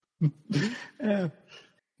Yeah.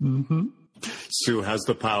 Mm-hmm. Sue has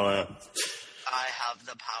the power. I have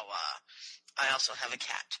the power. I also have a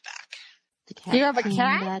cat back. You have a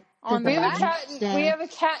cat on the back? We have a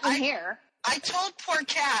cat in here. I told poor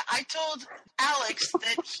cat, I told Alex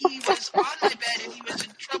that he was on my bed and he was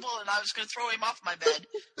in trouble and I was going to throw him off my bed.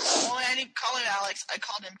 Only I didn't call him Alex, I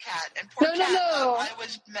called him Cat. And poor Cat, I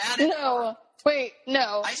was mad at her. Wait,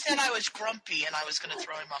 no. I said I was grumpy and I was going to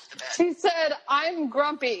throw him off the bed. She said, I'm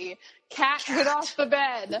grumpy. Cat, get off the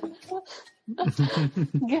bed.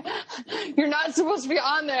 You're not supposed to be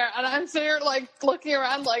on there. And I'm sitting here, like, looking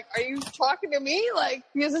around like, are you talking to me? Like,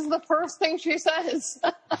 this is the first thing she says.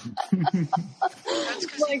 That's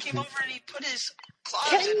because he came over and he put his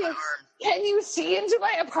claws in my arm. Can you see into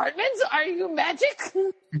my apartment? Are you magic?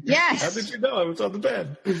 Yes. How did you know I was on the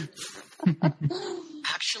bed?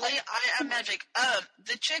 Actually, I am magic.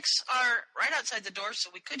 The chicks are right outside the door,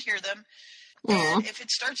 so we could hear them. And if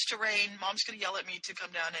it starts to rain, Mom's going to yell at me to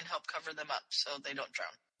come down and help cover them up so they don't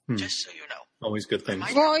drown. Just so you know. Always good things.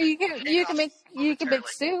 Well, you can make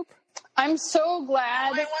soup. I'm so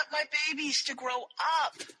glad. I want my babies to grow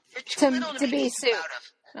up. They're too little to be soup.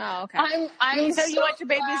 Oh, okay. I'm so you let your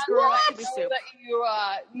babies grow up to be soup. That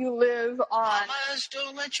you live on. Mamas,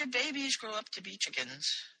 don't let your babies grow up to be chickens.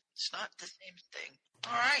 It's not the same thing.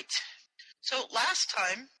 All right. So last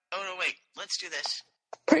time. Oh no, wait. Let's do this.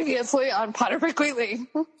 Previously on Potterfic Weekly.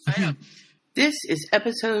 I know. This is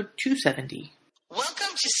episode 270.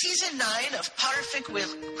 Welcome to season 9 of Potterfic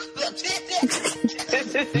Weekly.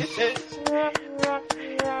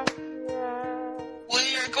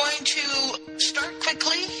 We are going to start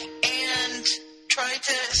quickly and try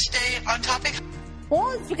to stay on topic.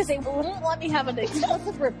 Well, it's because they won't let me have an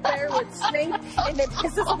exclusive affair with Snape, and it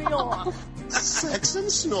pisses me off. Sex and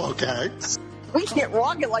snorkeling. We can't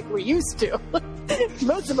rock it like we used to.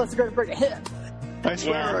 Most of us are going to bring a hip. I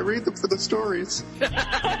swear, I read them for the stories.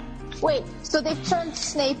 Wait, so they've turned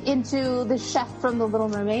Snape into the chef from The Little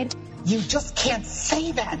Mermaid? You just can't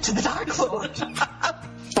say that to the Dark Lord.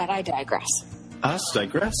 But I digress. Us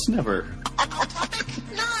digress? Never.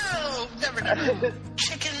 No, never.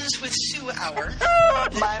 Chickens with Sue hour.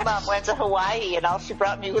 My mom went to Hawaii and all she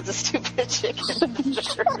brought me was a stupid chicken.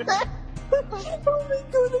 Oh my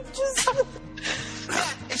god, I'm just... Yeah,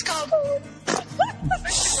 it's called...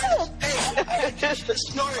 Hey,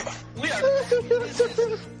 snort. We are...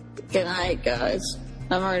 Good night, guys.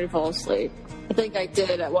 I'm ready to fall asleep. I think I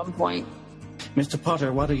did at one point. Mr.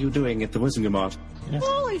 Potter, what are you doing at the Wizengamot? Yes.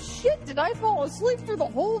 Holy shit, did I fall asleep through the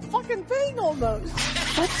whole fucking thing almost?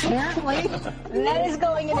 Apparently. That is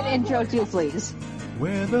going in an intro too, please.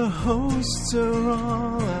 Where the hosts are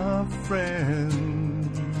all our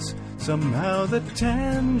friends. Somehow the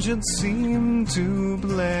tangents seem to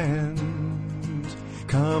blend.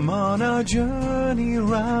 Come on our journey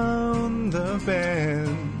round the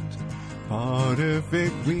bend.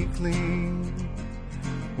 Potterfic Weekly,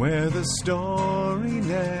 where the story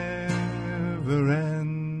never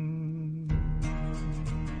ends.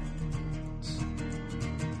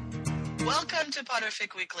 Welcome to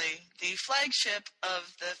Potterfic Weekly, the flagship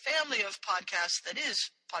of the family of podcasts that is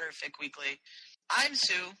Potterfic Weekly. I'm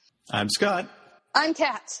Sue. I'm Scott. I'm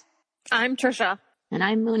Kat. I'm Trisha. And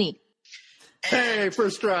I'm Mooney. Hey,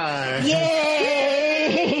 first try.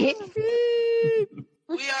 Yay!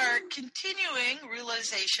 We are continuing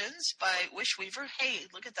Realizations by Wishweaver. Hey,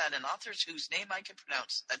 look at that, an author's whose name I can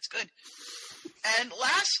pronounce. That's good. And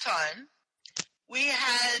last time, we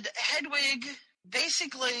had Hedwig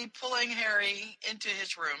basically pulling Harry into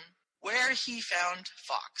his room where he found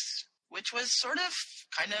Fawkes, which was sort of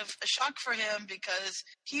kind of a shock for him because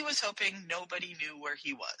he was hoping nobody knew where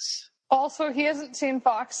he was. Also, he hasn't seen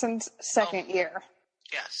Fawkes since second year.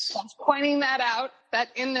 Yes. So pointing that out, that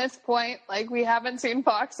in this point, like, we haven't seen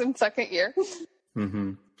Fawkes in second year.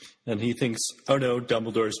 Mm-hmm. And he thinks, oh no,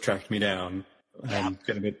 Dumbledore's tracked me down. Yeah. I'm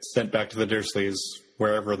going to get sent back to the Dursleys,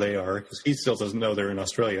 wherever they are, because he still doesn't know they're in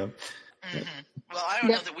Australia. Mm-hmm. Well, I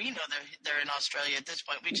don't know that we know they're in Australia at this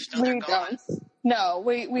point. We just know they're gone. No,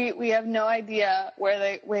 we have no idea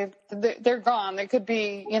where they're gone. They could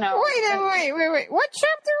be, you know. Wait. What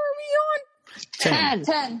chapter are we on?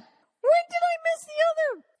 10. When did I miss the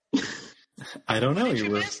other? I don't know.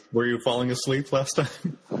 Were you falling asleep last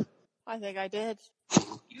time? I think I did.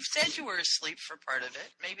 You said you were asleep for part of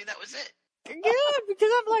it. Maybe that was it. Yeah, because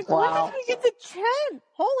I'm like, wow. When did we get to 10?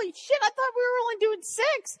 Holy shit, I thought we were only doing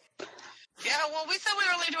 6. Yeah, well, we thought we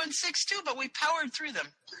were only doing 6 too, but we powered through them.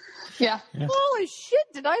 Yeah. Holy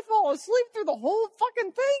shit, did I fall asleep through the whole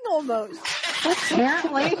fucking thing almost?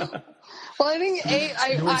 Apparently. Well, I think 8.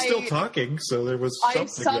 You were still talking, so there was I something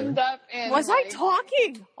summed there. up in. Was I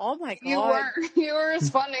talking? Oh my god! You were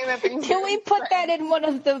responding to things. Can we put that in one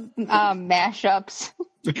of the mashups?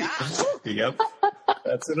 Yep.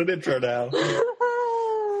 That's in an intro now.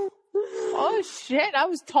 Oh shit! I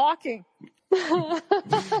was talking.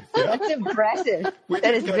 That's impressive.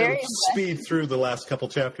 That is very impressive. Speed through the last couple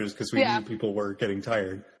chapters because we knew people were getting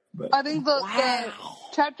tired. But. I think the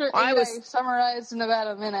chapter 8 I summarized in about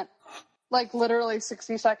a minute. Like literally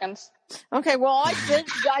 60 seconds. Okay, well I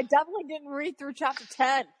definitely didn't read through chapter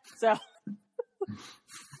 10, so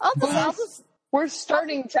I'll just we're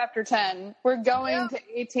starting chapter 10. We're going to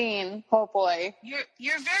 18, hopefully.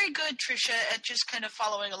 You're very good, Trisha, at just kind of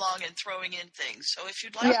following along and throwing in things. So if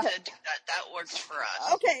you'd like to do that works for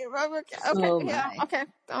us. Okay, okay,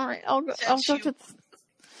 all right. I'll go to.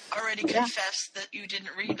 Already confessed that you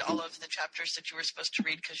didn't read all of the chapters that you were supposed to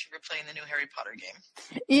read because you were playing the new Harry Potter game.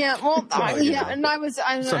 Yeah, well, and I was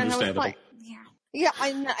like,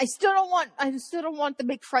 I still don't want to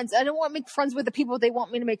make friends. I don't want to make friends with the people they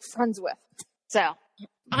want me to make friends with. So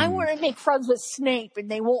I want to make friends with Snape,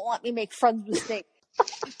 and they won't let me make friends with Snape.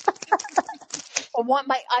 I want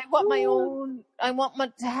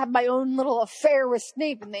to have my own little affair with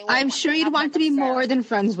Snape, and they. I'm sure you'd want to be more than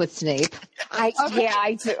friends with Snape. I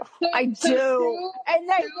do. I do, and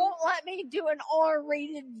they won't let me do an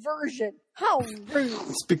R-rated version. How rude!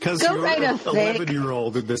 It's because you're an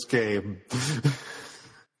 11-year-old in this game.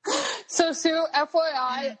 So, Sue,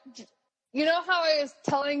 FYI, you know how I was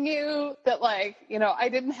telling you that, like, you know, I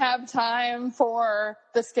didn't have time for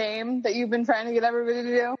this game that you've been trying to get everybody to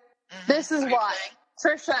do? This is why.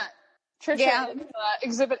 Trisha is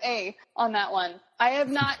Exhibit A on that one. I have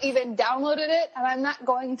not even downloaded it, and I'm not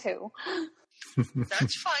going to.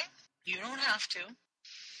 That's fine. You don't have to.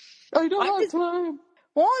 I don't have time.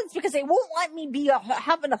 Well, it's because they won't let me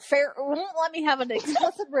have an affair. Won't let me have an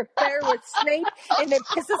exclusive affair with Snape, and it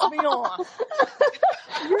pisses me off.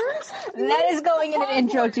 That is going in an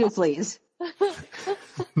intro too, please.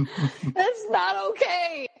 That's not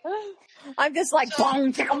okay. I'm just like,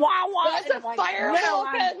 bong, chicka, wah, wah. That's a like, fire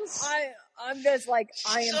offense. I'm just like,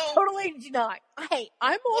 I am totally not. Hey,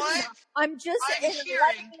 I'm old enough. I'm just an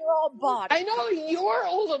 11-year-old body. I know you're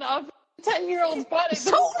old enough. 10-year-old body.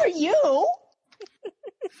 So are you.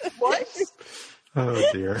 What? Oh,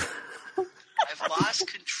 dear. I've lost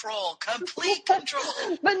control. Complete control.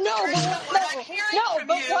 But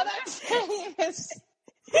what I'm saying is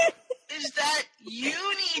that you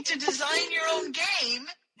need to design your own game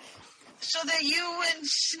so that you and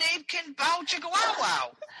Snape can bow chicka wow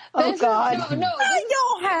wow. Oh, God. No, I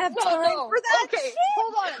don't have time for that. Okay,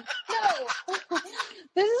 hold on. No.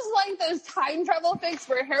 This is like those time travel fics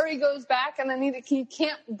where Harry goes back and then he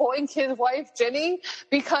can't boink his wife, Ginny,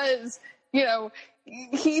 because, you know,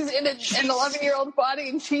 he's in an 11-year-old body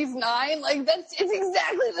and she's 9. Like, it's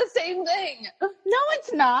exactly the same thing. No,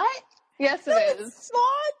 it's not. Yes, it is. It's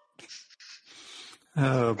not.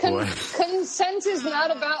 Oh, boy. Consent is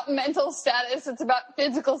not about mental status. It's about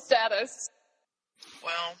physical status.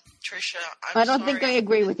 Well, Trisha, I don't think I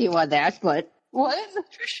agree with you on that, but... What?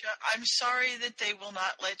 Trisha, I'm sorry that they will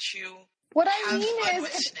not let you. What I mean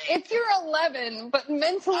is, if you're 11, but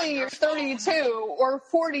mentally you're 32 or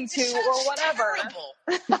 42 or whatever. Terrible.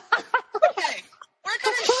 Okay, we're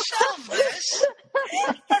going to solve this,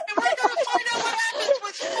 and we're going to find out what happens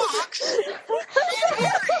with Fox and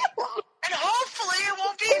Harry. And hopefully it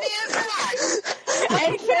won't be any of that.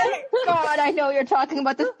 And God, I know you're talking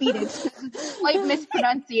about the Phoenix. Slight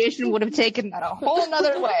mispronunciation would have taken that a whole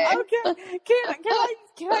nother way. Okay, can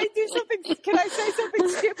I do something? Can I say something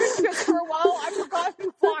stupid? Because for a while I forgot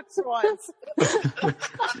who Fox was.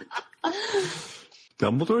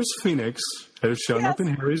 Dumbledore's Phoenix has shown up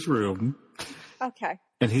in Harry's room. Okay.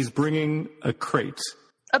 And he's bringing a crate.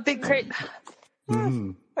 A big crate.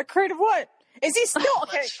 A crate of what? Is he still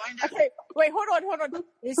okay? Wait, hold on.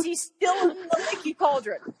 Is he still in the leaky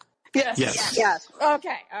cauldron? Yes.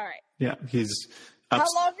 Okay, all right. Yeah, he's How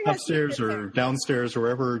long has upstairs he been or there? downstairs or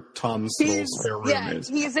wherever Tom's little spare room is.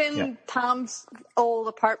 He's in Tom's old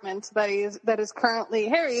apartment that is currently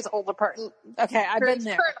Harry's old apartment. Okay, I've been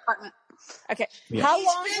there. Current apartment. Okay. Yeah. How He's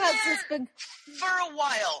long been has there this been? For a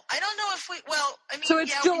while. I don't know if we. Well, I mean, So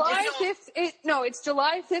it's July we 5th. No, it's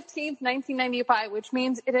July 15th, 1995, which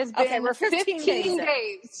means it has been we're 15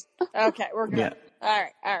 days. Okay, we're good. Yeah. All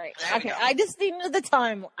right. There we Okay, go. I just needed the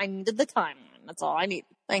time. I needed the timeline. That's all I need.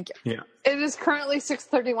 Thank you. Yeah. It is currently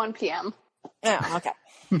 6:31 p.m. Yeah. Okay.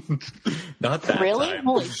 Not that Really? time.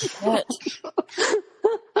 Holy shit!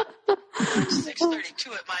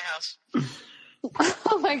 6:32 at my house.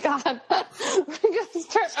 Oh my God! We're gonna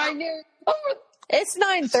start arguing over It's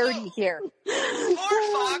 9:30 here. Poor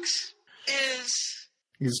Fox is...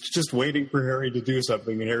 He's just waiting for Harry to do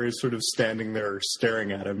something, and Harry's sort of standing there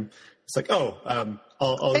staring at him. It's like, I'll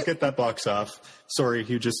get that box off. Sorry,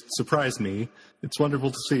 you just surprised me. It's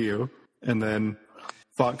wonderful to see you. And then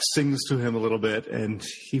Fox sings to him a little bit, and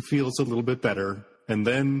he feels a little bit better. And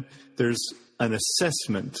then there's an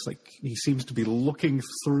assessment. Like, he seems to be looking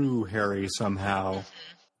through Harry somehow.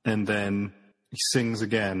 And then he sings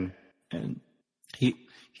again. And he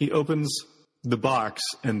opens the box,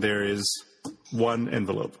 and there is one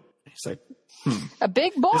envelope. He's like, a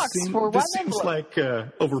big box for one envelope. This seems like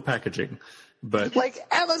overpackaging, but like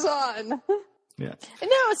Amazon. Yeah.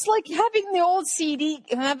 No, it's like having the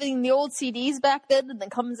old CDs back then, and then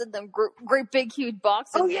comes in them great big huge box.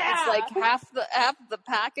 And it's like half the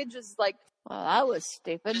package is like, well, that was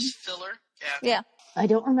stupid. Just filler. Yeah. I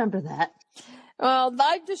don't remember that. Well,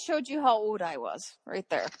 I just showed you how old I was right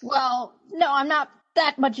there. Well, no, I'm not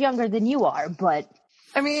that much younger than you are, but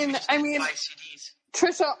I mean,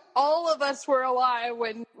 Trisha, all of us were alive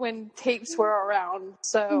when tapes were around,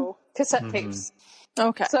 so cassette tapes.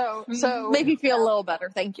 Okay. So make me feel a little better.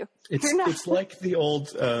 Thank you. It's like the old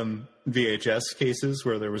VHS cases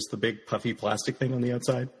where there was the big puffy plastic thing on the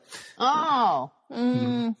outside. Oh.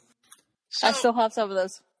 So, I still have some of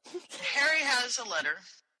those. Harry has a letter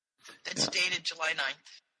that's dated July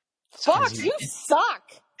 9th. Fox, you suck.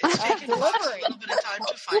 It's taken Fox a little bit of time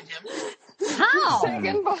to find him. How?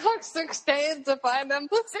 Taken Fox 6 days to find him.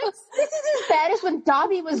 This is bad as when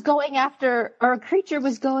Dobby was going after, or Creature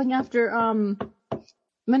was going after,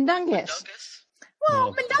 Mundungus.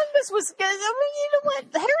 Well, Mundungus was good. I mean, you know what?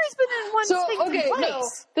 Harry's been in one place. No,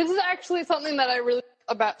 this is actually something that I really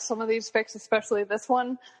about some of these fics, especially this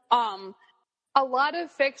one. A lot of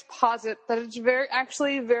fics posit that it's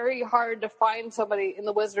very hard to find somebody in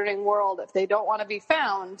the wizarding world if they don't want to be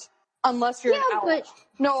found unless you're an owl.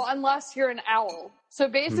 No, unless you're an owl. So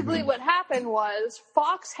basically what happened was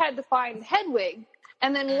Fox had to find Hedwig,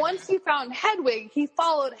 and then once he found Hedwig, he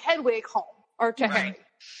followed Hedwig home, or to Harry.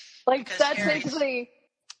 Like, because that's basically...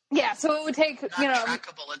 Yeah, so it would take,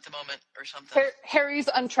 untrackable at the moment or something. Harry's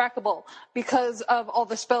untrackable because of all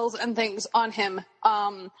the spells and things on him.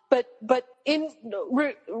 But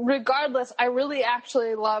regardless, I really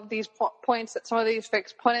actually love these points that some of these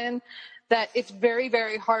fics put in, that it's very,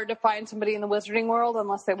 very hard to find somebody in the wizarding world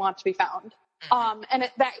unless they want to be found.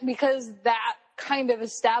 Because that kind of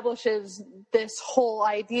establishes this whole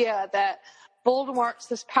idea that Voldemort's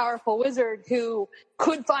this powerful wizard who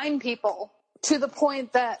could find people, to the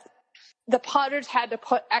point that the Potters had to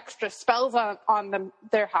put extra spells on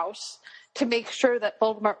their house to make sure that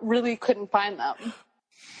Voldemort really couldn't find them.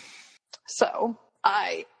 So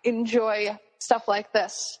I enjoy stuff like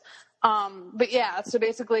this. But yeah, so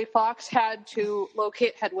basically Fox had to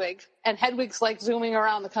locate Hedwig, and Hedwig's like zooming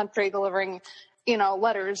around the country delivering,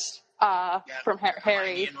 letters from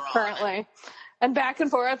Harry currently. And back and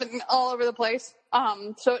forth and all over the place.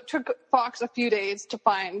 So it took Fox a few days to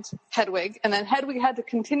find Hedwig, and then Hedwig had to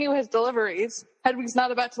continue his deliveries. Hedwig's not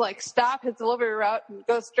about to stop his delivery route and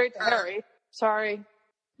go straight to Harry. Sorry.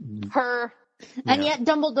 Her. And yet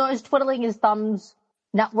Dumbledore's twiddling his thumbs,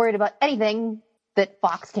 not worried about anything that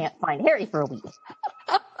Fox can't find Harry for a week.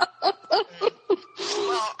 Well,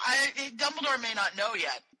 Dumbledore may not know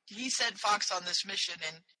yet. He sent Fox on this mission,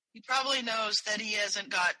 and he probably knows that he hasn't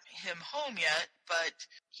got him home yet, but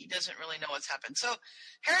he doesn't really know what's happened. So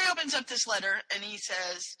Harry opens up this letter, and he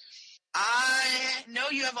says, I know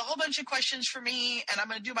you have a whole bunch of questions for me, and I'm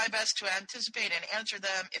going to do my best to anticipate and answer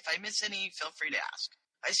them. If I miss any, feel free to ask.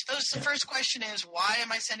 I suppose the first question is, why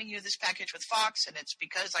am I sending you this package with Fox? And it's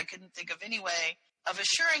because I couldn't think of any way of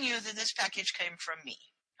assuring you that this package came from me.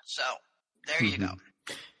 So there you go.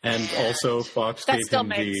 And also, Fox that gave still him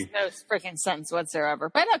makes no freaking sense whatsoever.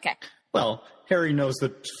 But okay. Well, Harry knows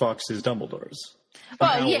that Fox is Dumbledore's.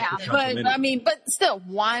 Well, yeah, but still,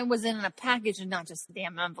 why was it in a package and not just a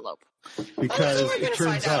damn envelope? Because it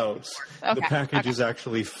turns out the package is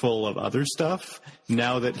actually full of other stuff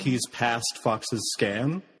now that he's passed Fox's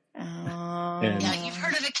scan. Yeah, you've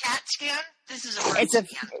heard of a cat scan? This is a bird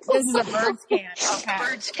scan. This is a bird scan. Okay.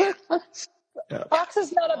 Bird scan. Fox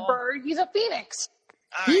is not a bird. He's a phenyx.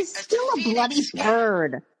 He's still a bloody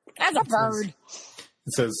bird. That's a bird.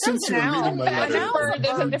 It says, since you're reading my letter...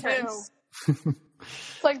 There's a difference.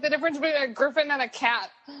 It's like the difference between a griffin and a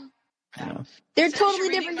cat. Yeah. They're totally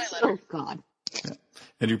different. Oh, God. Yeah.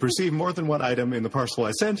 And you perceive more than one item in the parcel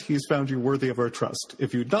I sent. He's found you worthy of our trust.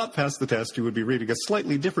 If you'd not passed the test, you would be reading a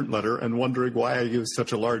slightly different letter and wondering why I used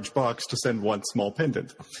such a large box to send one small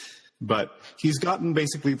pendant. But he's gotten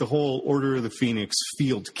basically the whole Order of the Phoenix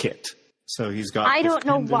field kit. So he's got. I don't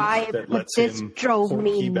know why, but this drove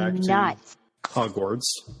me nuts. Hogwarts,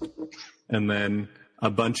 and then a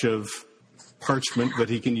bunch of parchment that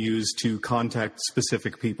he can use to contact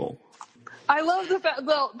specific people. I love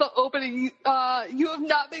the opening. You have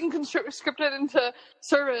not been conscripted into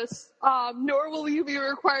service, nor will you be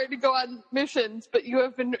required to go on missions. But you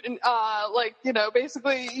have been,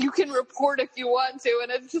 basically, you can report if you want to,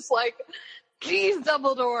 and it's just like, geez,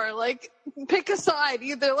 Dumbledore, like, pick a side.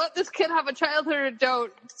 Either let this kid have a childhood or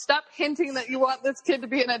don't. Stop hinting that you want this kid to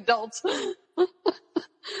be an adult.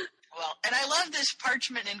 Well, and I love this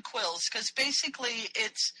parchment and quills because basically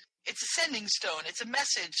it's a sending stone. It's a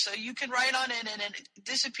message, so you can write on it and it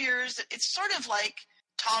disappears. It's sort of like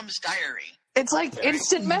Tom's diary. It's like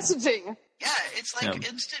instant messaging. Yeah, it's like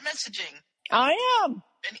instant messaging. I am.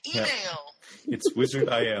 An email. Yeah. It's Wizard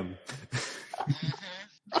I Am.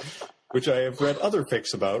 Which I have read other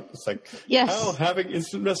fics about. It's like, how having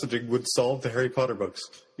instant messaging would solve the Harry Potter books.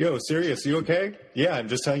 Yo, Sirius, you okay? Yeah, I'm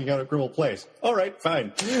just hanging out at Grimmauld Place. All right,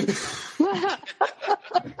 fine. I won't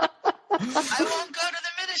go to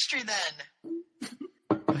the ministry then.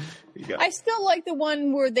 I still like the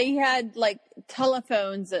one where they had like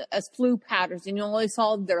telephones as flu powders and you only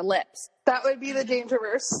saw their lips. That would be the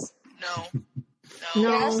Dangerverse. No,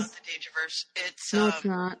 No. it's not the Dangerverse. It's it's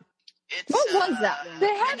not. What was that one?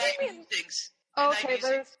 They had things. Okay,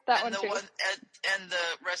 there's that one too. And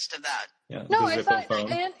the rest of that. Yeah, no, I thought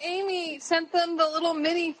Aunt Amy sent them the little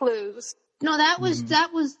mini flus. No, that was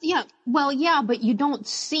yeah. Well, yeah, but you don't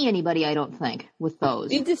see anybody, I don't think, with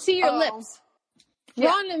those. You just see your lips.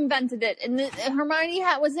 Ron invented it, and Hermione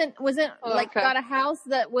wasn't got a house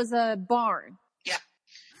that was a barn. Yeah.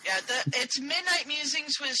 It's Midnight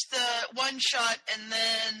Musings was the one shot, and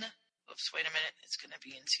then. Oops, wait a minute. It's going to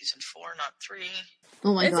be in season 4, not 3.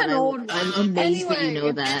 Oh my God. An old one. I'm amazed that you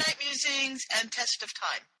know that. Midnight Musings and Test of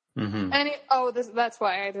Time. Mm-hmm. That's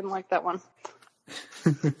why I didn't like that one.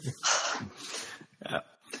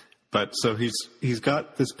 But so he's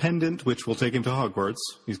got this pendant which will take him to Hogwarts.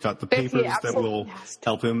 He's got the papers that will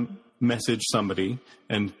help him message somebody,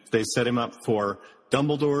 and they set him up for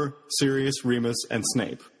Dumbledore, Sirius, Remus, and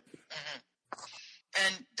Snape. Mm-hmm.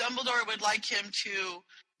 And Dumbledore would like him to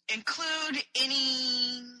include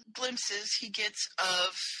any glimpses he gets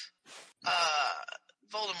of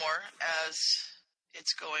Voldemort as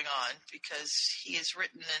it's going on, because he has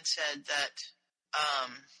written and said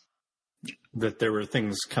that there were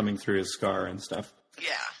things coming through his scar and stuff.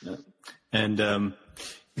 Yeah. And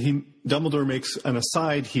Dumbledore makes an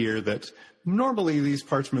aside here that normally these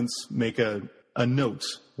parchments make a note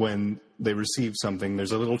when they receive something.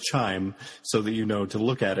 There's a little chime so that you know to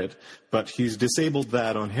look at it. But he's disabled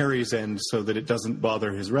that on Harry's end so that it doesn't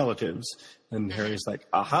bother his relatives. And Harry's like,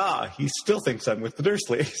 aha, he still thinks I'm with the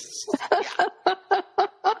Dursleys.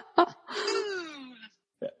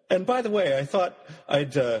 And by the way, I thought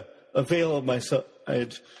I'd avail myself.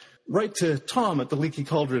 I'd write to Tom at the Leaky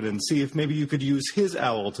Cauldron and see if maybe you could use his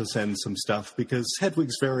owl to send some stuff, because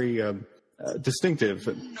Hedwig's very distinctive.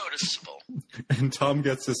 Noticeable. And Tom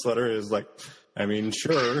gets this letter and is like, I mean,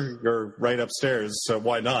 sure, you're right upstairs, so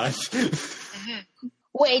why not?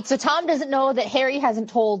 Wait, so Tom doesn't know that Harry hasn't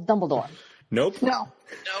told Dumbledore? Nope. No.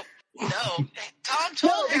 Tom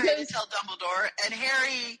told Harry to tell Dumbledore, and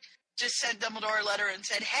Harry just sent Dumbledore a letter and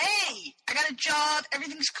said, hey, I got a job,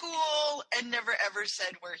 everything's cool, and never ever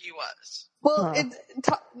said where he was. Well,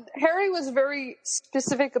 Harry was very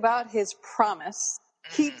specific about his promise.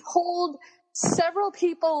 He told several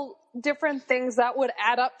people different things that would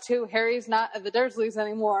add up to Harry's not at the Dursleys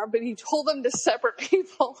anymore, but he told them to separate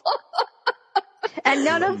people. And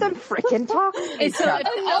none of them freaking talk to each other.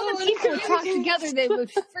 If all the people would talk together, they would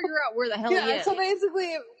figure out where the hell he is. So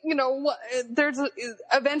basically, there's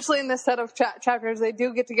eventually in this set of chapters, they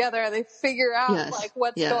do get together and they figure out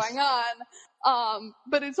what's going on.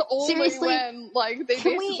 But it's only when they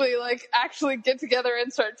basically actually get together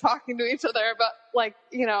and start talking to each other about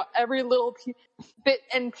every little bit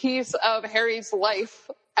and piece of Harry's life.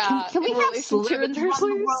 Can we have Slytherins run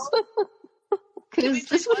the world? Because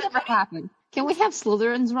this would never happen. Can we have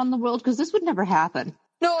Slytherins run the world? Because this would never happen.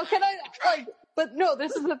 No, but no,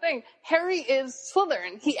 this is the thing. Harry is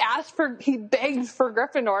Slytherin. He begged for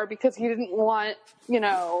Gryffindor because he didn't want,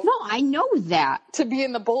 No, I know that. To be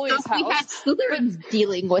in the bully's house. If we had Slytherins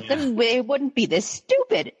dealing with them, they wouldn't be this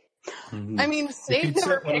stupid. I mean, Snape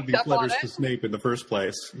never picked up on it. If he'd sent one of these letters to Snape in the first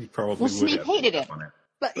place, he probably would Snape have. hated it.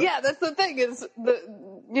 But yeah, that's the thing is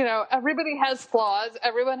everybody has flaws.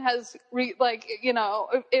 Everyone has if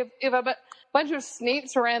a bunch of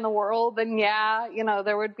Snapes ran the world, then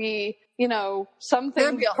there would be some things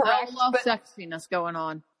There'd be a correct. whole lot of sexiness going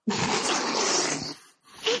on.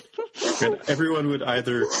 And everyone would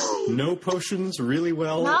either know potions really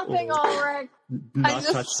well Nothing, or Ulrich. not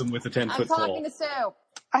touch them with a 10-foot pole. I'm talking to Sue.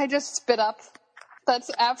 I just spit up. That's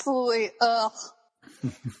absolutely ugh.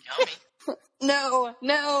 Yummy. No.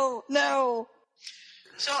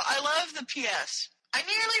 So I love the P.S. I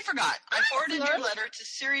nearly forgot. I forwarded your letter to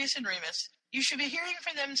Sirius and Remus. You should be hearing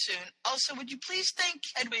from them soon. Also, would you please thank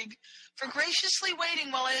Hedwig for graciously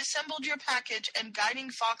waiting while I assembled your package and guiding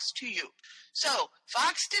Fox to you. So,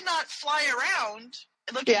 Fox did not fly around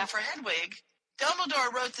looking for Hedwig.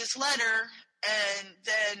 Dumbledore wrote this letter and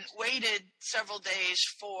then waited several days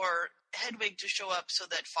for Hedwig to show up so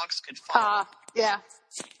that Fox could follow.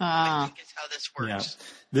 I think it's how this works. Yeah.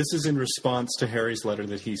 This is in response to Harry's letter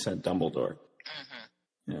that he sent Dumbledore.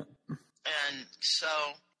 Mm-hmm. Yeah. And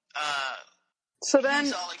so then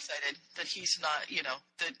he's all excited that he's not,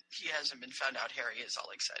 that he hasn't been found out. Harry is all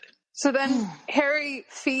excited. So then Harry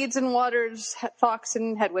feeds and waters Fox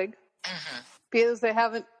and Hedwig because they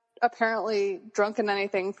haven't apparently drunken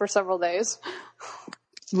anything for several days.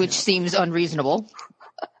 Which seems unreasonable.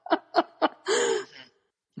 Well,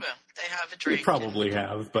 they have a drink. They probably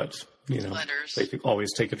have, but, they could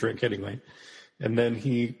always take a drink anyway. And then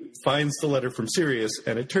he finds the letter from Sirius,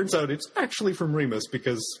 and it turns out it's actually from Remus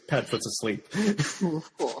because Padfoot's asleep. Yeah.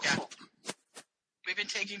 We've been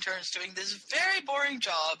taking turns doing this very boring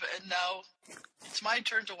job, and now it's my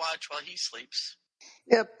turn to watch while he sleeps.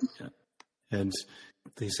 Yep. Yeah. And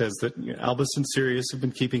he says that Albus and Sirius have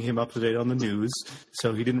been keeping him up to date on the news,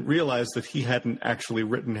 so he didn't realize that he hadn't actually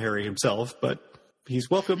written Harry himself, but he's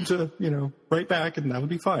welcome to, write back, and that would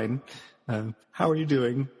be fine. How are you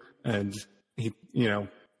doing? And he,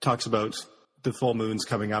 talks about the full moon's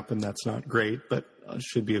coming up, and that's not great, but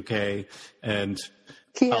should be okay. And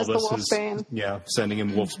he has Albus the Wolfsbane. Sending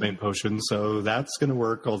him Wolfsbane potions, so that's going to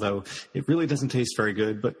work, although it really doesn't taste very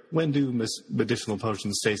good. But when do medicinal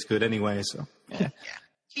potions taste good anyway? So yeah.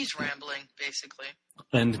 He's rambling, basically.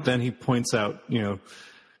 And then he points out,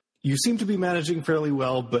 you seem to be managing fairly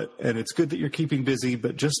well, and it's good that you're keeping busy,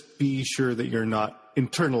 but just be sure that you're not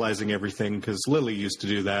internalizing everything, because Lily used to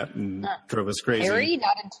do that and drove us crazy. Harry,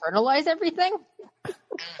 not internalize everything?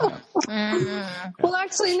 Well,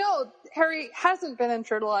 actually, no. Harry hasn't been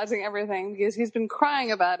internalizing everything because he's been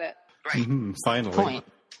crying about it. Right. Mm-hmm, finally. Point.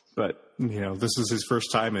 But, this is his first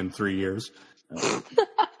time in 3 years.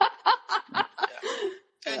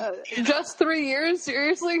 Just 3 years?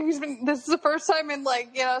 Seriously? This is the first time in,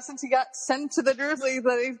 since he got sent to the Dursleys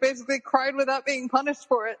that he's basically cried without being punished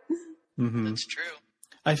for it. Mm-hmm. That's true.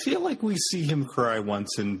 I feel like we see him cry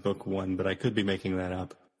once in book 1, but I could be making that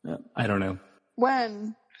up. I don't know.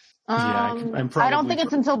 When? I'm probably, I don't think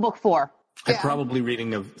it's until book 4. I'm probably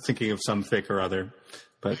thinking of some fic or other,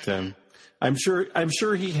 but I'm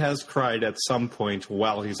sure he has cried at some point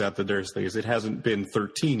while he's at the Dursleys. It hasn't been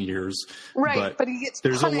 13 years, right? But he gets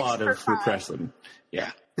there's punished a lot for of repression.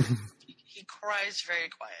 Yeah. He cries very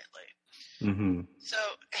quietly. Mm-hmm. So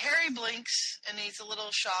Harry blinks, and he's a little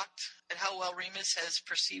shocked at how well Remus has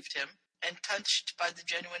perceived him, and touched by the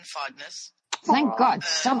genuine fondness. Thank God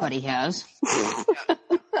somebody has. Yeah.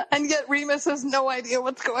 And yet Remus has no idea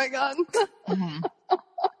what's going on. Mm-hmm.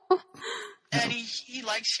 And he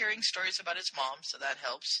likes hearing stories about his mom, so that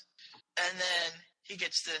helps. And then he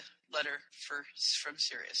gets the letter from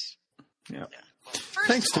Sirius. Yeah. Well,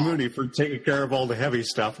 thanks to Moody for taking care of all the heavy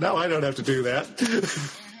stuff. Now I don't have to do that.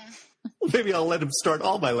 Maybe I'll let him start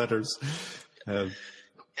all my letters. Yeah.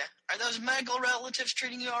 Are those Muggle relatives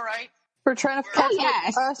treating you all right? We're trying to catch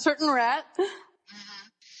a certain rat.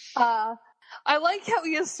 Mm-hmm. I like how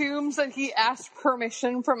he assumes that he asked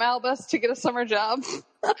permission from Albus to get a summer job.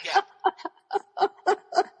 Yeah.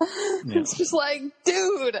 It's just like,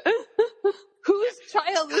 dude, whose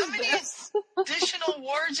child is this? Additional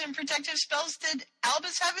wards and protective spells did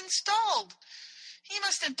Albus have installed? He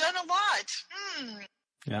must have done a lot.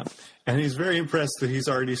 Yeah, and he's very impressed that he's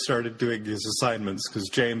already started doing his assignments, because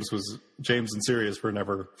James and Sirius were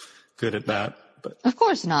never good at that. But of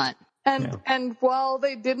course not. And while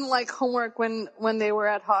they didn't like homework when they were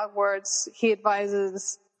at Hogwarts, he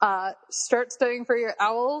advises start studying for your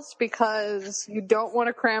owls because you don't want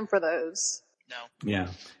to cram for those. No. Yeah,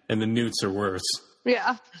 and the newts are worse.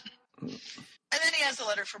 Yeah. And then he has a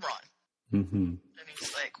letter from Ron. Mm-hmm. And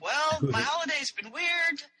he's like, well, my holiday's been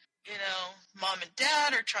weird. Mom and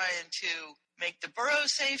Dad are trying to make the burrow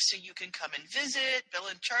safe so you can come and visit. Bill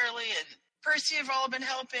and Charlie and Percy have all been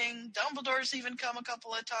helping. Dumbledore's even come a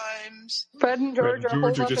couple of times. Fred and George are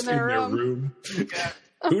holed up just in their room. Yeah.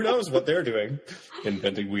 Who knows what they're doing?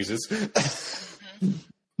 Inventing wheezes.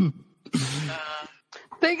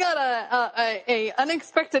 They got a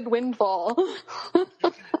unexpected windfall.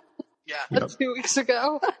 Yeah. 2 weeks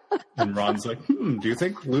ago. And Ron's like, do you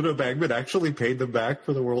think Ludo Bagman actually paid them back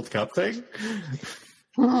for the World Cup thing?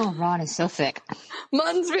 Oh, Ron is so thick.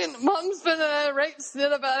 Mom's been right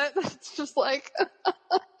snit about it. It's just like...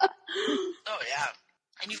 Oh, yeah.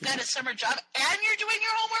 And you've got a summer job and you're doing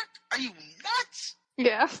your homework? Are you nuts?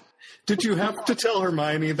 Yeah. Did you have to tell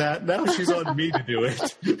Hermione that? Now she's on me to do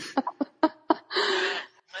it.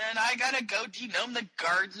 And I gotta go denome the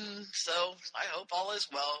garden, so I hope all is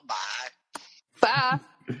well. Bye. Bye.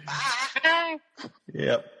 Bye.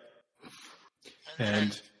 Yep.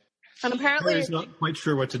 And apparently he's not quite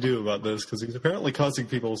sure what to do about this because he's apparently causing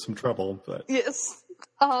people some trouble. But yes.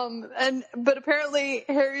 But apparently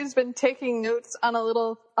Harry's been taking notes on a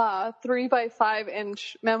little 3x5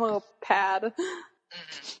 inch memo pad.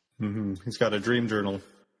 Mm-hmm. He's got a dream journal.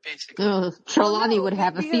 Basically. Trelawney would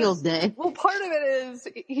have a field day. Well, part of it is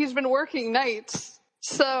he's been working nights,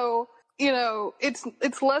 so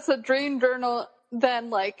it's less a dream journal than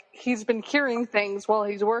like he's been hearing things while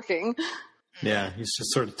he's working. Yeah, he's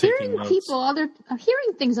just sort of taking notes.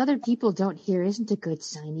 Hearing things other people don't hear isn't a good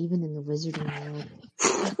sign, even in the wizarding world.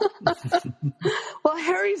 Well,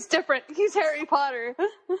 Harry's different. He's Harry Potter.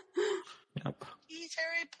 Yep. He's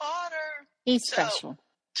Harry Potter. He's special.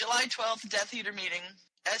 July 12th, Death Eater meeting.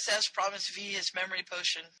 SS promised V his memory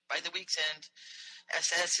potion by the week's end.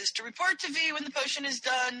 SS is to report to V when the potion is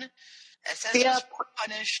done. SS is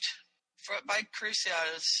punished by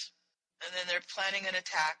Cruciatus. And then they're planning an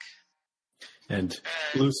attack. And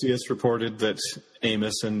Lucius reported that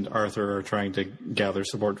Amos and Arthur are trying to gather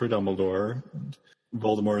support for Dumbledore.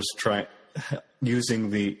 Voldemort's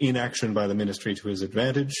using the inaction by the Ministry to his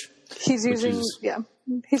advantage. He's using,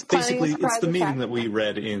 he's basically, it's the meeting attack. that we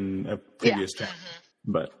read in a previous chapter.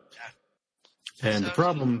 But, and the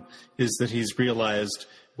problem is that he's realized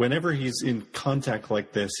whenever he's in contact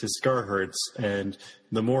like this, his scar hurts, and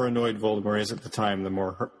the more annoyed Voldemort is at the time, the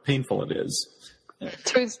more painful it is.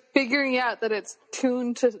 So he's figuring out that it's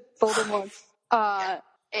tuned to Voldemort's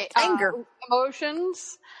anger,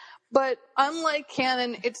 emotions, but unlike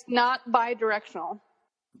canon, it's not bi-directional.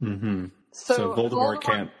 Mm-hmm. So Voldemort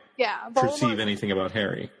can't perceive anything about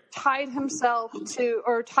Harry. Tied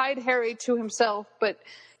Harry to himself, but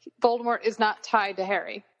Voldemort is not tied to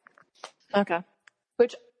Harry. Okay.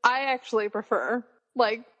 Which I actually prefer,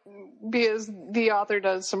 because the author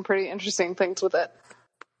does some pretty interesting things with it.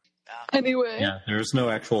 Anyway. Yeah, there's no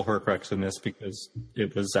actual Horcrux in this because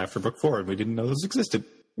it was after book 4 and we didn't know this existed.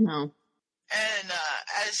 No. And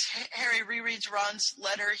as Harry rereads Ron's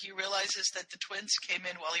letter, he realizes that the twins came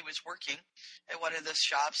in while he was working at one of the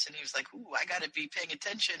shops, and he was like, ooh, I gotta be paying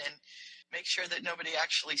attention and make sure that nobody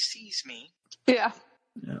actually sees me. Yeah.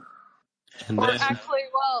 And or then, actually,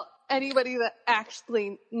 anybody that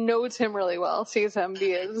actually knows him really well sees him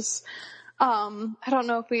because... I don't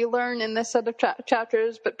know if we learn in this set of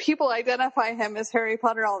chapters, but people identify him as Harry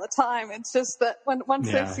Potter all the time. It's just that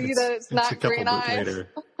once they see that it's not green eyes.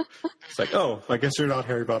 It's like, oh, I guess you're not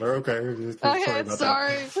Harry Potter. Okay.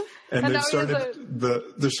 Sorry. And they started,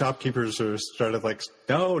 the shopkeepers are started like,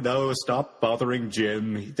 no, stop bothering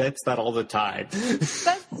Jim. That's not all the time.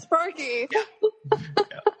 That's Sparky. Yeah.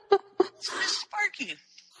 Sparky.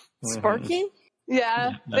 Sparky?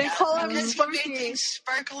 Yeah, they call him Sparky. He made things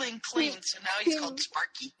sparkling clean, so now he's called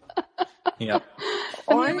Sparky. Yep.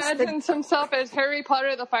 And he imagines himself as Harry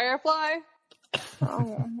Potter the Firefly.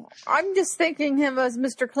 Oh, I'm just thinking him as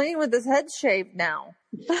Mr. Clean with his head shaved now.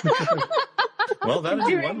 Well, that would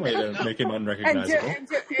be one way to make him unrecognizable.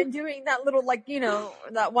 And doing that little,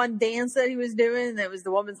 that one dance that he was doing, that was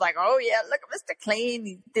the woman's like, oh yeah, look at Mr. Clean.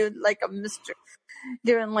 He's doing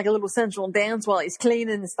doing a little sensual dance while he's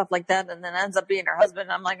cleaning and stuff like that, and then ends up being her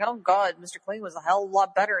husband. I'm like, oh god, Mr. Clean was a hell of a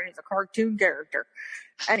lot better, and he's a cartoon character.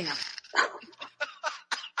 Anyhow.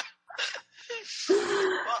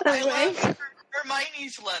 I love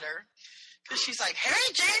Hermione's letter, because she's like,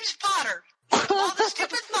 Harry James Potter, all the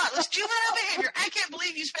stupid, thoughtless, juvenile behavior. I can't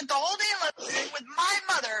believe you spent the whole day living with my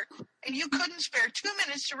mother, and you couldn't spare 2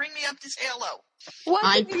 minutes to ring me up to say hello.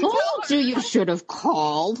 I told you you should have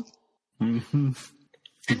called. Mm-hmm.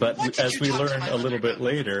 But as we learn a little bit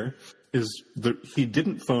later, he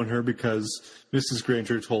didn't phone her because Mrs.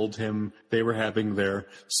 Granger told him they were having their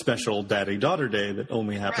special daddy-daughter day that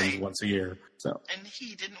only happens once a year. So. And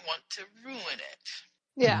he didn't want to ruin it.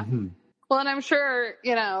 Yeah. Mm-hmm. Well, and I'm sure,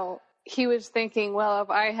 he was thinking, well,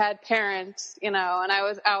 if I had parents, and I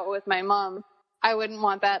was out with my mom, I wouldn't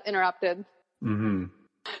want that interrupted. Mm-hmm.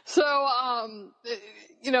 So,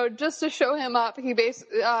 just to show him up, she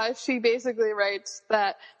basically writes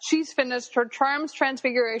that she's finished her Charms,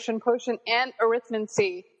 Transfiguration, Potion, and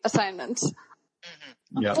Arithmancy assignments.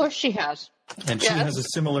 Mm-hmm. Of course she has. And she has a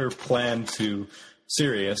similar plan to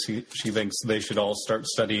Sirius. She thinks they should all start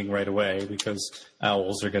studying right away because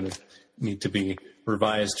owls are going to need to be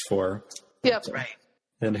revised for. Yep. Right.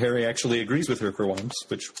 And Harry actually agrees with her for once,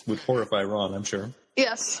 which would horrify Ron, I'm sure.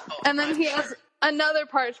 Yes. And then he has another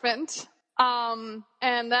parchment. And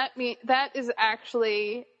that is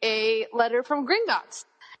actually a letter from Gringotts.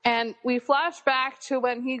 And we flash back to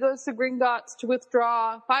when he goes to Gringotts to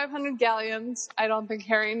withdraw 500 galleons. I don't think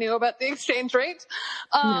Harry knew about the exchange rate.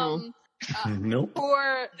 Nope.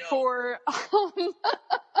 For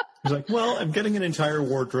He's like, well, I'm getting an entire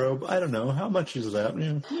wardrobe. I don't know. How much is that?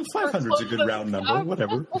 500 is a good round number.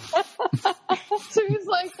 Whatever. So he's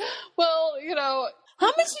like, well,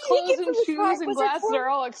 how much clothes and shoes and glasses are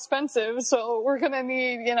all expensive, so we're gonna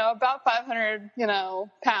need, about 500,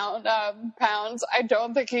 pounds. I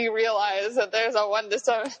don't think he realized that there's a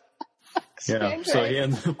 1-to-7 exchange so rate. he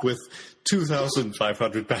ends up with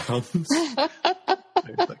 2,500 pounds. He's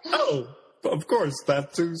like, oh, of course,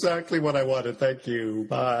 that's exactly what I wanted. Thank you.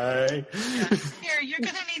 Bye. Yeah. Here, you're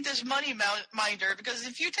going to need this money minder, because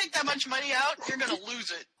if you take that much money out, you're going to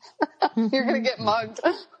lose it. You're going to get mugged.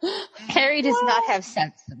 Harry does not have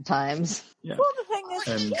sense sometimes. Yeah. Well, the thing is,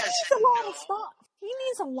 he needs a lot of stuff. He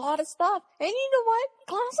needs a lot of stuff. And you know what?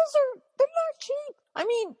 Glasses they're not cheap. I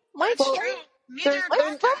mean, That's true. Neither are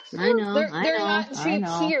contacts. I know. They're not cheap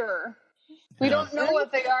here. We don't know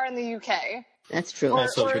what they are in the UK. That's true.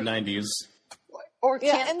 Also, the 90s. Or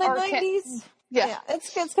in the 90s.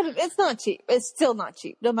 It's not cheap. It's still not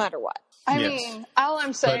cheap, no matter what. I mean, all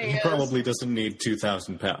I'm saying but he probably doesn't need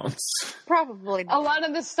 2,000 pounds. Probably not. A lot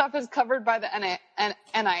of this stuff is covered by the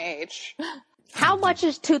NIH. How much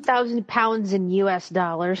is 2,000 pounds in U.S.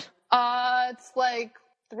 dollars? It's like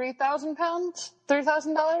 3,000 pounds,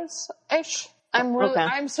 $3,000-ish.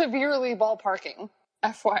 I'm severely ballparking,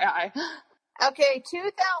 FYI. Okay,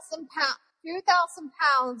 2,000 pounds. 2,000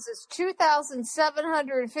 pounds is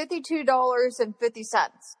 $2,752.50.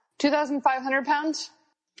 2,500 pounds?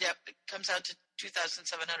 Yep, it comes out to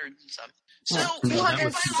 2,700 and some. So, that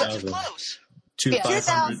was 200 close.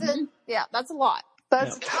 2,000. Yeah, that's a lot.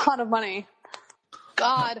 That's a ton of money.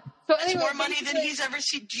 God. So That's more money than he's ever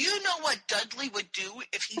seen. Do you know what Dudley would do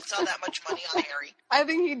if he saw that much money on Harry? I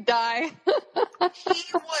think he'd die. He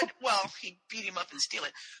would, well, he'd beat him up and steal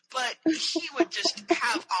it, but he would just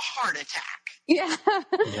have a heart attack. Yeah.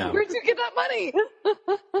 Where'd you get that money?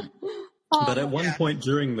 But at one point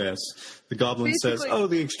during this, the goblin says, oh,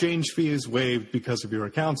 the exchange fee is waived because of your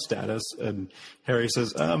account status. And Harry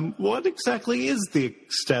says, what exactly is the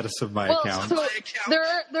status of my account? So there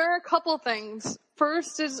are a couple things.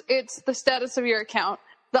 First is it's the status of your account.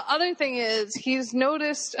 The other thing is he's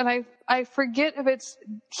noticed, and I forget if it's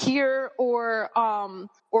here or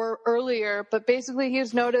earlier, but basically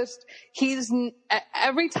he's noticed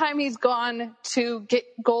every time he's gone to get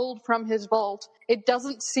gold from his vault, it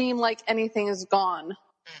doesn't seem like anything is gone.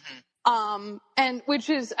 Mm-hmm. And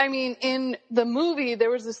which is, I mean, in the movie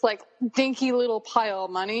there was this like dinky little pile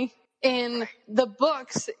of money. In the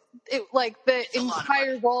books, the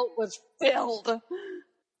entire vault was filled.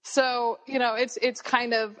 So, it's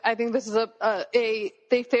kind of, I think this is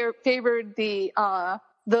they favored the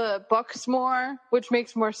books more, which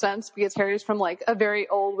makes more sense because Harry's from like a very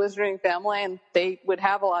old wizarding family and they would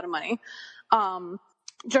have a lot of money.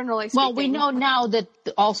 Generally speaking. Well, we know now that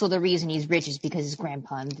also the reason he's rich is because his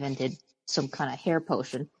grandpa invented some kind of hair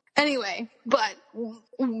potion. Anyway, but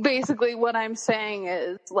basically what I'm saying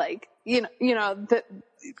is like, that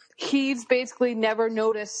he's basically never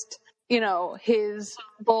noticed, his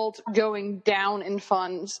vault going down in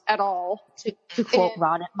funds at all. To quote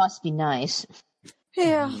Ron, it must be nice.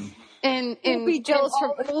 Yeah. And we'll be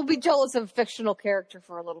jealous of a fictional character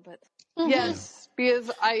for a little bit. Yes,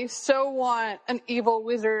 because I so want an evil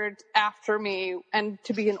wizard after me and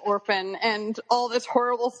to be an orphan and all this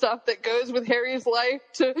horrible stuff that goes with Harry's life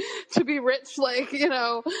to be rich. Like,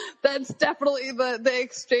 that's definitely the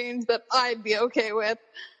exchange that I'd be okay with.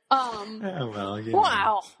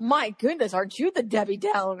 Wow, my goodness, aren't you the Debbie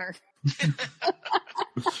Downer?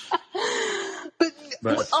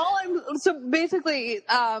 But so basically,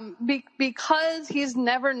 because he's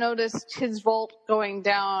never noticed his vault going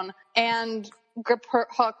down, and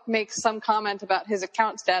Griphook makes some comment about his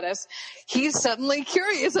account status, he's suddenly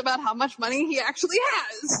curious about how much money he actually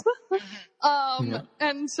has.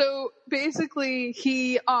 And so basically,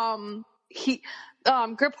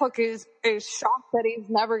 Griphook is shocked that he's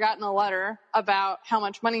never gotten a letter about how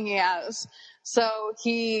much money he has. So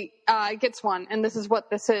he gets one, and this is what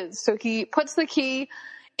this is. So he puts the key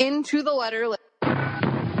into the letter.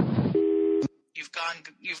 You've gone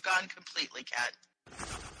completely, Kat.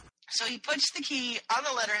 So he puts the key on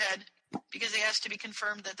the letterhead, because it has to be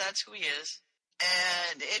confirmed that that's who he is.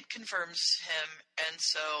 And it confirms him, and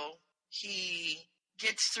so he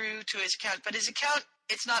gets through to his account. But his account,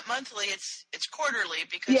 it's not monthly, it's quarterly,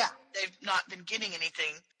 because they've not been getting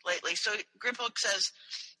anything lately. So Griphook says,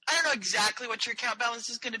 I don't know exactly what your account balance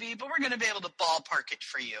is going to be, but we're going to be able to ballpark it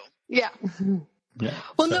for you. Yeah. Yeah.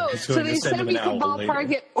 Well, so they said we can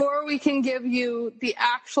ballpark it, or we can give you the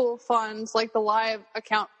actual funds, like the live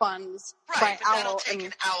account funds. Right, but Owl, that'll take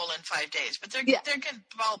an Owl in 5 days. But they're going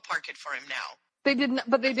to ballpark it for him now. They didn't,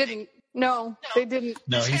 but they didn't. No, they didn't.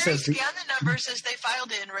 No, he Harry says scanned the numbers as they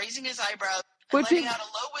filed in, raising his eyebrows and letting out a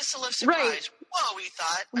low whistle of surprise. Right. Whoa, he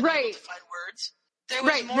thought. Unable to find words. There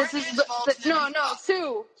was more This in is his vault than he thought.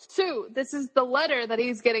 Sue. This is the letter that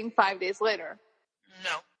he's getting 5 days later.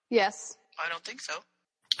 No. Yes. I don't think so.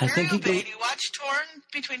 I think he obeyed. He watched, torn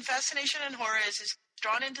between fascination and horror as he's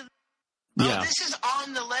drawn into the... Yeah. Oh, this is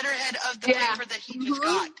on the letterhead of the paper that he just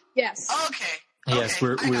got. Yes. Okay. Yes,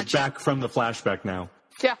 we're back from the flashback now.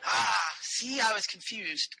 Yeah. See, I was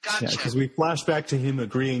confused. Gotcha. Yeah, because we flash back to him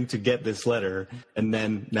agreeing to get this letter, and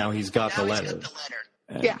then now he's got the letter.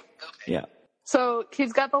 Yeah. Okay. Yeah. So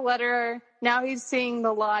he's got the letter. Now he's seeing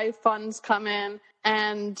the live funds come in.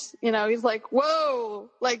 And, he's like, whoa,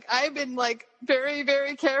 like I've been like very,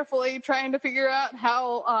 very carefully trying to figure out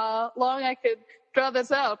how long I could draw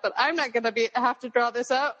this out, but I'm not going to have to draw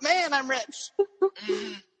this out. Man, I'm rich.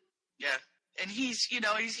 Yeah. And he's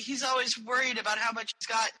always worried about how much he's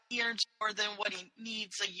got. He earns more than what he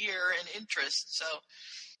needs a year in interest. So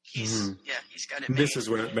he's got it made. This is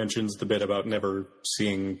where it mentions the bit about never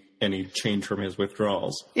seeing any change from his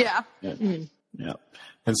withdrawals. Yeah. Yeah.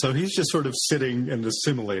 And so he's just sort of sitting and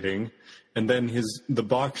assimilating, and then the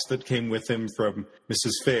box that came with him from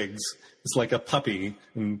Mrs. Figs is like a puppy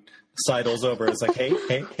and sidles over. It's like,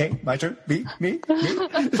 hey, my turn, me. You gonna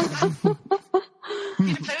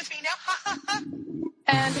play with me now?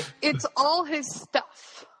 And it's all his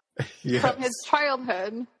stuff from his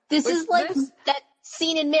childhood. This is like that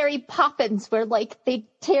scene in Mary Poppins where like they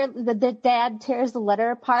tear the dad tears the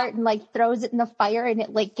letter apart and like throws it in the fire and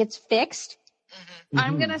it like gets fixed. Mm-hmm.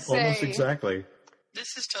 I'm gonna say almost exactly.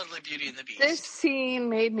 This is totally Beauty and the Beast. This scene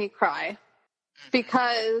made me cry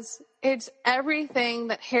because it's everything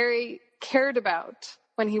that Harry cared about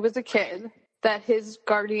when he was a kid that his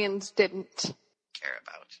guardians didn't care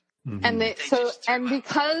about. Mm-hmm. And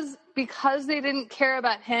because they didn't care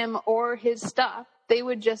about him or his stuff, they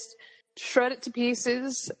would just shred it to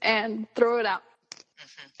pieces and throw it out.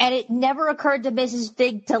 Mm-hmm. And it never occurred to Mrs.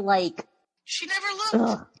 Fig to like. She never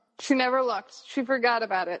looked. She never looked. She forgot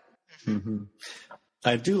about it. Mm-hmm.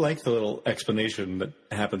 I do like the little explanation that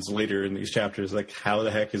happens later in these chapters, like how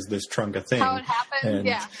the heck is this trunk a thing? How it happened,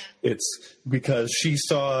 and it's because she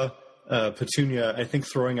saw Petunia, I think,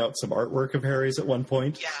 throwing out some artwork of Harry's at one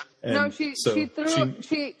point. Yeah. And she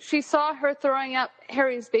saw her throwing out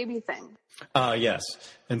Harry's baby thing. Yes.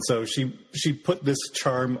 And so she put this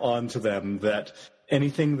charm onto them that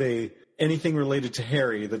anything related to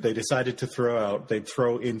Harry that they decided to throw out, they'd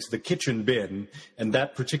throw into the kitchen bin, and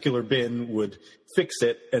that particular bin would fix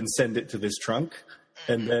it and send it to this trunk.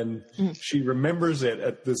 And then she remembers it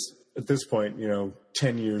at this point,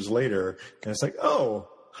 10 years later, and it's like, oh,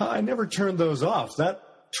 I never turned those off. That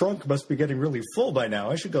trunk must be getting really full by now.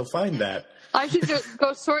 I should go find that. I should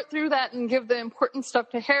go sort through that and give the important stuff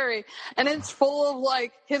to Harry. And it's full of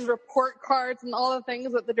like his report cards and all the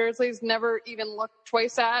things that the Dursleys never even looked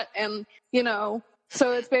twice at. And,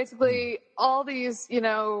 so it's basically all these,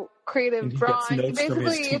 creative drawings. He gets notes from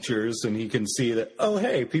his teachers and he can see that, oh,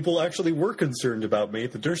 hey, people actually were concerned about me.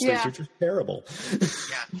 The Dursleys are just terrible.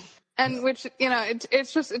 Yeah. And which,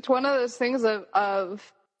 it's one of those things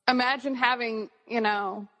of imagine having,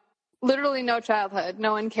 literally no childhood.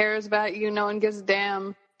 No one cares about you. No one gives a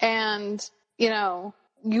damn. And,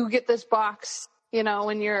 you get this box,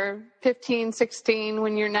 when you're 15, 16,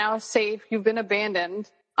 when you're now safe, you've been abandoned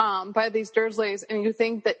by these Dursleys, and you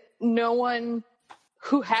think that no one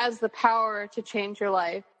who has the power to change your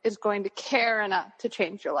life is going to care enough to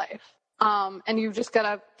change your life. And you've just got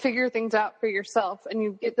to figure things out for yourself. And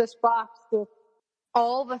you get this box with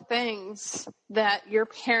all the things that your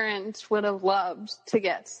parents would have loved to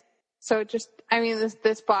get. So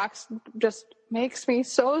this box just makes me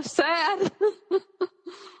so sad.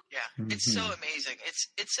 Yeah, it's so amazing.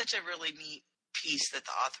 It's such a really neat piece that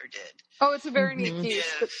the author did. Oh, it's a very neat piece.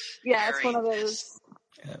 It's one of those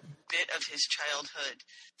bit of his childhood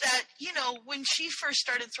that, when she first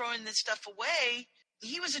started throwing this stuff away,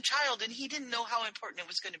 he was a child and he didn't know how important it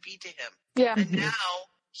was going to be to him. Yeah. And now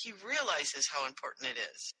he realizes how important it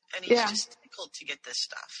is. And he's just tickled to get this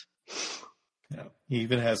stuff. Yeah. He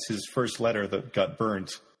even has his first letter that got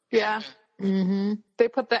burnt. Yeah. Mm-hmm. They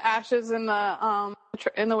put the ashes in the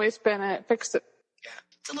waste bin and it fixed it. Yeah,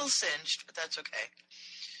 it's a little singed, but that's okay.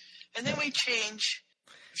 And then we change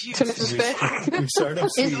views. To Mrs. Fick. We start up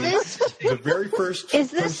seeing the very first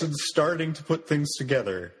person starting to put things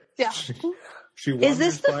together. Yeah. She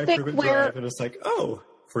wanders by Privet Drive and it's like, oh,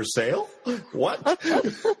 for sale? What?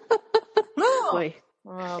 Boy.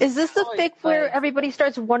 Is this the fic where everybody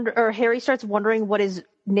starts or Harry starts wondering what his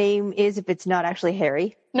name is if it's not actually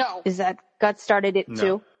Harry? No. Is that Guts started it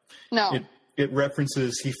too? No. It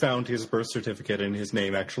references he found his birth certificate and his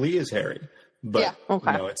name actually is Harry. But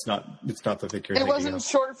no, it's not the fic you're thinking of. It wasn't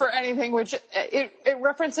short for anything, which it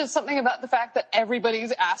references something about the fact that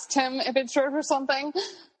everybody's asked him if it's short for something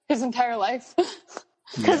his entire life.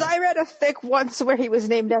 Because I read a fic once where he was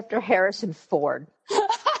named after Harrison Ford.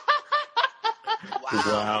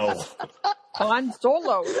 Wow. Han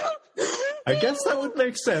Solo. I guess that would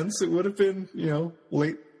make sense. It would have been,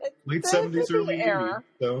 late 70s, early 80s.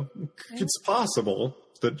 So it's possible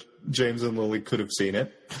that James and Lily could have seen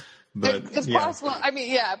it. But it's possible. I mean,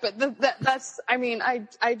 yeah, but that's. I mean,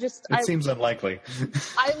 It seems unlikely.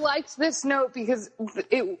 I liked this note because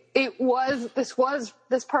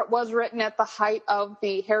this part was written at the height of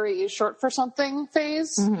the Harry is short for something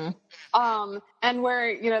phase. Mm-hmm. And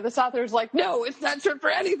where this author's like, no, it's not short for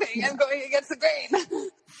anything. I'm going against the grain.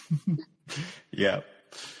 Yeah,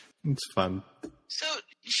 it's fun. So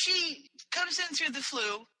she comes in through the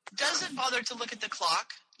flu, doesn't bother to look at the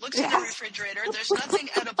clock. Looks in the refrigerator. There's nothing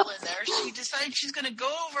edible in there. She decides she's going to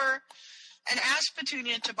go over and ask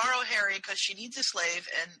Petunia to borrow Harry because she needs a slave,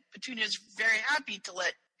 and Petunia's very happy to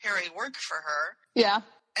let Harry work for her. Yeah.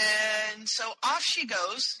 And so off she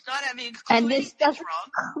goes, not having a clue anything's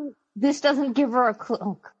wrong. This doesn't give her a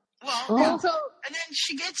clue. Well, and then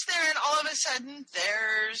she gets there, and all of a sudden,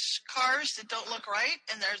 there's cars that don't look right,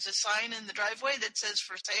 and there's a sign in the driveway that says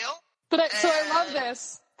for sale. So I love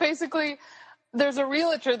this. Basically, there's a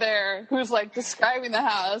realtor there who's describing the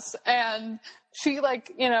house, and she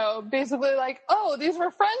basically oh, these were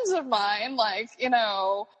friends of mine.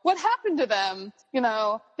 What happened to them?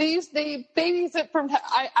 They babysit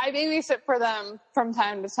I babysit for them from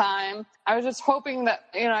time to time. I was just hoping that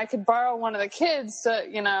I could borrow one of the kids to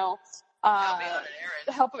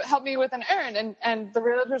help me with an errand. And the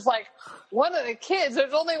realtor's like, one of the kids?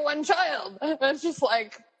 There's only one child. And it's just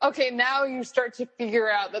okay, now you start to figure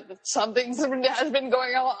out that something has been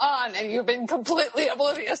going on, and you've been completely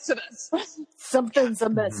oblivious to this. Something's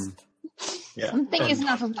amiss. Yeah. Something is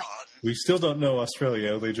not amiss. We still don't know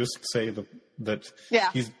Australia. They just say that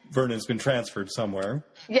Vernon's been transferred somewhere.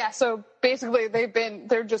 Yeah, so basically they're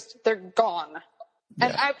gone. Yeah.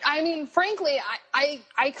 And I mean, frankly,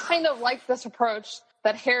 I kind of like this approach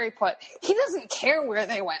that Harry put. He doesn't care where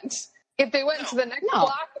they went. If they went to the next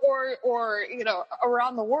block or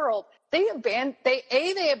around the world, they abandoned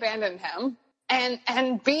him,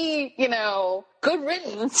 and B, good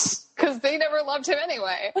riddance, because they never loved him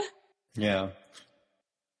anyway. Yeah.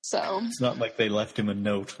 So it's not like they left him a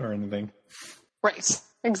note or anything. Right.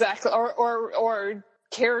 Exactly. Or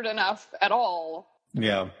cared enough at all.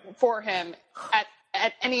 Yeah. For him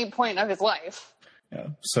at any point of his life. Yeah.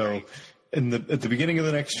 So. At the beginning of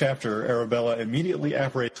the next chapter, Arabella immediately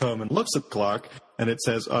apparates home and looks at the clock, and it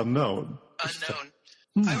says unknown.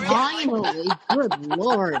 Finally, good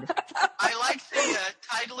Lord. I like the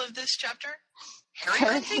title of this chapter. Harry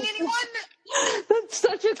hunting anyone? That's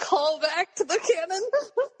such a callback to the canon.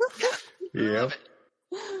 Yep.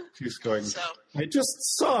 She's going, I just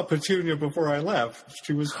saw Petunia before I left.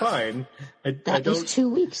 She was fine. That was 2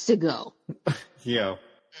 weeks ago. Yeah.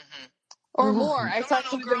 Mm-hmm. Or more. I thought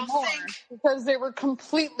it would be more because they were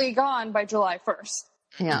completely gone by July 1st.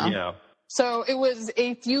 Yeah. So it was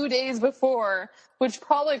a few days before, which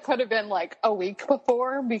probably could have been a week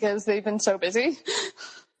before because they've been so busy.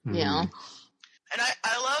 Yeah. And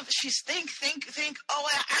I love, she's think. Oh,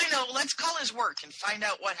 I know, let's call his work and find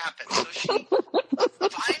out what happened. So she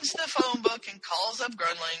finds the phone book and calls up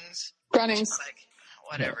Grunnings.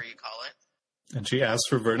 Whatever you call it. And she asks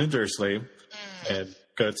for Vernon Dursley. And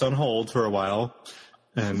gets on hold for a while,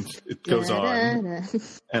 and it goes on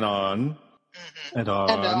and on and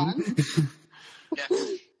on. Yeah.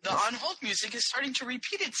 The on hold music is starting to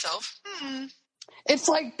repeat itself. It's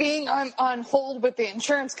like being on hold with the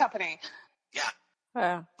insurance company.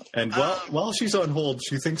 Yeah. And while she's on hold,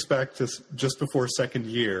 she thinks back to just before second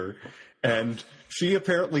year, and she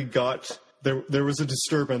apparently got there was a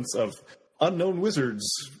disturbance of unknown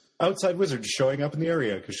outside wizards showing up in the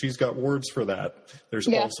area because she's got wards for that. They're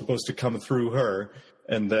all supposed to come through her.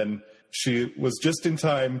 And then she was just in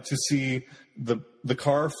time to see the the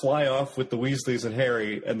car fly off with the Weasleys and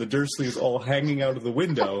Harry, and the Dursleys all hanging out of the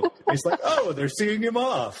window. He's like, oh, they're seeing him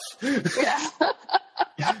off. Yeah.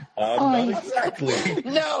 Not exactly.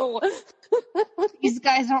 No. These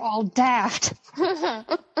guys are all daft.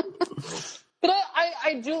 But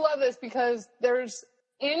I do love this because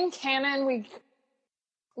in canon,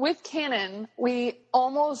 with canon, we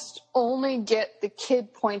almost only get the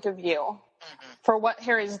kid point of view for what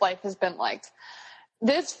Harry's life has been like.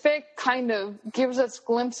 This fic kind of gives us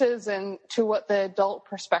glimpses into what the adult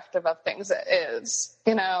perspective of things is.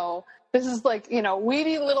 This is like,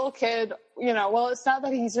 weedy little kid, well, it's not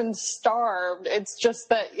that he's been starved. It's just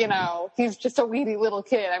that, he's just a weedy little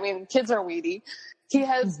kid. I mean, kids are weedy. He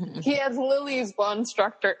has Lily's bone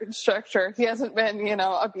structure. He hasn't been,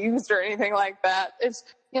 abused or anything like that. It's,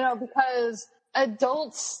 because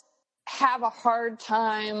adults have a hard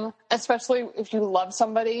time, especially if you love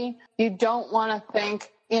somebody. You don't want to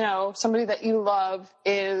think, somebody that you love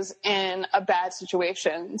is in a bad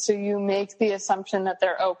situation. So you make the assumption that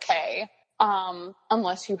they're okay,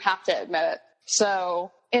 unless you have to admit it.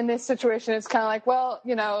 So in this situation, it's kind of like, well,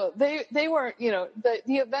 they weren't, the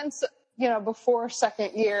events, before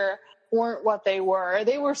second year weren't what they were.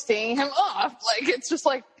 They were seeing him off. Like, it's just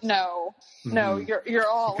like, no, you're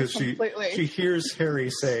all because completely. She hears Harry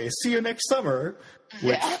say, "See you next summer,"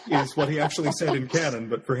 which is what he actually said in canon,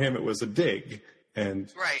 but for him it was a dig.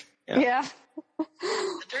 And right. Yeah. The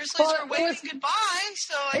Dursleys were waving goodbye,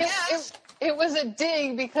 so I guess. It was a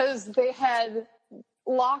dig because they had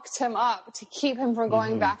locked him up to keep him from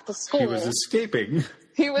going back to school. He was escaping.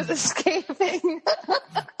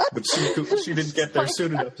 But she didn't get there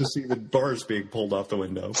soon enough to see the bars being pulled off the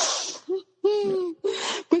window.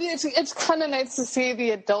 But it's kind of nice to see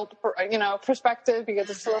the adult, perspective, because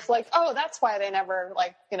it's sort of like, oh, that's why they never,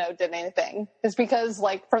 did anything. It's because,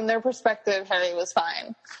 from their perspective, Harry was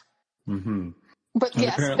fine. Mm-hmm. But and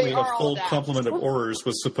yes, apparently they a are full all complement of Aurors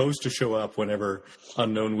was supposed to show up whenever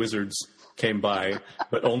unknown wizards came by,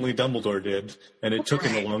 but only Dumbledore did, and it took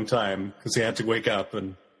him a long time because he had to wake up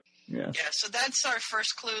and. Yeah, so that's our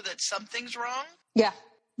first clue that something's wrong? Yeah,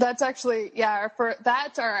 that's actually,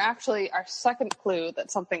 that's our second clue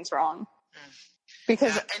that something's wrong.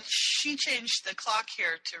 Because and she changed the clock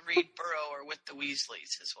here to read Burrow or with the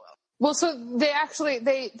Weasleys as well. Well, so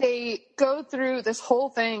they go through this whole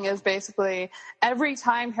thing is basically every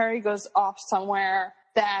time Harry goes off somewhere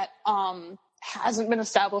that hasn't been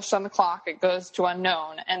established on the clock, it goes to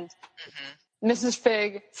unknown, and Mrs.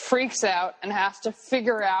 Fig freaks out and has to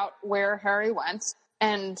figure out where Harry went.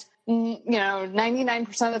 And, 99%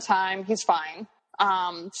 of the time he's fine.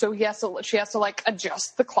 So she has to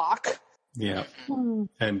adjust the clock. Yeah.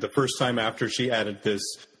 And the first time after she added this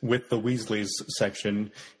with the Weasleys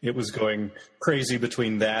section, it was going crazy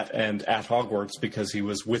between that and at Hogwarts because he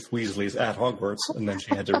was with Weasleys at Hogwarts. And then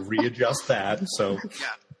she had to readjust that. So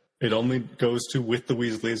it only goes to with the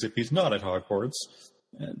Weasleys if he's not at Hogwarts.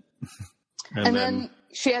 And then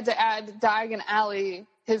she had to add Diagon Alley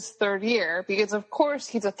his third year because, of course,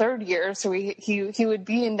 he's a third year, so he would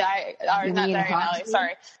be in Hogsmeade.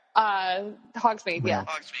 Yeah.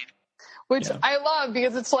 Hogsmeade. Which I love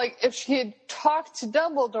because it's like if she had talked to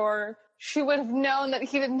Dumbledore, she would have known that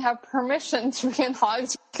he didn't have permission to be in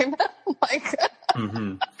Hogsmeade.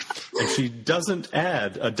 And she doesn't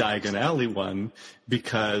add a Diagon Alley one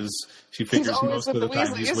because she figures most of the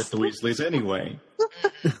time he's with the Weasleys anyway.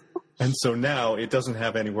 And so now it doesn't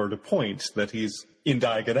have anywhere to point that he's in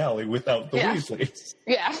Diagon Alley without the Weasleys.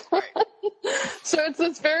 Yeah. So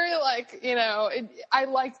it's very I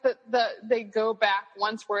like that they go back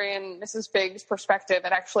once we're in Mrs. Fig's perspective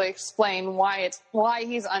and actually explain why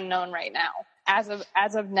he's unknown right now. As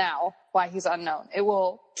of now, why he's unknown. It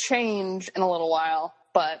will change in a little while,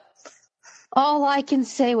 but all I can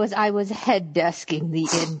say was I was head desking the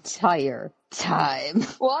entire time.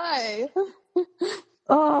 Why?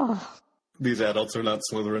 Oh. These adults are not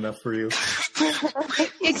Slytherin enough for you.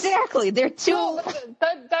 Exactly. They're too... No,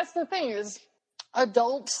 that's the thing is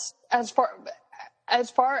adults, as far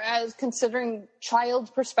as considering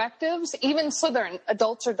child perspectives, even Slytherin,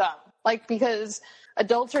 adults are dumb. Because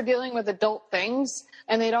adults are dealing with adult things,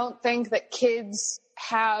 and they don't think that kids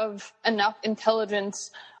have enough intelligence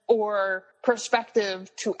or perspective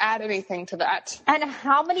to add anything to that. And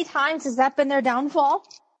how many times has that been their downfall?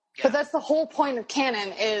 Yeah. But that's the whole point of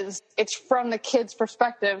canon is it's from the kids'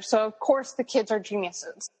 perspective. So, of course, the kids are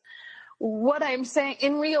geniuses. What I'm saying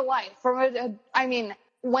in real life,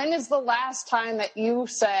 when is the last time that you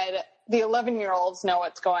said the 11-year-olds know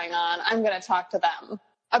what's going on? I'm going to talk to them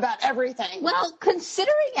about everything. Well,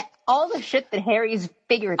 considering all the shit that Harry's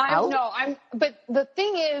figured out. But the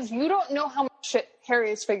thing is, you don't know how much shit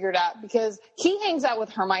Harry's figured out because he hangs out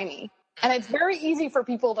with Hermione. And it's very easy for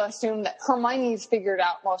people to assume that Hermione's figured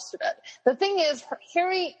out most of it. The thing is,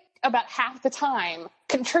 Harry, about half the time,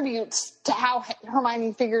 contributes to how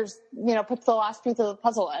Hermione figures, puts the last piece of the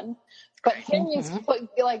puzzle in. But Harry's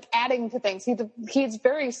adding to things. He's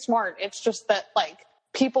very smart. It's just that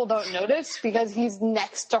people don't notice because he's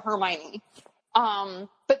next to Hermione.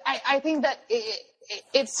 But I think that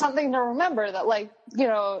it's something to remember that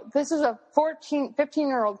this is a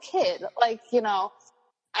 15-year-old kid.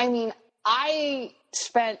 I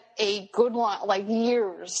spent a good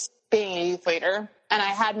years being a youth leader, and I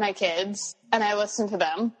had my kids, and I listened to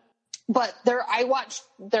them. But I watched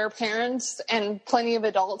their parents and plenty of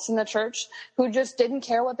adults in the church who just didn't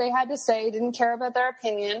care what they had to say, didn't care about their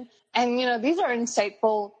opinion. And, these are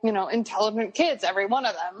insightful, intelligent kids, every one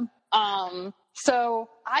of them. So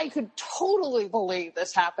I could totally believe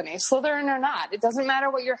this happening, Slytherin or not. It doesn't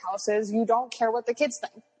matter what your house is. You don't care what the kids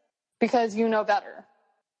think because you know better.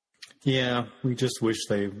 Yeah, we just wish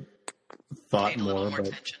they thought more.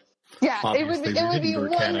 But yeah, it would be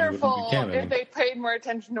wonderful if they paid more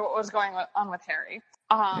attention to what was going on with Harry.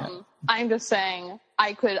 I'm just saying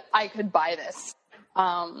I could buy this.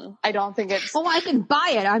 I don't think it's... Oh, I can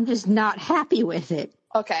buy it. I'm just not happy with it.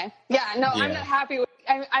 Okay. Yeah, no, yeah. I'm not happy with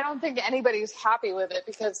it. I don't think anybody's happy with it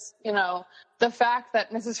because, the fact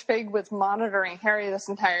that Mrs. Fig was monitoring Harry this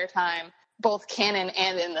entire time, both canon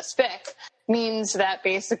and in the spic, means that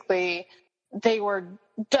basically they were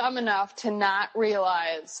dumb enough to not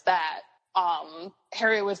realize that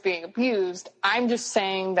Harry was being abused. I'm just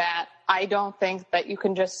saying that I don't think that you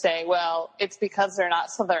can just say, well, it's because they're not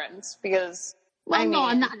Slytherins, because... no,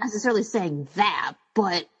 I'm not necessarily saying that,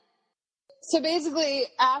 but... So basically,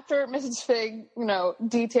 after Mrs. Fig,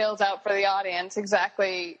 details out for the audience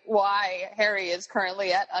exactly why Harry is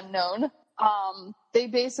currently at unknown, they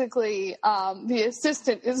basically, the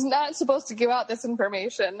assistant is not supposed to give out this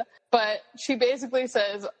information, but she basically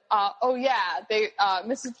says,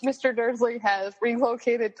 Mr. Dursley has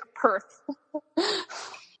relocated to Perth.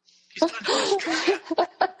 He's going to Australia.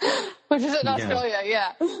 Which is in Australia,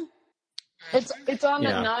 yeah. It's on the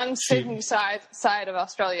non-Sydney side of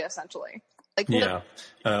Australia, essentially.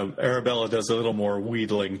 Arabella does a little more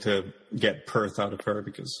wheedling to get Perth out of her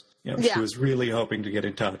because she was really hoping to get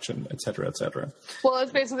in touch, and et cetera, et cetera. Well,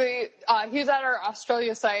 it's basically he's at our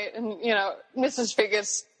Australia site, and Mrs. Fig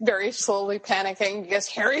is very slowly panicking because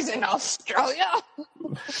Harry's in Australia.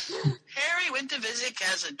 Harry went to visit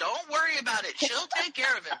Casa. Don't worry about it. She'll take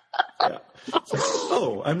care of him. Yeah.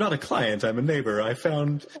 Oh, I'm not a client. I'm a neighbor. I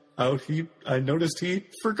found out I noticed he'd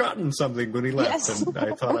forgotten something when he left, and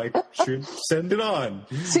I thought I should send it on.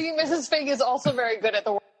 See, Mrs. Fig is also very good at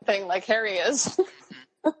the thing like Harry is.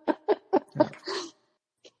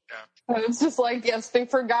 And it's just yes, they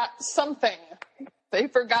forgot something. They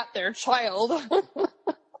forgot their child. Oh,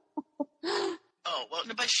 well,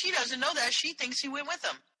 but she doesn't know that. She thinks he went with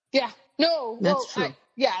them. Yeah. No. That's true.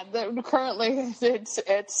 Currently it's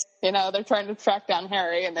they're trying to track down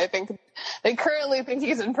Harry, and they currently think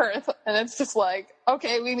he's in Perth, and it's just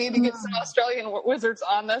okay, we need to get some Australian wizards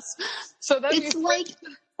on this. So that's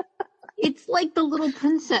it's like the little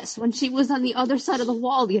princess when she was on the other side of the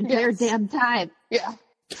wall the entire damn time. Yeah.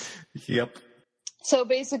 Yep. So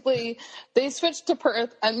basically, they switched to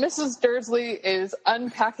Perth, and Mrs. Dursley is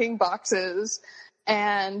unpacking boxes,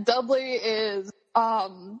 and Dudley is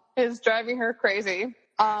driving her crazy.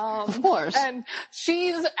 Of course. And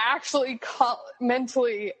she's actually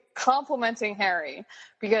mentally complimenting Harry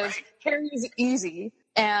because Harry's easy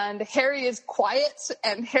and Harry is quiet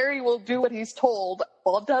and Harry will do what he's told,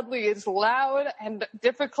 while Dudley is loud and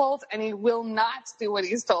difficult and he will not do what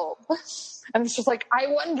he's told. And it's just I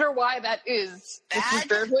wonder why that is. Bad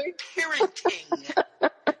parenting.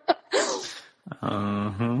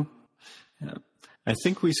 Uh-huh. Yeah. I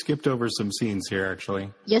think we skipped over some scenes here,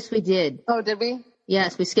 actually. Yes, we did. Oh, did we?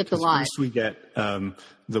 Yes, we skipped a lot. First we get the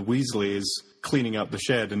Weasleys cleaning out the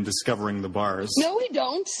shed and discovering the bars. No, we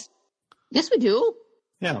don't. Yes, we do.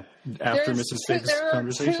 Yeah, after Mrs. Fig's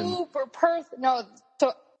conversation. There are two for Perth. No,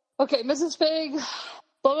 so, okay, Mrs. Fig,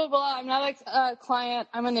 blah, blah, blah. I'm not a client.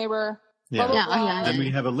 I'm a neighbor. Yeah. Blah, blah, blah. And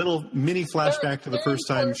we have a little mini flashback to the first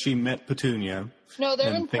time she met Petunia. No,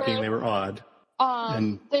 they're and thinking Perth. They were odd.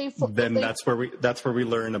 That's where we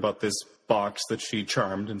learn about this box that she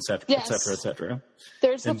charmed, et cetera, et cetera.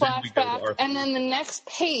 There's the flashback, and then the next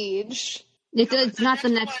page. It's not the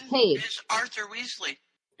next page. Is Arthur Weasley.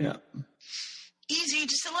 Yeah. Easy,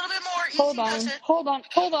 just a little bit more. Hold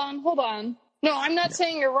on. No, I'm not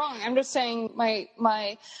saying you're wrong. I'm just saying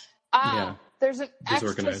there's an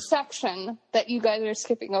extra section that you guys are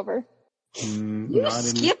skipping over. You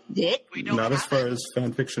skipped it. Not as far as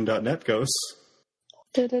fanfiction.net goes.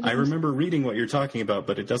 I remember reading what you're talking about,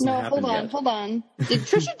 but it doesn't happen yet. Hold on. Did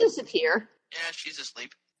Trisha disappear? Yeah, she's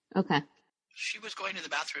asleep. Okay. She was going to the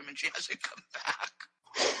bathroom and she hasn't come back.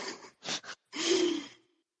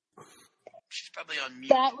 She's probably on mute.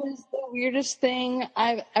 That was the weirdest thing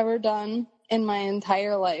I've ever done in my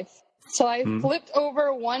entire life. So I flipped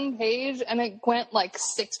over one page and it went like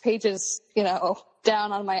 6 pages,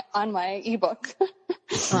 down on my ebook.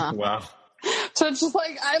 Wow. So it's just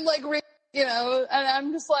like, I'm like, and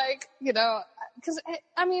I'm just like, because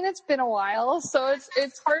it's been a while, so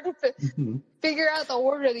it's hard to figure out the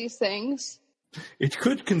order of these things. It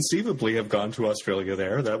could conceivably have gone to Australia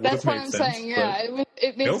there. That's what I'm saying. Yeah,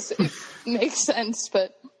 it makes sense,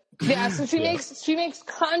 but yeah. So she makes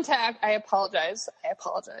contact. I apologize.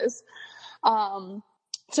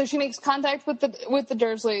 So she makes contact with the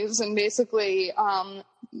Dursleys and basically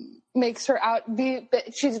makes her out.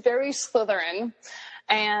 She's very Slytherin,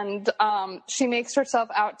 and she makes herself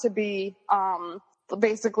out to be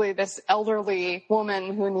basically this elderly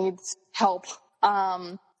woman who needs help.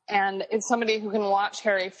 And it's somebody who can watch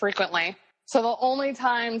Harry frequently. So the only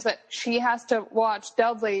times that she has to watch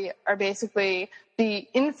Dudley are basically the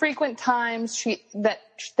infrequent times that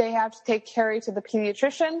they have to take Harry to the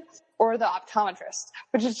pediatrician or the optometrist,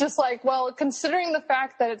 which is just like, well, considering the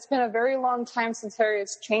fact that it's been a very long time since Harry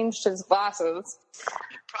has changed his glasses.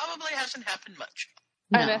 It probably hasn't happened much.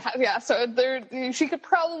 No. And so she could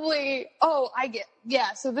probably,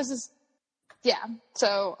 so this is,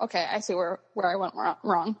 so, okay, I see where I went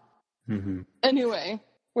wrong. Mm-hmm. Anyway,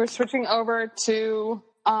 we're switching over to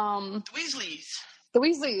the Weasleys. The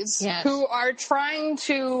Weasleys, yes. Who are trying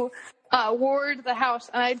to ward the house.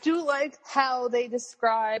 And I do like how they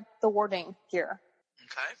describe the warding here.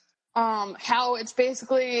 Okay. How it's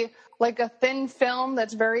basically like a thin film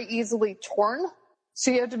that's very easily torn.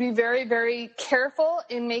 So you have to be very, very careful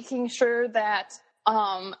in making sure that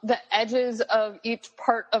the edges of each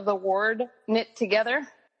part of the ward knit together,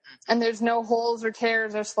 and there's no holes or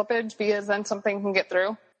tears or slippage, because then something can get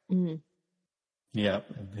through. Mm-hmm. Yeah,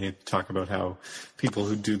 they talk about how people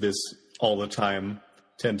who do this all the time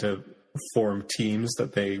tend to form teams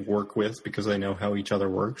that they work with because they know how each other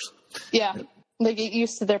works. Yeah, they get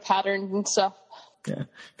used to their patterns and stuff. Yeah,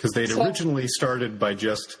 because they'd originally started by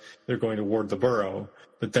they're going to ward the burrow,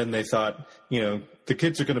 but then they thought, the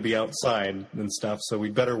kids are going to be outside and stuff, so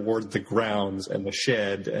we better ward the grounds and the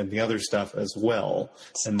shed and the other stuff as well.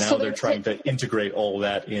 And now they're trying to integrate all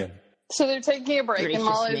that in. So they're taking a break, and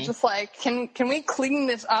Molly's just like, can we clean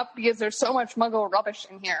this up, because there's so much Muggle rubbish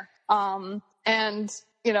in here. And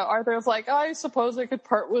Arthur's like, I suppose I could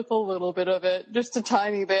part with a little bit of it, just a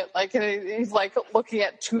tiny bit. Like, he's like looking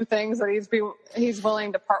at 2 things that he's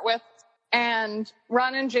willing to part with. And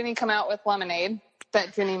Ron and Ginny come out with lemonade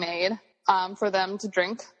that Ginny made for them to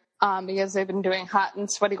drink because they've been doing hot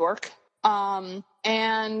and sweaty work.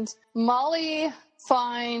 And Molly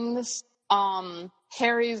finds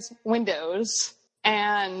Harry's windows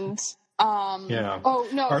and oh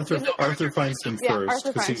no, Arthur finds him first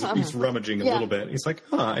because he's rummaging a little bit. He's like,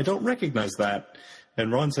 I don't recognize that.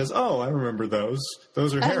 And Ron says, I remember those.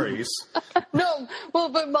 Those are Harry's. No,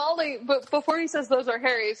 but before he says those are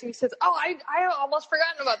Harry's, he says, I almost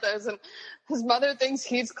forgotten about those. And his mother thinks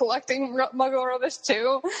he's collecting Muggle rubbish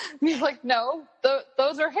too. And he's like, no,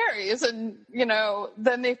 those are Harry's. And,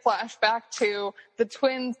 then they flash back to the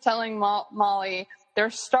twins telling Molly they're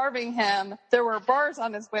starving him. There were bars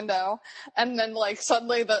on his window. And then,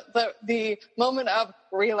 suddenly the moment of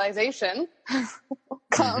realization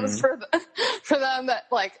comes for them that,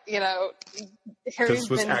 Harry's this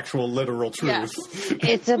was actual literal truth. Yeah.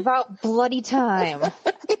 It's about bloody time.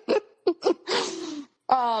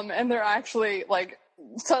 And they're actually,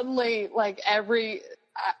 suddenly,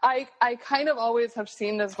 I kind of always have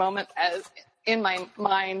seen this moment as in my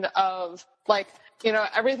mind of,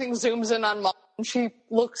 everything zooms in on Mom. And she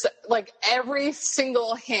looks at, every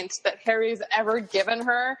single hint that Harry's ever given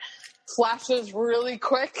her flashes really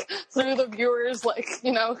quick through the viewers,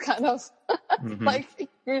 kind of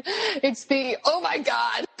it's the, oh my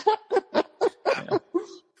God. Yeah.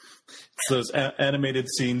 It's those animated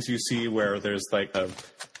scenes you see where there's a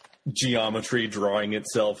geometry drawing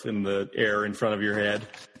itself in the air in front of your head.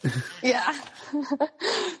 Yeah.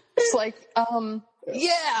 It's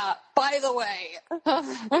yeah, by the way.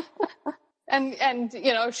 And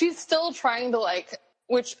she's still trying to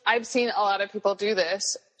which I've seen a lot of people do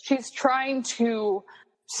this. She's trying to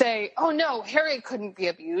say, oh no, Harry couldn't be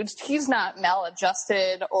abused. He's not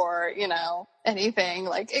maladjusted or, anything.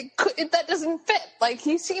 That doesn't fit.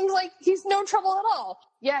 He seems like he's no trouble at all.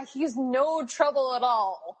 Yeah, he's no trouble at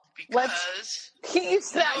all. Because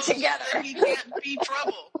piece that together. He can't be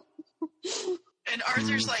trouble. And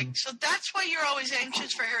Arthur's like, so that's why you're always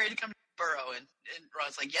anxious for Harry to come to the burrow. And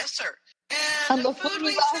Ron's like, yes, sir. And the food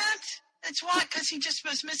we sent? It's why? Because he just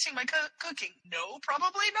was missing my cooking. No,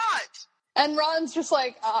 probably not. And Ron's just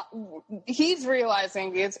like, he's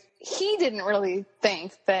realizing because he didn't really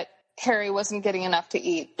think that Harry wasn't getting enough to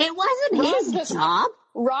eat. It wasn't his job.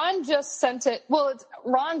 Ron just sent it. Well,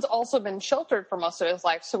 Ron's also been sheltered for most of his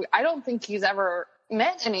life, so I don't think he's ever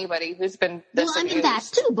met anybody who's been this abused. I mean, that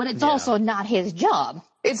too, but it's also not his job.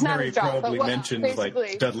 It's not his job. Harry probably mentioned, like,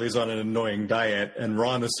 Dudley's on an annoying diet, and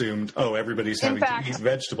Ron assumed, everybody's having to eat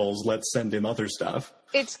vegetables, let's send him other stuff.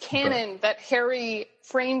 It's canon that Harry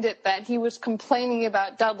framed it that he was complaining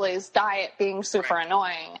about Dudley's diet being super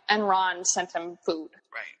annoying, and Ron sent him food.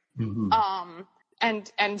 Right. Mm-hmm.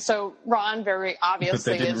 And so Ron very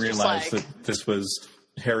obviously but they didn't is realize just like, that this was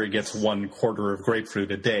Harry gets 1/4 of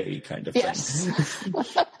grapefruit a day kind of thing. Yes.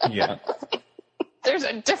 Yeah. There's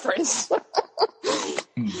a difference.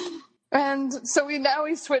 And so we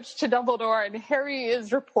switch to Dumbledore, and Harry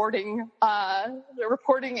is reporting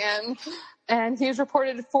in, and he's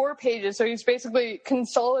reported 4 pages. So he's basically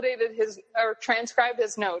consolidated transcribed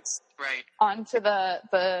his notes onto the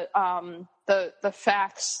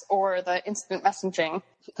facts or the instant messaging.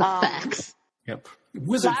 The facts. Yep.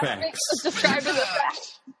 Wizard facts. Described as a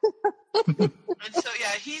fact. And so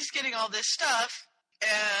he's getting all this stuff,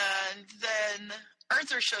 and then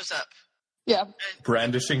Arthur shows up. Yeah.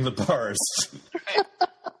 Brandishing the bars.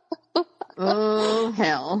 Oh,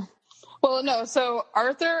 hell. Well, no, so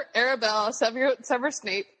Arthur, Arabella, Severus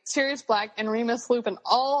Snape, Sirius Black, and Remus Lupin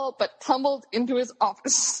all but tumbled into his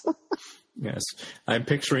office. Yes. I'm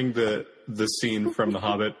picturing the scene from The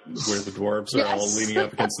Hobbit where the dwarves are all leaning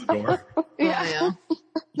up against the door. Yeah.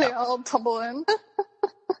 They all tumble in.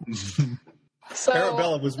 So,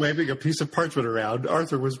 Arabella was waving a piece of parchment around.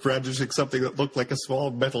 Arthur was brandishing something that looked like a small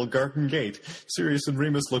metal garden gate. Sirius and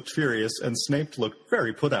Remus looked furious, and Snape looked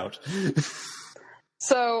very put out.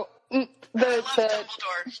 So I love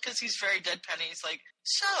Dumbledore because he's very deadpan. He's like,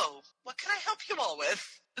 "So, what can I help you all with?"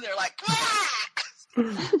 And they're like, "Ah!"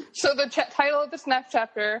 So the title of this next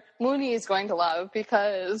chapter, Mooney is going to love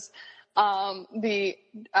because the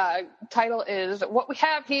title is "What We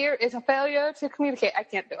Have Here is a Failure to Communicate." I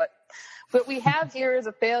can't do it. What we have here is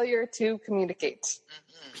a failure to communicate.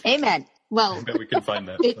 Amen. Well, I bet we can find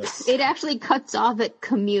that. It actually cuts off at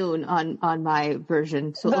commune on my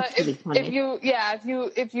version, so it looks really funny.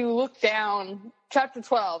 If you look down, chapter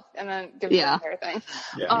 12, and then give you the entire thing.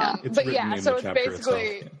 Yeah. So it's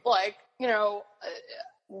basically like,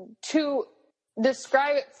 to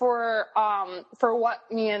describe it for what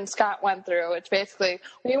me and Scott went through. It's basically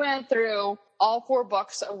we went through all 4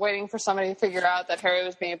 books of waiting for somebody to figure out that Harry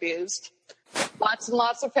was being abused. Lots and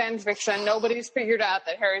lots of fan fiction. Nobody's figured out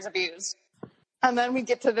that Harry's abused. And then we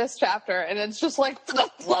get to this chapter, and it's just like, for the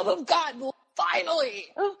love of God, finally!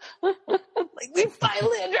 Like, we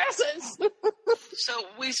finally address it! So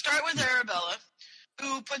we start with Arabella,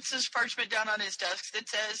 who puts this parchment down on his desk that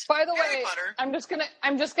says, by the Harry way, Potter. I'm just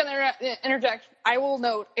gonna interject. I will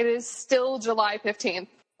note, it is still July 15th.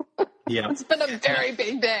 Yeah. It's been a very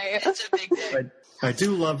big day. It's a big day. I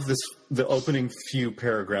do love the opening few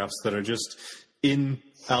paragraphs that are just in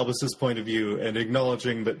Albus's point of view and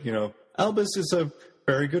acknowledging that, Albus is a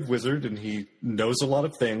very good wizard and he knows a lot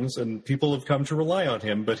of things and people have come to rely on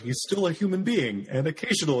him, but he's still a human being and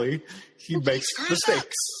occasionally he makes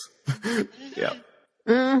mistakes. Yeah.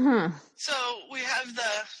 Mm-hmm. So we have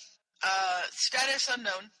the status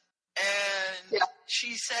unknown, and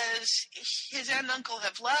she says his aunt and uncle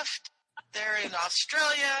have left. They're in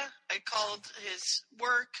Australia. I called his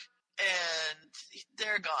work, and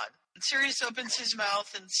they're gone. And Sirius opens his mouth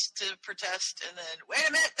to protest, and then, wait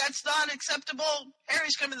a minute, that's not acceptable.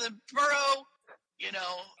 Harry's coming to the burrow,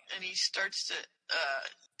 and he starts to...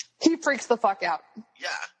 he freaks the fuck out. Yeah.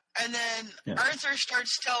 And then Arthur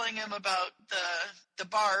starts telling him about the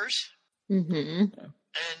bars. Mm-hmm.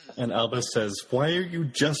 And Albus says, why are you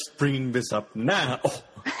just bringing this up now?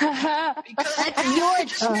 Because that's your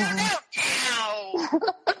turn.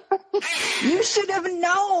 You should have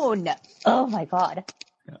known. Oh, my God.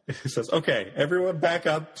 He says, okay, everyone back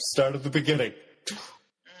up, start at the beginning.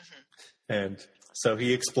 Mm-hmm. And so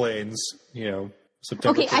he explains,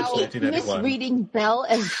 September 1st, 1991. I keep misreading Belle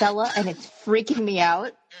as Bella, and it's freaking me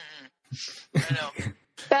out. I know.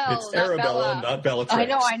 Belle, it's Arabella, not Bellatrix.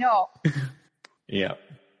 I know. Yeah.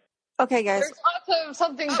 Okay, guys. There's lots of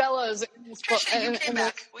something Bellas. Trisha, you came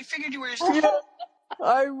back. We figured you were...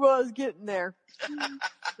 I was getting there.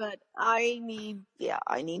 But I need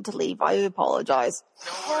to leave. I apologize.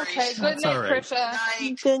 Okay, good night, right.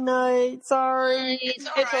 Krisha. Good night. Sorry. It's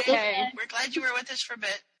all right. Okay. We're glad you were with us for a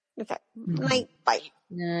bit. Okay. Night. Bye.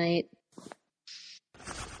 Night.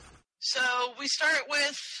 So we start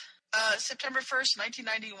with September 1st,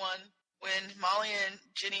 1991, when Molly and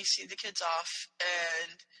Ginny see the kids off,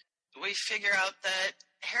 and we figure out that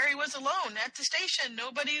Harry was alone at the station.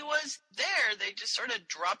 Nobody was there. They just sort of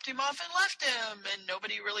dropped him off and left him, and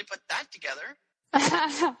nobody really put that together.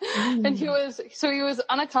 And he was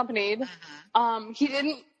unaccompanied.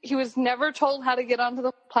 Mm-hmm. He was never told how to get onto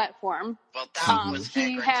the platform. Well, that was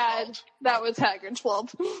Hagrid's fault. That was Hagrid's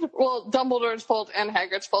fault. Well, Dumbledore's fault and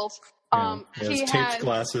Hagrid's fault. He had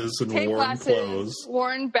glasses and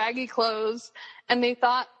worn baggy clothes, and they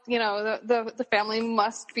thought, the family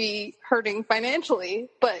must be hurting financially,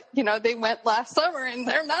 but, they went last summer and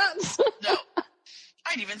they're not. No.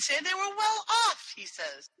 I'd even say they were well off, he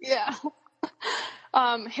says. Yeah.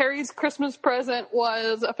 Harry's Christmas present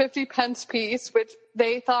was a 50-pence piece, which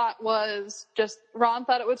they thought was Ron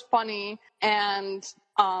thought it was funny, and,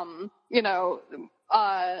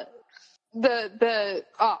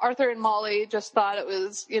 Arthur and Molly just thought it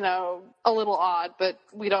was, a little odd, but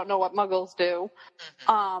we don't know what Muggles do.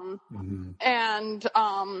 And,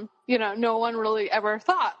 no one really ever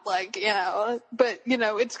thought, but,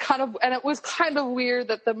 it's kind of, and it was kind of weird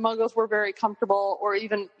that the Muggles were very comfortable or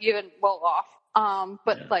even well off.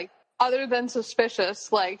 Other than suspicious,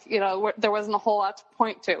 there wasn't a whole lot to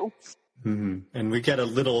point to. Mm-hmm. And we get a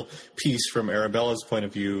little piece from Arabella's point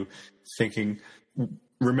of view,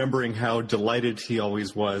 remembering how delighted he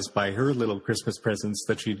always was by her little Christmas presents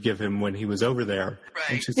that she'd give him when he was over there.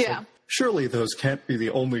 Right. And she's like, surely those can't be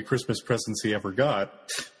the only Christmas presents he ever got.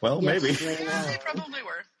 Well, maybe. They probably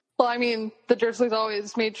were. Well, I mean, the Dursleys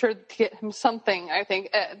always made sure to get him something, I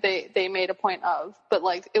think they made a point of. But,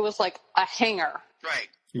 it was like a hanger. Right.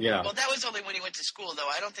 Yeah. Well, that was only when he went to school, though.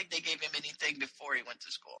 I don't think they gave him anything before he went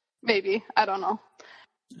to school. Maybe. I don't know.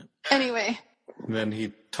 Anyway. And then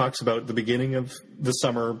he talks about the beginning of the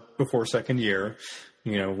summer before second year.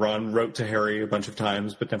 Ron wrote to Harry a bunch of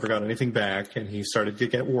times but never got anything back, and he started to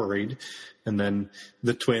get worried. And then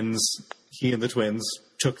he and the twins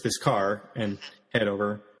took this car and head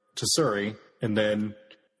over to Surrey, and then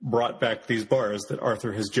brought back these bars that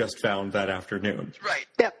Arthur has just found that afternoon. Right.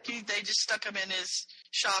 Yep. They just stuck him in his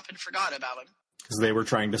shop and forgot about him. Because they were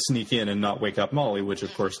trying to sneak in and not wake up Molly, which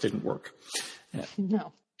of course didn't work.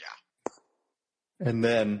 No. Yeah. And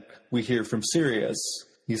then we hear from Sirius.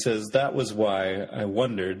 He says, that was why I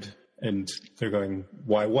wondered. And they're going,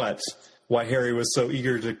 why what? Why Harry was so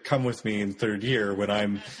eager to come with me in third year when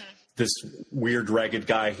I'm this weird, ragged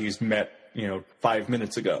guy he's met 5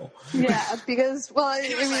 minutes ago. Yeah, because,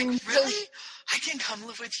 really? I can come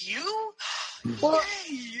live with you? Well,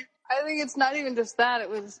 I think it's not even just that.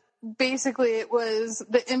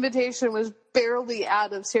 The invitation was barely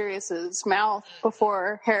out of Sirius's mouth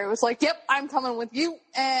before Harry was like, yep, I'm coming with you,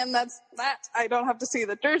 and that's that. I don't have to see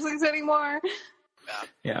the Dursleys anymore.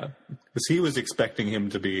 Yeah, because he was expecting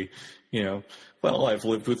him to be, I've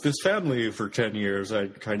lived with this family for 10 years. I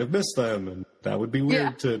kind of miss them, and that would be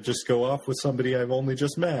weird to just go off with somebody I've only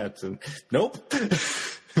just met. And nope.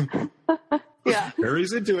 Yeah.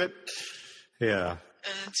 Harry's into it. Yeah.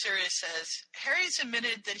 And then Sirius says, Harry's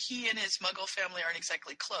admitted that he and his Muggle family aren't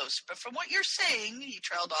exactly close, but from what you're saying, he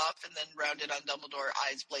trailed off and then rounded on Dumbledore,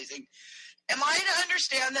 eyes blazing. Am I to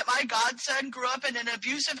understand that my godson grew up in an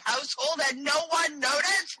abusive household and no one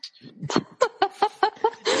noticed?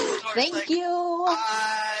 Thank you.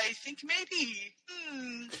 I think maybe.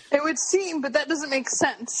 It would seem, but that doesn't make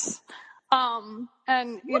sense.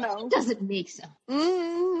 It doesn't make sense.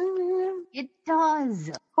 It does.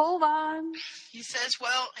 Hold on. He says,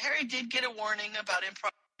 well, Harry did get a warning about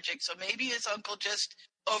improv magic, so maybe his uncle just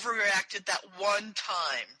overreacted that one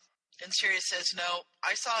time. And Sirius says, no,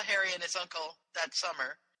 I saw Harry and his uncle that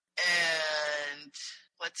summer. And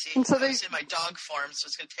let's see, I was in my dog form, so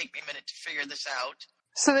it's going to take me a minute to figure this out.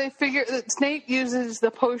 So they figure that Snape uses the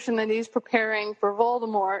potion that he's preparing for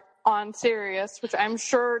Voldemort on Sirius, which I'm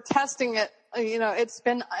sure testing it, it's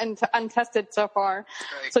been untested so far.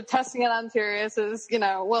 Right. So testing it on Sirius is,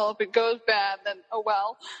 if it goes bad, then oh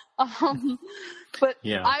well. But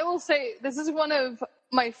yeah. I will say this is one of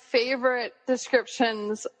my favorite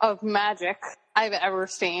descriptions of magic I've ever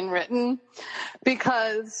seen written,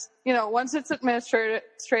 because, once it's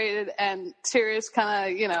administrated and Sirius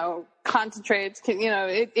kind of, concentrates,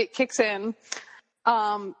 it kicks in.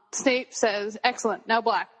 Snape says, excellent. Now,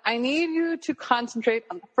 Black, I need you to concentrate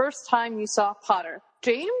on the first time you saw Potter.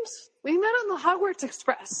 James? We met on the Hogwarts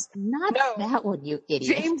Express. Not that one, you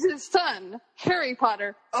idiot. James's son, Harry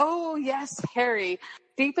Potter. Oh, yes, Harry.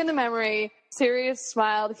 Deep in the memory, Sirius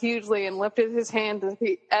smiled hugely and lifted his hand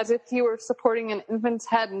as if he were supporting an infant's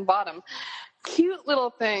head and bottom. Cute little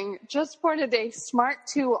thing, just born today, smart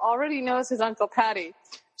too, already knows his Uncle Patty.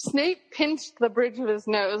 Snape pinched the bridge of his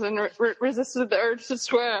nose and resisted the urge to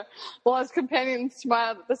swear, while his companion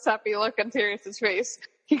smiled at the sappy look on Sirius's face.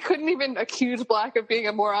 He couldn't even accuse Black of being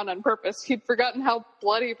a moron on purpose. He'd forgotten how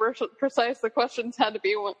bloody precise the questions had to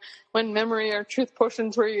be when memory or truth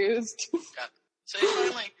potions were used. Yeah. So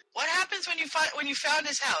finally, what happens when you found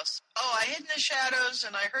his house? Oh, I hid in the shadows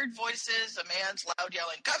and I heard voices, a man's loud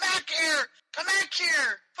yelling, "Come back here! Come back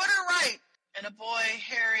here! Put her right!" And a boy,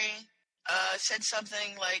 Harry, said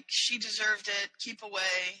something like, "She deserved it, keep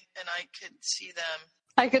away," and I could see them.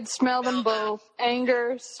 I could smell them both.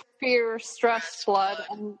 Anger, fear, stress, blood.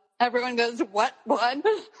 And everyone goes, what? Blood?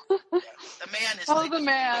 Yeah. The man is the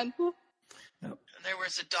man. And there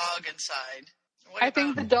was a dog inside. I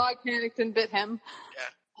think the dog panicked and bit him.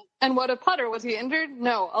 Yeah. And what of Potter? Was he injured?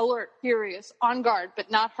 No. Alert, furious, on guard,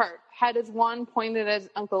 but not hurt. Had his wand pointed at his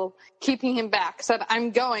uncle, keeping him back. Said,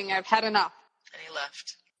 "I'm going. I've had enough." And he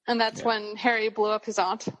left. And that's when Harry blew up his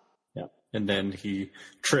aunt. Yeah. And then he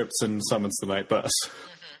trips and summons the night bus.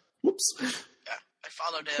 Mm-hmm. Whoops. Yeah. I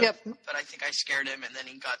followed him, but I think I scared him, and then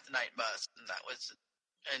he got the night bus, and that was...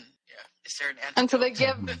 And, yeah, is there an antidote? And so they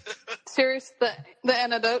give Sirius the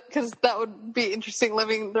antidote, because that would be interesting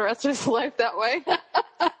living the rest of his life that way.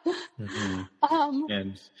 Mm-hmm.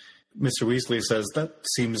 And Mr. Weasley says, "That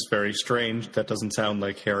seems very strange. That doesn't sound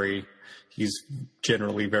like Harry. He's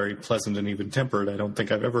generally very pleasant and even-tempered. I don't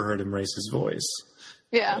think I've ever heard him raise his voice."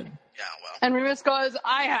 Yeah. And Remus goes,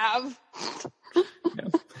 "I have."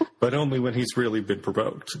 Yeah. But only when he's really been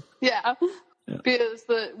provoked. Yeah. Because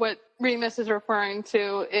what Remus is referring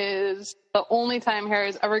to is the only time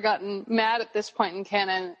Harry's ever gotten mad at this point in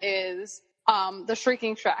canon is the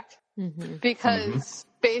Shrieking Shack. Mm-hmm. Because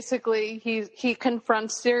basically he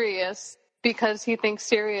confronts Sirius because he thinks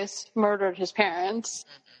Sirius murdered his parents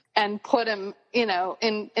and put him,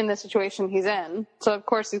 in the situation he's in. So of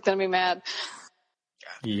course he's going to be mad.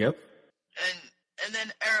 Yep. And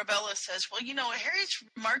then Arabella says, "Well, Harry's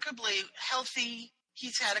remarkably healthy.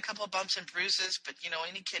 He's had a couple of bumps and bruises, but,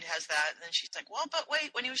 any kid has that." And then she's like, "Well, but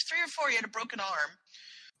wait, when he was 3 or 4, he had a broken arm."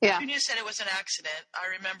 Yeah. Petunia said it was an accident. I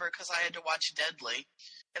remember because I had to watch Deadly.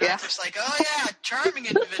 And I was like, "Oh, yeah, charming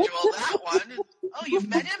individual, that one. Oh, you've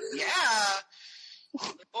met him? Yeah.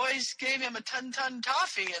 The boys gave him a ton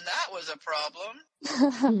toffee, and that was a problem."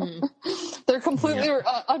 They're completely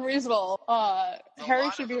unreasonable. Harry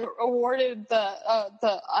should be awarded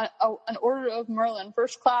an Order of Merlin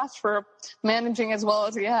first class for managing as well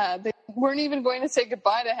as he had. They weren't even going to say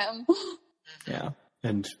goodbye to him. Yeah.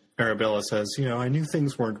 And Arabella says, "I knew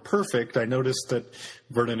things weren't perfect. I noticed that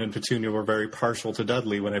Vernon and Petunia were very partial to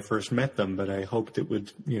Dudley when I first met them, but I hoped it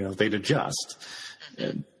would, they'd adjust."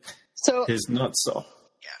 And so is not so.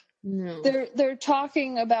 Yeah. They're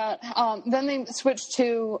talking about then they switch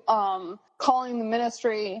to calling the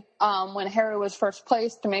Ministry when Harry was first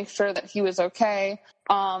placed to make sure that he was okay.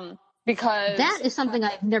 Because that is something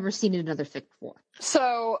I've never seen in another fic before.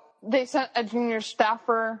 So they sent a junior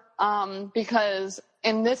staffer because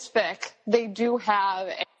in this fic they do have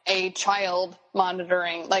a child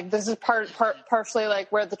monitoring. Like this is partially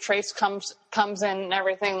like where the trace comes in and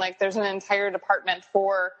everything. Like there's an entire department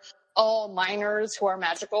for all minors who are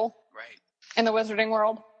magical, right, in the wizarding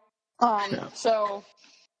world. So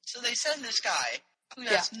they send this guy who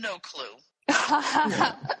has no clue.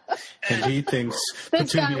 And he thinks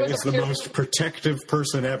Petunia is the most protective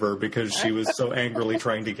person ever because she was so angrily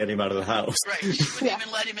trying to get him out of the house. Right, she wouldn't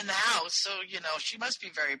even let him in the house, so she must be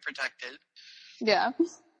very protected. Yeah.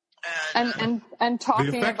 And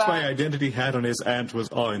talking the effect about my identity had on his aunt was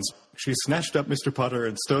awe-inspiring. She snatched up Mr. Potter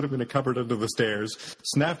and stowed him in a cupboard under the stairs,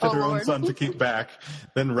 snapped at her own son to keep back,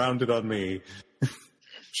 then rounded on me.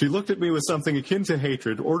 She looked at me with something akin to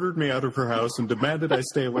hatred, ordered me out of her house, and demanded I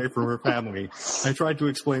stay away from her family. I tried to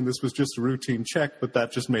explain this was just a routine check, but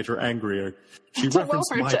that just made her angrier. She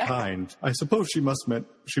referenced my kind. I suppose she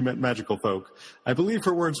meant magical folk. I believe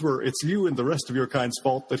her words were, "It's you and the rest of your kind's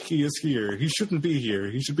fault that he is here. He shouldn't be here.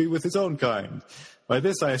 He should be with his own kind." By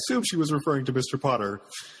this, I assumed she was referring to Mr. Potter.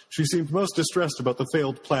 She seemed most distressed about the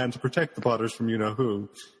failed plan to protect the Potters from you-know-who.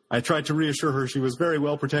 I tried to reassure her she was very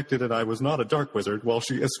well protected and I was not a dark wizard while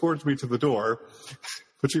she escorted me to the door,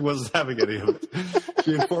 but she wasn't having any of it.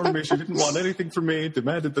 She informed me she didn't want anything from me,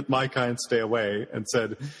 demanded that my kind stay away, and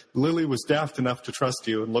said, "Lily was daft enough to trust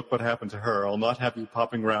you, and look what happened to her. I'll not have you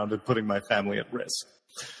popping around and putting my family at risk."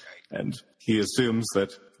 And he assumes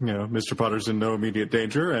that, Mr. Potter's in no immediate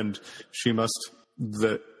danger, and she must...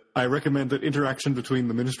 I recommend that interaction between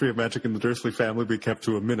the Ministry of Magic and the Dursley family be kept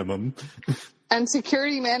to a minimum. And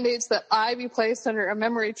security mandates that I be placed under a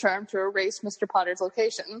memory charm to erase Mr. Potter's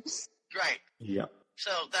location. Right. Yeah.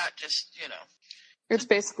 So that just, It's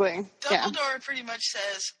basically, Dumbledore pretty much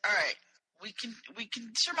says, all right, we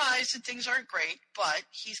can surmise that things aren't great, but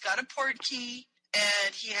he's got a port key,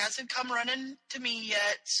 and he hasn't come running to me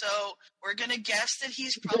yet, so we're going to guess that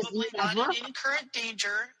he's probably not in current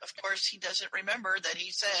danger. Of course, he doesn't remember that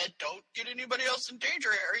he said, don't get anybody else in danger,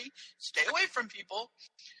 Harry. Stay away from people.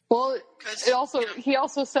 Well, he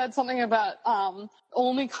also said something about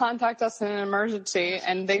only contact us in an emergency,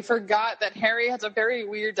 and they forgot that Harry has a very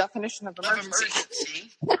weird definition of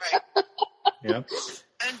emergency. Right. Yeah.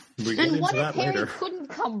 And what if Harry couldn't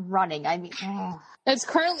come running? I mean... It's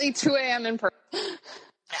currently 2 a.m. in person.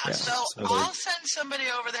 Yeah, so I'll send somebody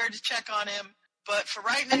over there to check on him. But for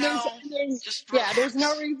right now, there's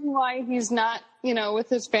no reason why he's not, with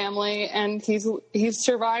his family, and he's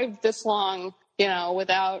survived this long,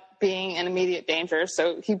 without being in immediate danger.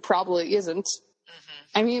 So he probably isn't.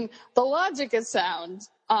 Mm-hmm. I mean, the logic is sound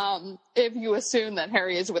if you assume that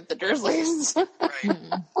Harry is with the Dursleys. Right.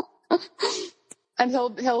 And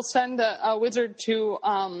he'll send a wizard to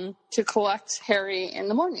collect Harry in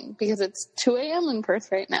the morning because it's 2 a.m. in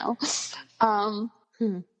Perth right now.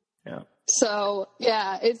 Yeah. So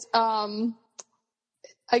it's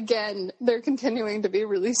again, they're continuing to be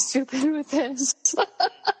really stupid with this.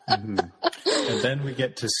 Mm-hmm. And then we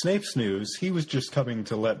get to Snape's news. He was just coming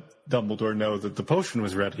to let Dumbledore know that the potion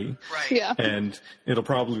was ready. Right. Yeah. And it'll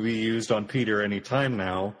probably be used on Peter any time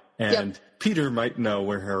now. And Peter might know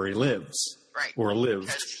where Harry lives. Right. Or lived.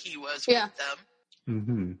 Because he was with them.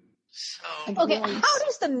 Mm-hmm. So. Okay, how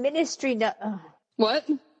does the Ministry know? What?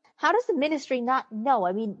 How does the Ministry not know?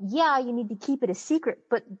 I mean, you need to keep it a secret,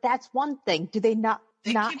 but that's one thing. Do they not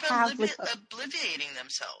keep have obliviating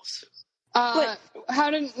themselves.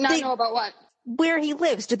 How did not know about what? Where he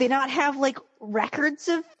lives? Do they not have records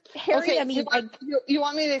of Harry? Okay, I mean, you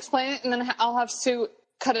want me to explain it, and then I'll have Sue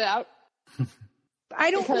cut it out.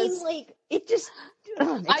 I don't mean it just.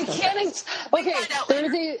 I can't. Okay,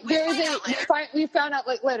 we found out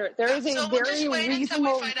later. There is a very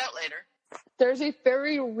reasonable. There's a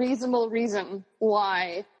very reasonable reason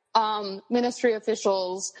why Ministry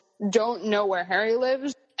officials don't know where Harry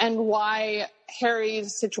lives and why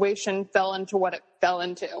Harry's situation fell into what it fell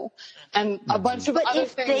into, and a bunch of other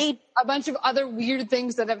things. A bunch of other weird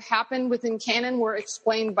things that have happened within canon were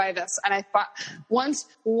explained by this. And I thought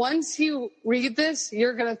once you read this,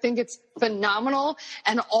 you're going to think it's phenomenal,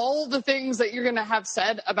 and all the things that you're going to have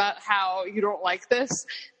said about how you don't like this,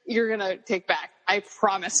 you're going to take back. I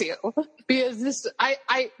promise you, because this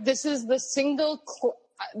is the single.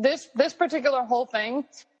 This particular whole thing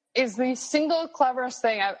is the single cleverest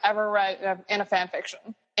thing I've ever read in a fan fiction.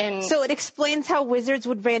 So it explains how wizards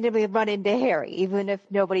would randomly run into Harry, even if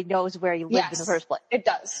nobody knows where he lived in the first place. It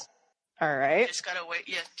does. All right. Just gotta wait.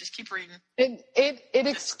 Yeah, just keep reading. It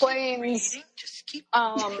explains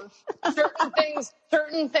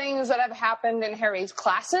certain things that have happened in Harry's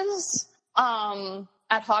classes at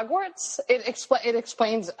Hogwarts. It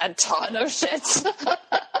explains a ton of shit.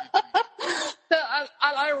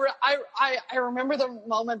 I remember the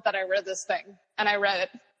moment that I read this thing, and I read it,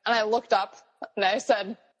 and I looked up, and I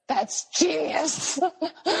said, "That's genius."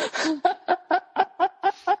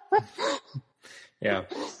 Yeah.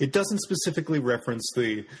 It doesn't specifically reference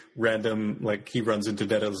the random, he runs into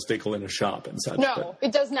Dennis Diggle in a shop and such. No,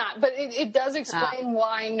 it does not. But it does explain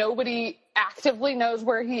why nobody actively knows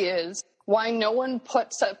where he is, why no one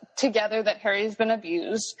puts together that Harry's been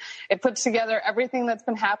abused. It puts together everything that's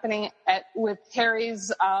been happening with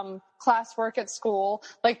Harry's classwork at school.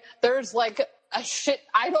 There's a shit.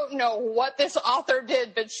 I don't know what this author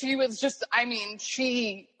did, but she was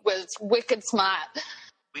she was wicked smart.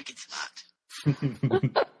 Wicked smart.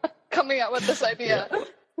 Coming out with this idea.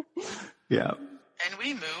 Yeah. And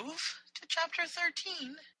we move to chapter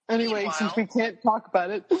 13. Anyway, since we can't talk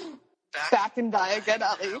about it, back in Diagon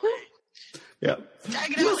Alley. Yeah.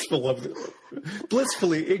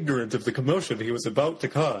 Blissfully ignorant of the commotion he was about to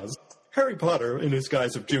cause, Harry Potter, in his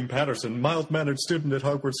guise of Jim Patterson, mild-mannered student at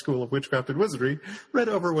Hogwarts School of Witchcraft and Wizardry, read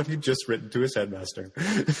over what he'd just written to his headmaster.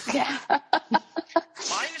 Yeah.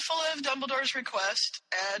 Mindful of Dumbledore's request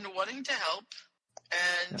and wanting to help.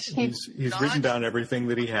 And he's written down everything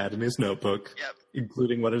that he had in his notebook,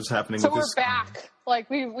 including what is happening with his... So we're back.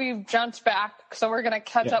 We've jumped back, so we're going to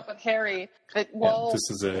catch up with Harry. This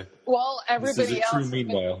is a everybody true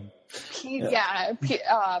meanwhile.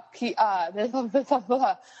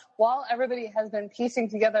 While everybody has been piecing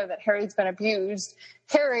together that Harry's been abused,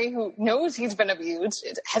 Harry, who knows he's been abused,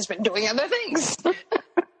 has been doing other things.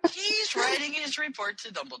 He's writing his report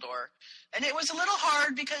to Dumbledore. And it was a little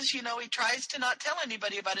hard because, he tries to not tell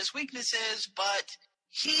anybody about his weaknesses, but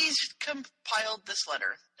he's compiled this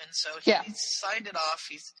letter. And so he's signed it off.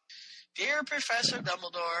 He's, "Dear Professor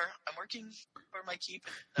Dumbledore, I'm working for my keep."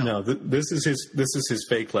 No, this is his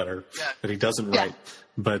fake letter that he doesn't write.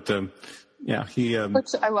 But he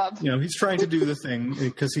which I love. He's trying to do the thing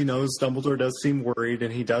because he knows Dumbledore does seem worried,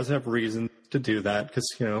 and he does have reason to do that because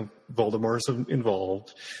Voldemort's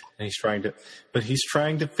involved, and he's trying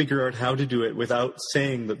to figure out how to do it without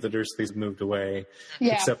saying that the Dursleys moved away.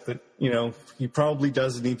 Yeah. Except that he probably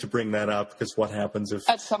does need to bring that up because what happens if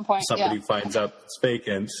at some point somebody finds out it's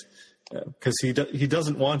vacant? Because he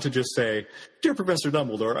doesn't want to just say, "Dear Professor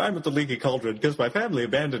Dumbledore, I'm at the Leaky Cauldron because my family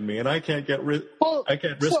abandoned me and I can't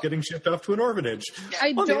risk getting shipped off to an orphanage.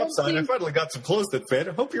 On the upside, I finally got some clothes that fit.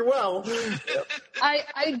 I hope you're well."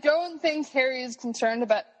 I don't think Harry is concerned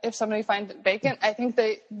about if somebody finds it vacant. I think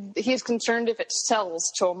he's concerned if it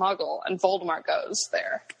sells to a Muggle and Voldemort goes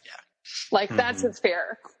there. Yeah. That's his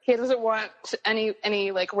fear. He doesn't want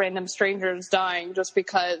any random strangers dying just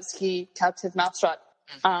because he kept his mouth shut.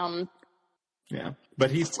 Yeah,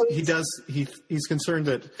 but he's concerned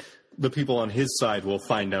that the people on his side will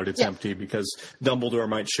find out it's empty because Dumbledore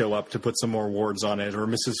might show up to put some more wards on it, or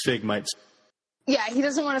Mrs. Fig might. Yeah, he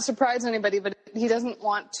doesn't want to surprise anybody, but he doesn't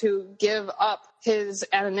want to give up his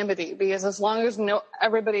anonymity because as long as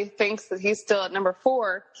everybody thinks that he's still at number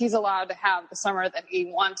 4, he's allowed to have the summer that he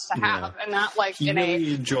wants to have, and not he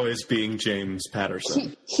really enjoys being James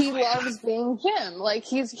Patterson. He loves being Jim.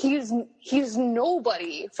 He's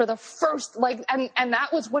nobody for the first and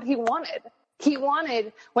that was what he wanted. He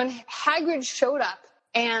wanted when Hagrid showed up,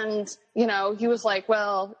 and he was like,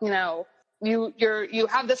 "Well, you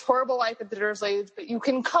have this horrible life at the Dursleys, but you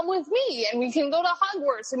can come with me and we can go to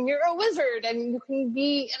Hogwarts and you're a wizard and you can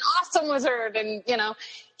be an awesome wizard." And,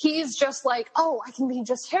 he's just like, "Oh, I can be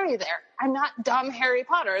just Harry there. I'm not dumb Harry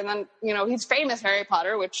Potter." And then, he's famous Harry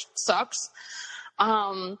Potter, which sucks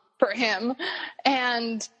for him.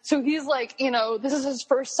 And so he's like, this is his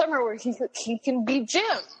first summer where he can be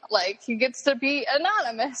Jim. He gets to be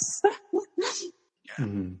anonymous.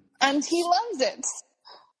 And he loves it.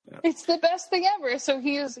 It's the best thing ever. So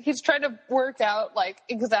he's trying to work out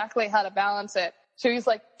exactly how to balance it. So he's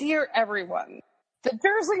like, "Dear everyone, the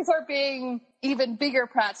Dursleys are being even bigger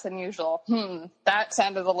prats than usual." That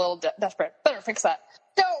sounded a little desperate. Better fix that.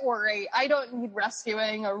 "Don't worry, I don't need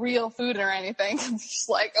rescuing or real food or anything." It's just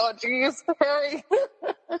like, oh geez, Harry.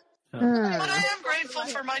 But I am grateful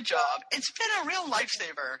for my job. It's been a real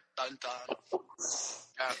lifesaver. Dun dun.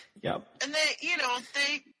 And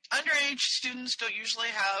they underage students don't usually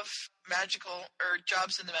have magical or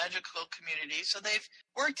jobs in the magical community, so they've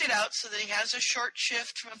worked it out so that he has a short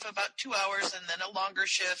shift of about 2 hours and then a longer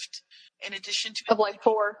shift in addition to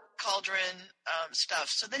 4 cauldron stuff,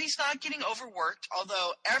 so that he's not getting overworked,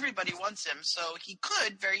 although everybody wants him, so he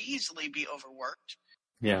could very easily be overworked.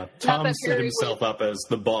 Yeah, Tom set himself up as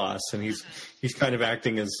the boss, and he's kind of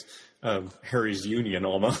acting as Harry's union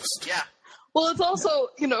almost. Yeah. Well, it's also,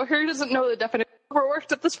 Harry doesn't know the definition of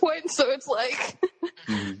overworked at this point, so it's like...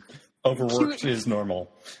 Overworked is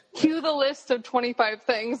normal. Cue the list of 25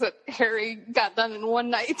 things that Harry got done in one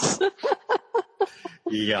night.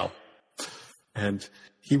 Yeah. And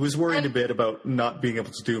he was worried a bit about not being able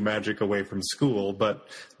to do magic away from school, but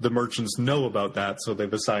the merchants know about that, so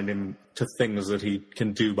they've assigned him to things that he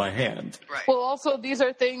can do by hand. Right. Well, also, these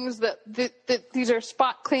are things that these are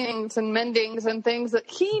spot cleanings and mendings and things that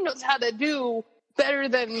he knows how to do better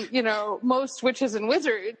than, most witches and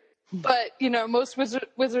wizards. But, most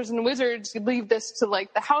wizards and wizards leave this to,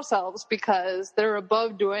 the house elves because they're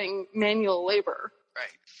above doing manual labor. Right.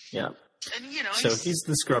 Yeah. And, so he's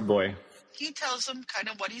the scrub boy. He tells them kind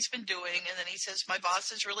of what he's been doing, and then he says, "My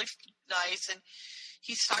boss is really nice," and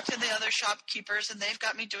he's talked to the other shopkeepers, and they've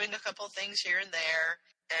got me doing a couple of things here and there,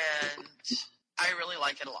 and I really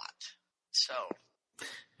like it a lot. So.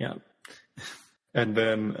 Yeah. And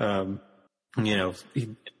then,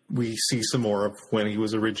 we see some more of when he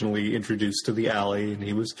was originally introduced to the alley, and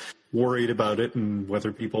he was worried about it and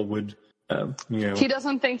whether people would, He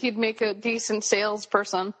doesn't think he'd make a decent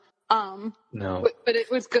salesperson. No. But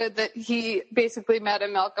it was good that he basically met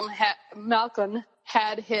him. Malcolm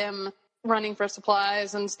had him running for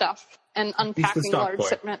supplies and stuff and unpacking large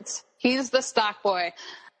shipments. He's the stock boy.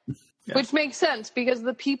 Yeah. Which makes sense because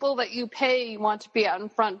the people that you pay want to be out in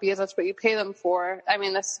front because that's what you pay them for. I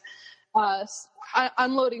mean,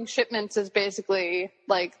 unloading shipments is basically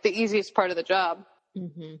like the easiest part of the job.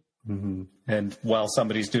 Mm-hmm. Mm-hmm. And while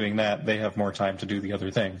somebody's doing that, they have more time to do the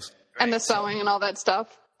other things. And the sewing and all that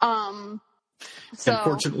stuff. So,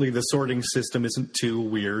 unfortunately, the sorting system isn't too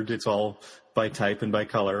weird. It's all by type and by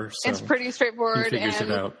color. So it's pretty straightforward. He figures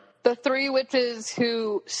it out. The three witches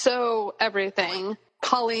who sew everything,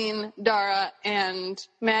 Colleen, Dara, and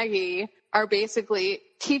Maggie, are basically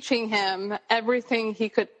teaching him everything he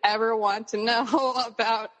could ever want to know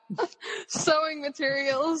about sewing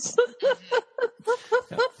materials.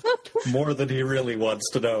 Yeah. More than he really wants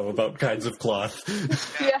to know about kinds of cloth.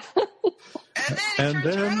 Yeah. And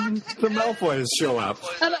then the Malfoys show up.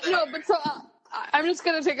 No, but so I'm just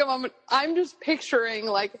going to take a moment. I'm just picturing,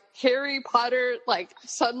 like, Harry Potter, like,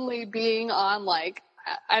 suddenly being on, like,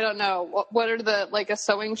 I don't know, what are the, like, a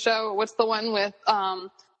sewing show? What's the one with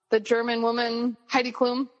the German woman, Heidi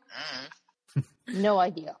Klum? No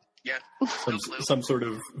idea. Yeah. Some sort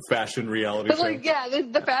of fashion reality show. Like, yeah,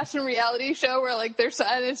 the fashion reality show where, like, there's,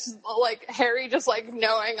 and it's, like, Harry just, like,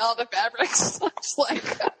 knowing all the fabrics. Just, like...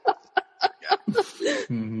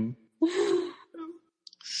 Mm-hmm.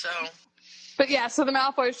 So... But yeah, so the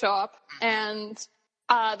Malfoys show up, and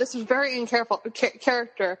this is very in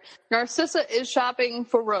character. Narcissa is shopping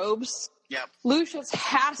for robes. Yep. Lucius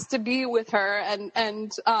has to be with her,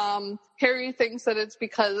 and Harry thinks that it's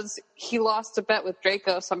because he lost a bet with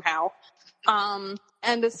Draco somehow. And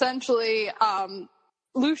essentially,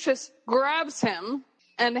 Lucius grabs him,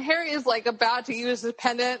 and Harry is, like, about to use his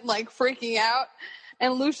pendant, like, freaking out,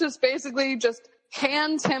 and Lucius basically just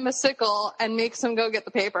hands him a sickle and makes him go get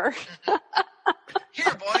the paper. Here,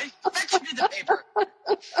 boy, fetch me the paper.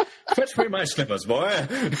 Fetch me my slippers, boy.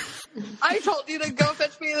 I told you to go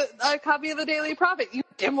fetch me a copy of the Daily Prophet, you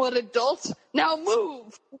dimwit adult. Now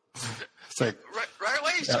move. It's like, right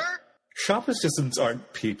away, sir. Shop assistants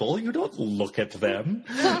aren't people. You don't look at them.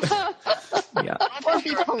 Yeah. Or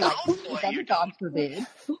be polite. God forbid.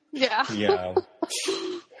 Yeah. Yeah.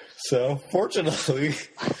 So, fortunately,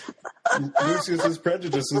 Lucius's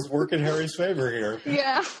prejudices work in Harry's favor here.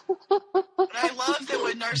 Yeah. And I love that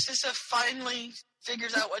when Narcissa finally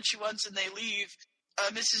figures out what she wants and they leave,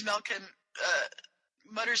 Mrs. Malcolm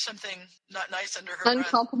mutters something not nice under her breath.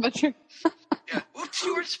 Uncomplimentary. Yeah. Oops,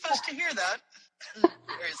 you weren't supposed to hear that.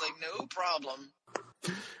 Harry's like, no problem.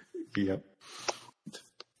 Yep.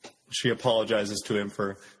 She apologizes to him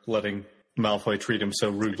for letting Malfoy treat him so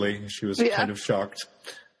rudely. She was kind of shocked.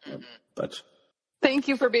 Mm-hmm. But thank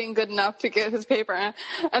you for being good enough to get his paper.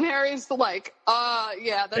 And Harry's like,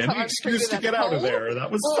 yeah, that's how I'm excuse to get out of there. That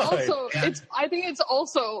was fine. Also, I think it's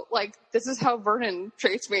also like, this is how Vernon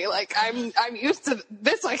treats me. Like, I'm used to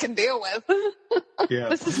this. I can deal with. Yeah.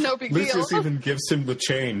 This is no big deal. Lucius even gives him the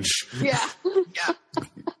change. Yeah. Yeah.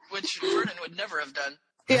 Which Vernon would never have done.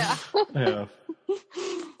 Yeah. Yeah.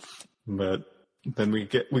 But then we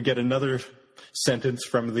get another sentence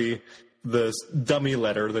from the dummy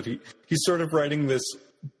letter that he's sort of writing this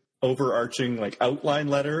overarching, like, outline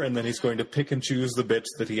letter, and then he's going to pick and choose the bits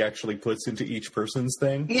that he actually puts into each person's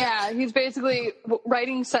thing. Yeah, he's basically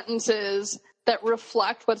writing sentences that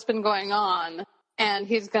reflect what's been going on, and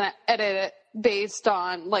he's going to edit it based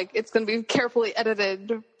on, like, it's going to be carefully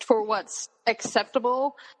edited for what's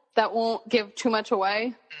acceptable that won't give too much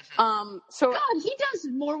away. So God, he does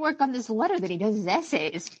more work on this letter than he does his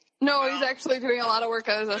essays. No, he's actually doing a lot of work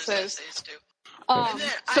on his essays. Too.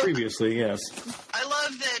 Previously, yes. I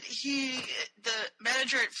love that the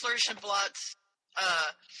manager at Flourish and Blots,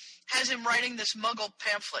 has him writing this Muggle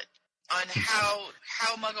pamphlet on how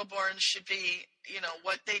Muggleborns should be,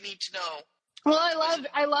 what they need to know. Well,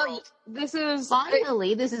 I love. This is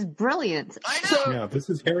finally. This is brilliant. I know. Yeah, this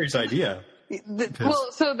is Harry's idea.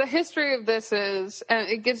 So the history of this is, and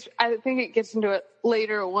I think it gets into it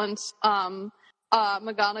later once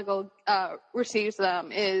McGonagall receives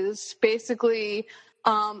them, is basically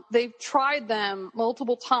they've tried them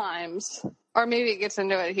multiple times, or maybe it gets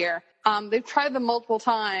into it here. They've tried them multiple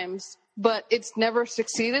times, but it's never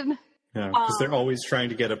succeeded. Yeah, because they're always trying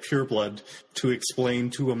to get a pureblood to explain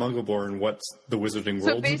to a Muggleborn what the Wizarding World's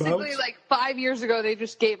about. So basically, like 5 years ago, they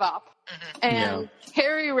just gave up. And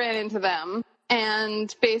Harry ran into them,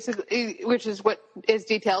 and basically, which is what is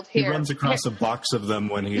detailed here. He runs across a box of them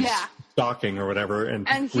when he's stalking or whatever, and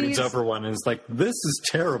reads over one and is like, "This is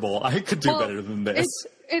terrible. I could do better than this."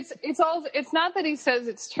 It's not that he says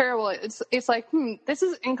it's terrible. It's like, this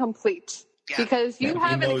is incomplete because you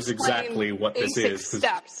haven't. He knows exactly what this is.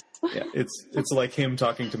 Steps. Yeah, it's like him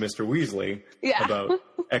talking to Mr. Weasley about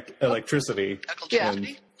electricity.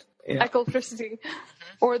 Electricity,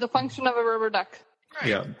 or the function of a rubber duck.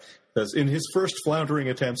 Yeah, Because in his first floundering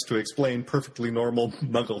attempts to explain perfectly normal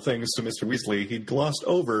Muggle things to Mr. Weasley, he'd glossed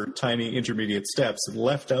over tiny intermediate steps and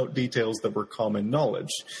left out details that were common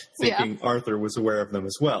knowledge, thinking Arthur was aware of them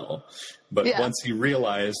as well. But once he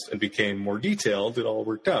realized and became more detailed, it all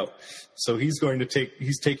worked out. So he's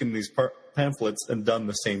taken these pamphlets and done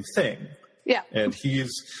the same thing. Yeah. And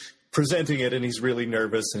he's presenting it, and he's really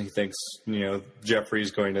nervous, and he thinks,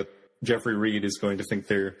 Jeffrey Reed is going to think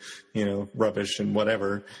they're, rubbish and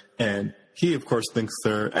whatever. And he, of course, thinks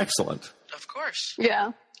they're excellent. Of course.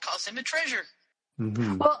 Yeah. Calls him a treasure.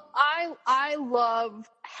 Mm-hmm. Well, I love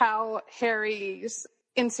how Harry's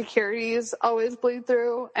insecurities always bleed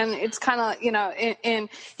through, and it's kind of, and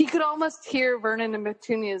you could almost hear Vernon and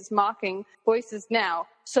Petunia's mocking voices now.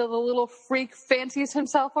 So the little freak fancies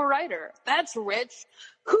himself a writer. That's rich.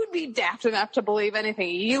 Who'd be daft enough to believe anything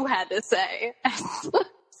you had to say?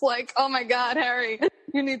 It's like, oh my God, Harry,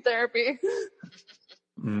 you need therapy.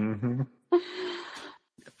 Mm-hmm.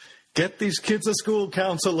 Get these kids a school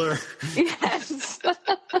counselor. Yes.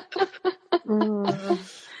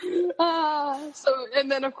 And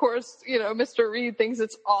then of course, Mr. Reed thinks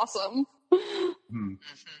it's awesome. Mm-hmm.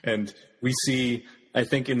 And we see, I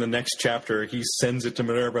think in the next chapter, he sends it to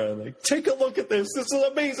Minerva and take a look at this. This is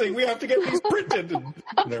amazing. We have to get these printed. And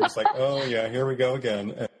Minerva's like, oh yeah, here we go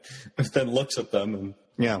again. And then looks at them and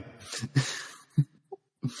yeah.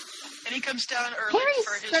 And he comes down early Harry's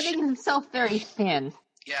for his... spreading himself very thin.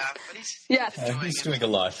 Yeah, but he's doing a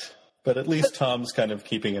lot. But at least Tom's kind of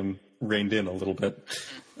keeping him reined in a little bit.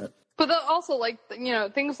 But also,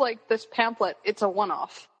 things like this pamphlet, it's a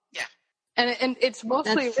one-off. Yeah. And it's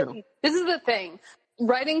mostly written. This is the thing.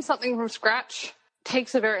 Writing something from scratch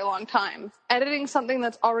takes a very long time. Editing something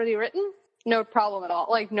that's already written, no problem at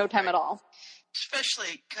all. No time at all.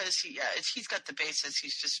 Especially because he's got the basis.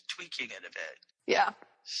 He's just tweaking it a bit. Yeah.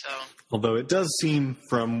 So. Although it does seem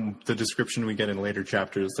from the description we get in later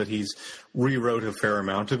chapters that he's rewrote a fair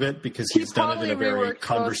amount of it because he's done it in a very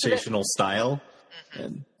conversational style. Mm-hmm.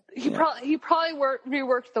 And, he probably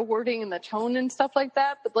reworked the wording and the tone and stuff like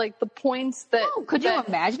that, but the points that... Oh, could you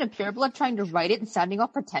imagine a pureblood trying to write it and sounding all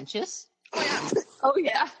pretentious? Oh,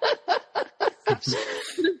 yeah.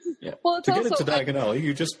 Yeah. Well, it's to get into Diagon Alley,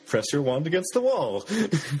 you just press your wand against the wall.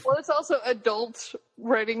 Well, it's also adults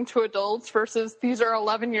writing to adults versus these are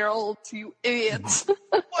 11-year-olds, you idiots.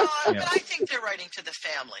 Well, but I think they're writing to the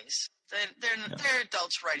families. They're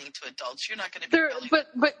adults writing to adults. You're not going to be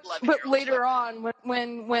but later on,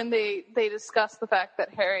 when they discuss the fact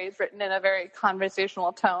that Harry's written in a very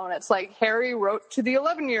conversational tone, it's like Harry wrote to the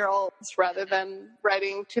 11-year-olds rather than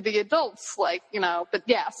writing to the adults. But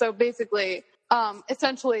yeah. So basically,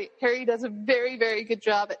 essentially, Harry does a very, very good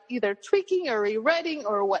job at either tweaking or rewriting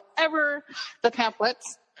or whatever the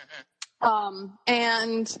pamphlets.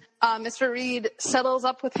 And Mr. Reed settles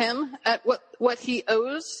up with him at what he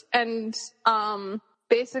owes, and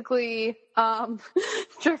basically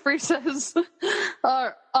Jeffrey says,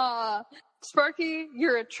 Sparky,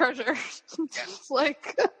 you're a treasure. It's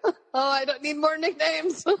like, I don't need more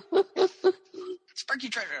nicknames. Sparky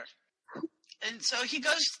Treasure. And so he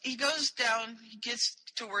goes down, he gets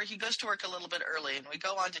to work, he goes to work a little bit early, and we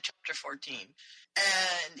go on to chapter 14.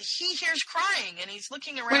 And he hears crying, and he's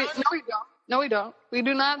looking around. Wait, no, we don't. We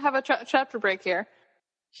do not have a chapter break here.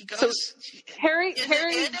 He goes. So Harry the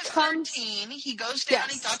end of 13, he goes down,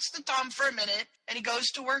 he talks to Tom for a minute, and he goes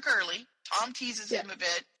to work early. Tom teases him a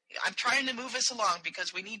bit. I'm trying to move us along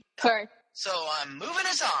because we need... Sorry. So I'm moving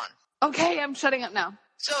us on. Okay, I'm shutting up now.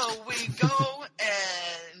 So we go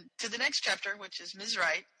and to the next chapter, which is Ms.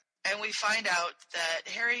 Wright, and we find out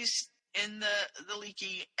that Harry's in the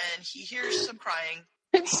leaky, and he hears some crying.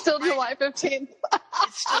 It's still July 15th.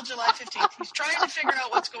 It's still July 15th. He's trying to figure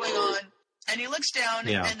out what's going on, and he looks down,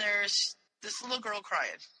 and there's this little girl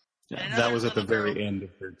crying. Yeah, that was at the very end of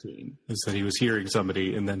 13. Is that he was hearing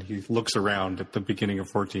somebody, and then he looks around at the beginning of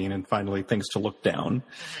 14, and finally thinks to look down.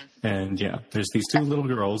 Mm-hmm. And there's these two little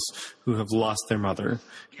girls who have lost their mother,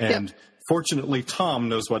 and fortunately Tom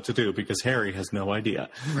knows what to do because Harry has no idea.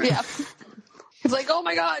 Right. Yeah, he's like, "Oh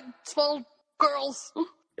my God, small girls."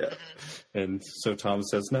 Yeah, and so Tom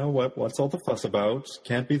says, "Now what's all the fuss about?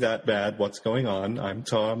 Can't be that bad. What's going on? I'm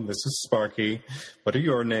Tom. This is Sparky. What are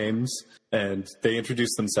your names?" And they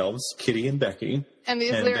introduce themselves, Kitty and Becky. And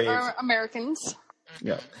these are Americans.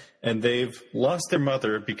 Yeah. And they've lost their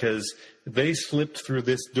mother because they slipped through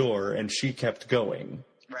this door and she kept going.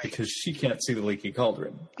 Right. Because she can't see the leaky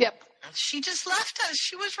cauldron. Yep. She just left us.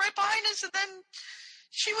 She was right behind us, and then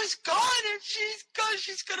she was gone, and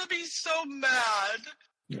she's going to be so mad.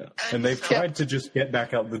 Yeah, and they've tried to just get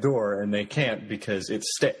back out the door, and they can't because it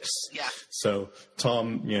sticks. Yeah. So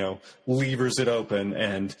Tom, levers it open,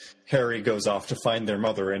 and Harry goes off to find their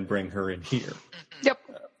mother and bring her in here. Mm-hmm. Yep.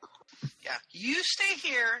 Yeah, you stay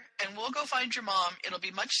here, and we'll go find your mom. It'll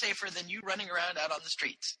be much safer than you running around out on the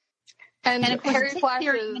streets. And of course, Harry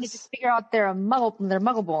flashes to figure out they're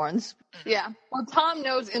Muggleborns. Yeah. Well, Tom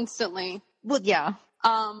knows instantly. Well, yeah.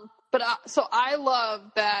 So I love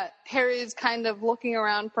that Harry's kind of looking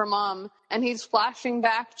around for Mom, and he's flashing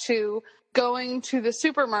back to going to the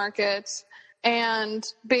supermarket and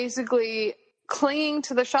basically clinging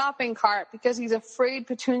to the shopping cart because he's afraid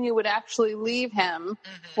Petunia would actually leave him,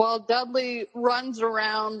 while Dudley runs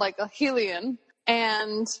around like a hellion,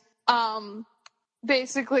 and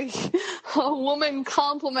basically a woman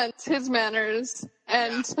compliments his manners,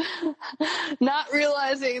 and not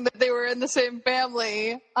realizing that they were in the same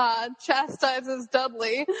family, chastises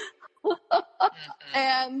Dudley.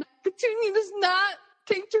 And Petunia does not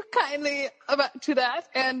take too kindly to that,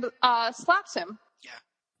 and slaps him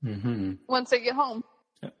once they get home.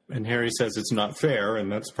 And Harry says it's not fair,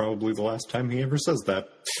 and that's probably the last time he ever says that.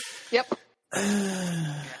 Yep.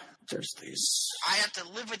 There's these. I have to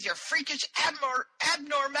live with your freakish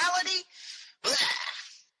abnormality. Blah.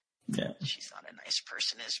 Yeah. She's not a nice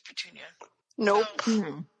person, is Petunia? Nope.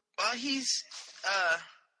 So, well, he's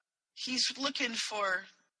looking for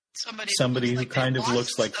somebody who kind of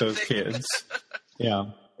looks like those kids.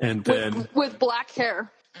 Yeah, and then with black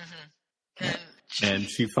hair. And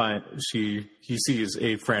he sees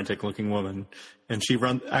a frantic-looking woman, and she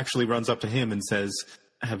runs up to him and says,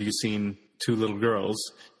 "Have you seen two little girls?"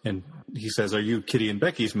 And he says, "Are you Kitty and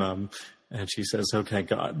Becky's mom?" And she says, "Oh, thank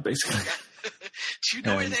God," basically. Do you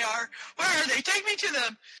know where they are? Where are they? Take me to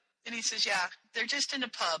them. And he says, "Yeah, they're just in a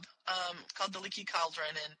pub called the Leaky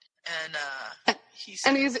Cauldron," and he's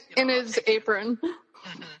in his apron.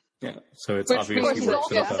 Yeah, so it's obvious he's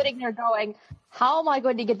also sitting there going, "How am I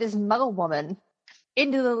going to get this Muggle woman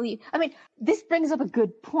into the league?" I mean, this brings up a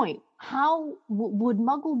good point. How would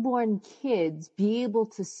Muggle-born kids be able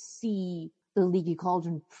to see the Leaky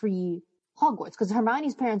Cauldron pre-Hogwarts? Because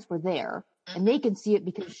Hermione's parents were there, and they can see it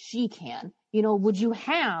because she can. Would you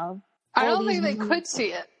have... I don't think they could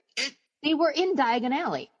see it. They were in Diagon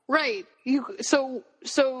Alley. Right. So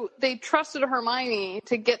they trusted Hermione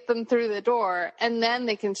to get them through the door, and then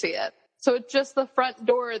they can see it. So it's just the front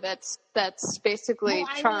door that's basically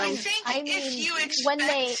charmed. I think if you expect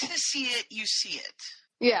to see it, you see it.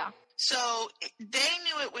 Yeah. So they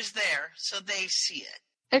knew it was there, so they see it.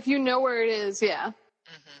 If you know where it is, yeah.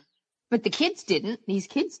 But the kids didn't. These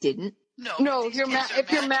kids didn't. No. If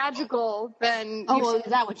you're magical, then is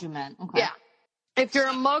that what you meant? Okay. Yeah. If you're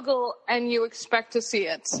a Muggle and you expect to see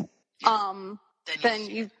it,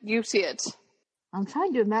 then you see it. I'm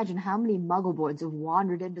trying to imagine how many Muggleborns have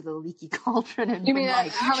wandered into the Leaky Cauldron and you mean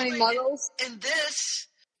how many Muggles? In this...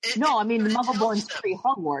 No, I mean the Muggleborns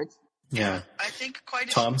pre-Hogwarts. Yeah. I think quite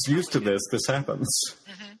a Tom's used to this. This happens.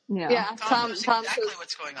 Yeah. Tom knows exactly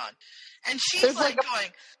what's going on. And she's going,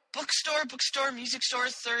 bookstore, music store,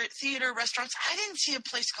 theater, restaurants. I didn't see a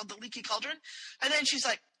place called the Leaky Cauldron. And then she's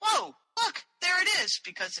like, whoa, look, there it is.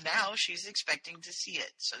 Because now she's expecting to see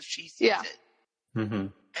it. So she sees it.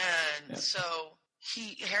 And so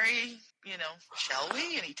Harry, shall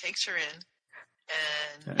we? And he takes her in.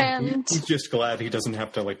 And he's just glad he doesn't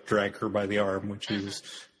have to drag her by the arm, which he was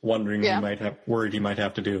wondering worried he might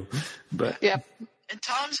have to do. But and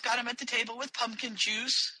Tom's got him at the table with pumpkin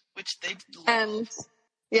juice, which they love.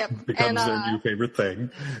 Becomes their new favorite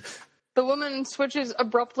thing. The woman switches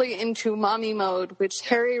abruptly into mommy mode, which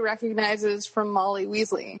Harry recognizes from Molly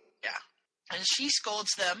Weasley. Yeah. And she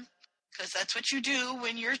scolds them, because that's what you do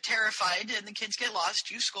when you're terrified and the kids get lost.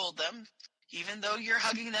 You scold them, even though you're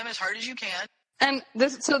hugging them as hard as you can. And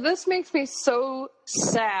this makes me so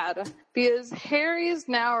sad, because Harry is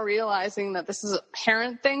now realizing that this is a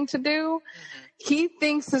parent thing to do. He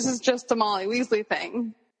thinks this is just a Molly Weasley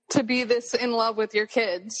thing, to be this in love with your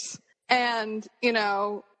kids. And,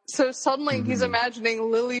 so suddenly he's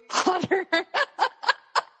imagining Lily Potter.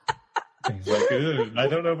 He's like, I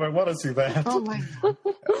don't know if I want to see that. Oh my God.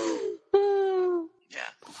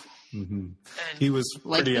 He was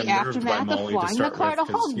pretty unnerved by Molly to start with,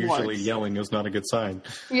 because usually yelling is not a good sign.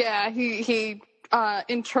 Yeah, he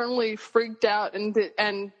internally freaked out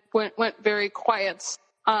and went very quiet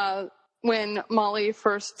when Molly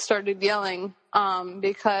first started yelling,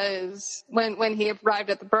 because when he arrived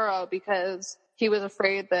at the Burrow, because he was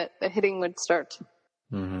afraid that the hitting would start.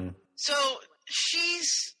 So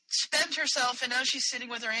she's spent herself, and now she's sitting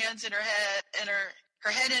with her hands in her head and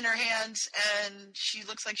her head in her hands, and she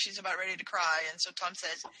looks like she's about ready to cry. And so Tom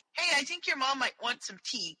says, "Hey, I think your mom might want some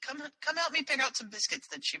tea. Come help me pick out some biscuits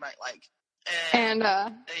that she might like." And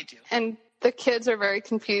they do. And the kids are very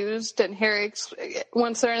confused. And Harry,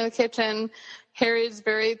 once they're in the kitchen, Harry is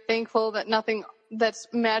very thankful that nothing that's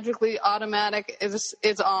magically automatic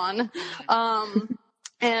is on.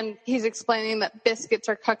 And he's explaining that biscuits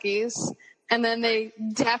are cookies. And then they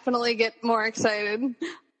definitely get more excited.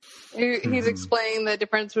 He's explaining the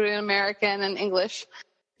difference between American and English.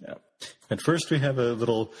 Yeah. At first, we have a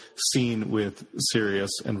little scene with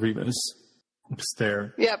Sirius and Remus.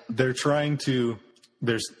 They're trying to.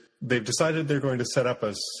 They've decided they're going to set up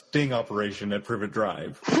a sting operation at Privet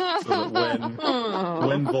Drive, so that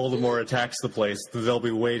when Voldemort attacks the place, they'll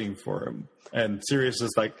be waiting for him. And Sirius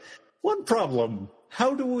is like, "One problem.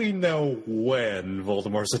 How do we know when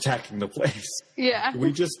Voldemort's attacking the place? Yeah. Do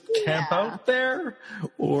we just camp out there?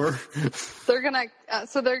 Or they're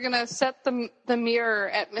gonna set the mirror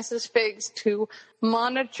at Mrs. Figg's to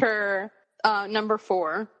monitor number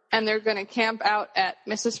 4, and they're gonna camp out at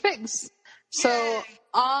Mrs. Figg's. So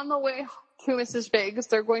on the way to Mrs. Figg's,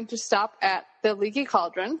 they're going to stop at the Leaky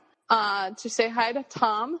Cauldron to say hi to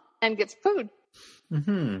Tom and get food.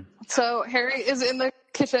 Mm-hmm. So Harry is in the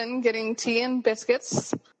kitchen getting tea and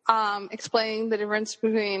biscuits, explaining the difference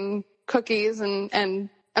between cookies and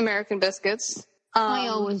American biscuits. I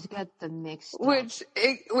always get them mixed up. Which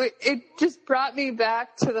it just brought me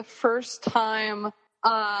back to the first time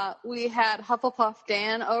we had Hufflepuff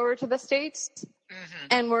Dan over to the States. Mm-hmm.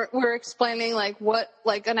 And we're explaining what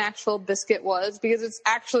an actual biscuit was, because it's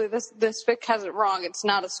actually this Vic has it wrong. It's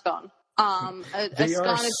not a scone. A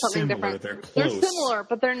scone is something different. They're similar,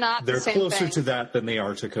 but they're not the same thing. They're closer to that than they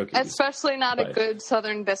are to cookies. Especially not a good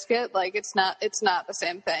Southern biscuit. It's not the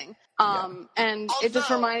same thing. And also, it just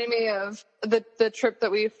reminded me of the trip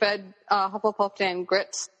that we fed Hufflepuff Dan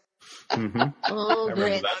grits. Mm-hmm. Oh,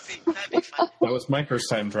 grits. That'd be fun. That was my first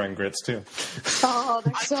time trying grits, too. Oh,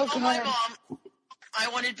 they're so good. I told my mom I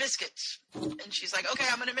wanted biscuits. And she's like, "Okay,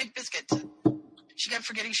 I'm going to make biscuits." She kept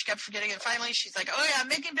forgetting, and finally she's like, "Oh, yeah, I'm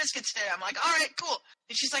making biscuits today." I'm like, "All right, cool."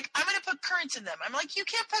 And she's like, "I'm going to put currants in them." I'm like, "You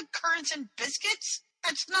can't put currants in biscuits?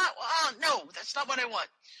 That's not what I want."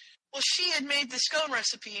 Well, she had made the scone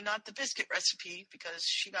recipe, not the biscuit recipe, because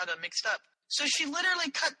she got them mixed up. So she literally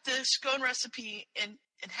cut the scone recipe in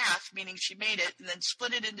half, meaning she made it and then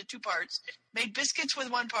split it into 2 parts, made biscuits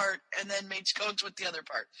with one part, and then made scones with the other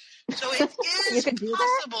part. So it is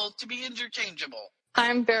possible to be interchangeable.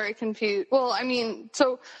 I'm very confused. Well, I mean,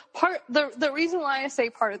 so the reason why I say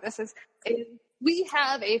part of this is we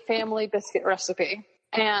have a family biscuit recipe,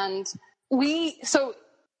 and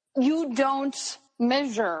you don't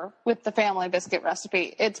measure with the family biscuit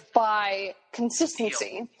recipe. It's by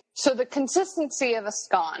consistency. So the consistency of a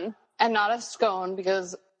scone, and not a scone,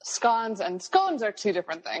 because scones and scones are 2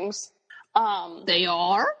 different things. They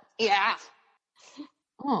are? Yeah.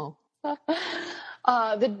 Oh.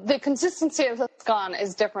 The consistency of a scone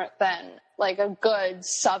is different than a good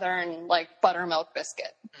Southern buttermilk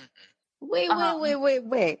biscuit. Wait. I'm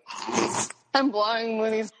blowing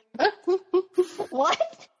when he's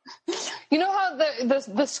What? You know how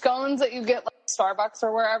the scones that you get Starbucks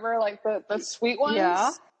or wherever, the sweet ones?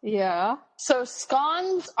 Yeah. So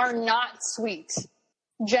scones are not sweet,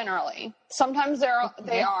 generally. Sometimes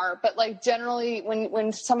they are, but generally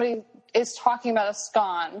when somebody is talking about a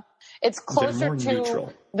scone, it's closer to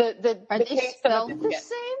neutral. the taste of the biscuit.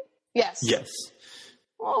 Same? Yes. Yes.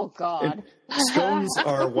 Oh, God. Scones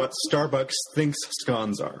are what Starbucks thinks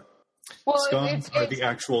scones are. Well, scones are the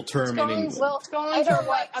actual term in English. Well, scones are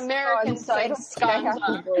what Americans think scones I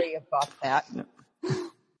have to worry about that.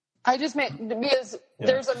 I just meant because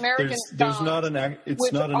there's American there's scones. It's not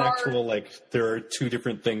an actual there are 2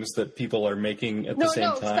 different things that people are making at the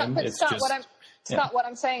same time. What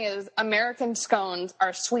I'm saying is American scones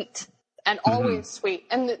are sweet and always sweet,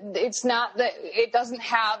 and it's not that it doesn't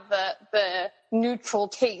have the neutral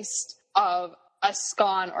taste of a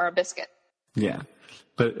scone or a biscuit. Yeah.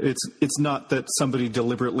 But it's not that somebody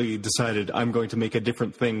deliberately decided I'm going to make a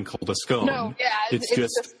different thing called a scone. No, yeah, it's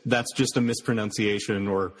just that's just a mispronunciation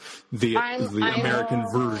or the American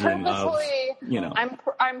version of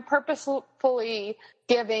I'm purposefully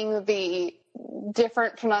giving the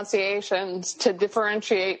different pronunciations to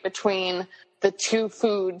differentiate between the 2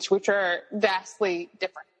 foods, which are vastly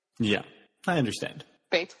different. Yeah, I understand.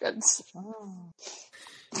 Baked goods. Oh.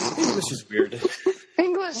 English is weird.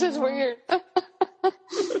 English is weird.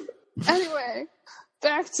 Anyway,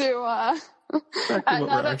 back to what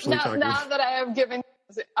we're actually talking about. Now that I have given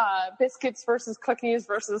biscuits versus cookies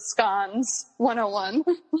versus scones 101.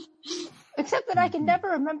 Except that I can never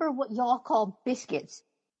remember what y'all call biscuits.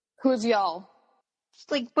 Who's y'all? It's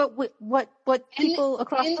like, but what people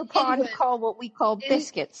across the pond call what we call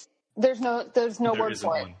biscuits. There's no word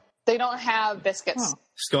for it. They don't have biscuits. Oh.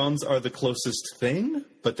 Scones are the closest thing,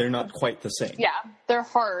 but they're not quite the same. Yeah, they're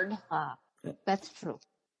hard. That's true.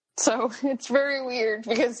 So it's very weird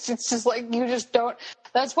because it's just like you just don't.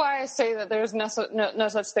 That's why I say that there's no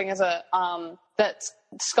such thing as that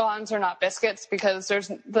scones are not biscuits, because there's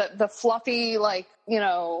the fluffy, like,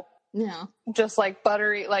 just like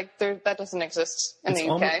buttery, like that doesn't exist in the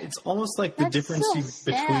UK. It's almost like the difference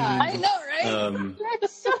between. I know, right?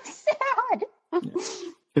 That's so sad.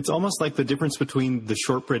 It's almost like the difference between the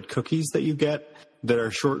shortbread cookies that you get that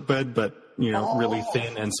are shortbread, but really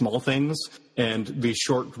thin and small things, and the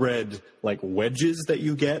shortbread like wedges that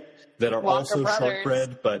you get that are Walker also Brothers.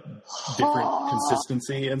 Shortbread but different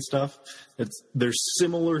consistency and stuff. They're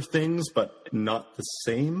similar things but not the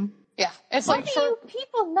same. Yeah, it's Why like do you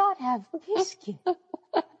people not have biscuits?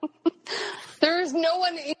 There is no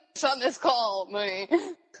one English on this call, Mooney.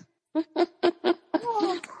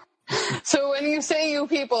 So when you say you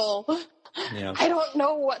people, I don't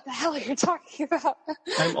know what the hell you're talking about.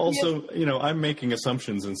 I'm also, I'm making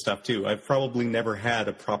assumptions and stuff too. I've probably never had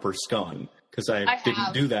a proper scone because I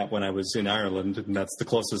didn't do that when I was in Ireland, and that's the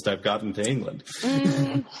closest I've gotten to England.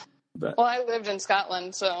 Well, I lived in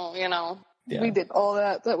Scotland, so, we did all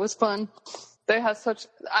that. That was fun. They have such...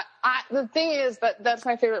 the thing is that's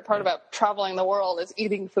my favorite part about traveling the world is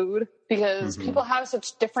eating food, because people have such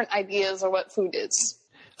different ideas of what food is.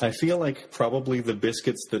 I feel like probably the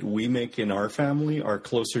biscuits that we make in our family are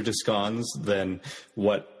closer to scones than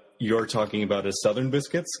what you're talking about as Southern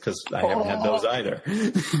biscuits, because I haven't had those either.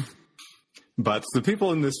 But the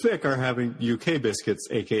people in this fic are having UK biscuits,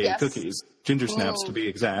 a.k.a. cookies, ginger snaps to be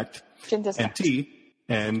exact, and tea,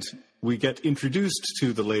 and we get introduced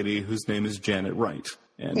to the lady whose name is Janet Wright.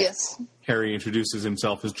 And Harry introduces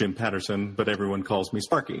himself as Jim Patterson, but everyone calls me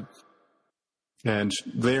Sparky. And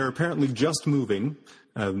they're apparently just moving.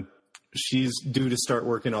 She's due to start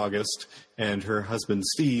work in August, and her husband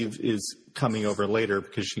Steve is coming over later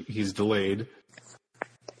because he's delayed.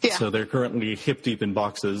 Yeah. So they're currently hip deep in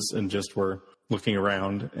boxes and just were looking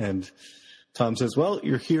around. And Tom says, "Well,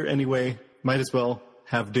 you're here anyway. Might as well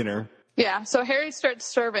have dinner." Yeah. So Harry starts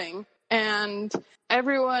serving, and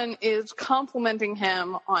everyone is complimenting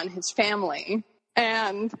him on his family,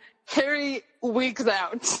 and Harry wigs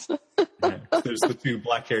out. There's the two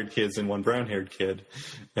black-haired kids and one brown-haired kid,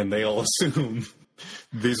 and they all assume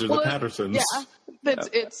these are the Pattersons.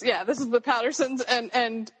 Yeah, this is the Pattersons,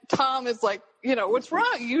 and Tom is like, what's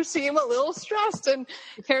wrong? You seem a little stressed, and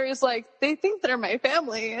Harry's like, they think they're my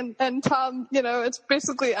family, and Tom, it's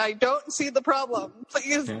basically, I don't see the problem.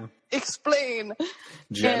 Please explain.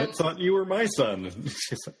 Janet thought you were my son.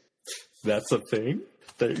 She's like, that's a thing?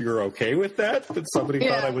 That you're okay with that? That somebody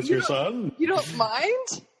thought I was your son? You don't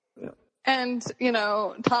mind? Yeah. And,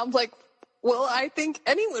 Tom's like, well, I think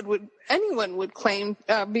anyone would claim,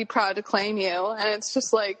 be proud to claim you. And it's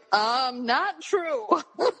just like, not true.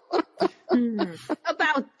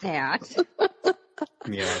 About that.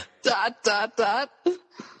 Yeah. ...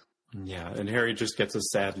 Yeah, and Harry just gets a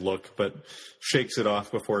sad look, but shakes it off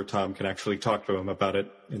before Tom can actually talk to him about it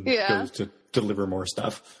and goes to deliver more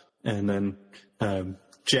stuff. And then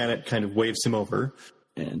Janet kind of waves him over,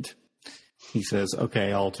 and he says,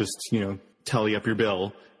 "Okay, I'll just, tally up your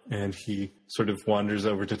bill." And he sort of wanders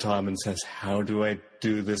over to Tom and says, "How do I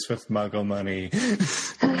do this with Muggle money?"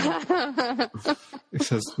 He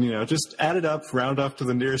says, just add it up, round off to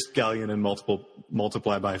the nearest galleon, and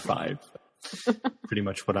multiply by 5. Pretty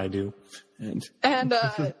much what I do. And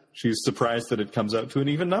she's surprised that it comes out to an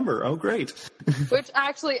even number. Oh, great. Which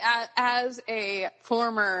actually, as a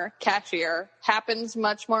former cashier, happens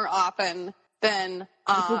much more often than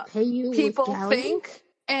people think.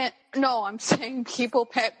 And no, I'm saying people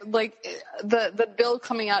pay, like the bill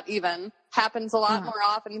coming out even happens a lot more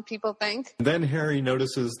often than people think. Then Harry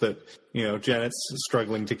notices that, Janet's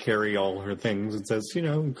struggling to carry all her things and says,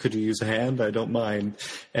 "Could you use a hand? I don't mind."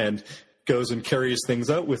 And goes and carries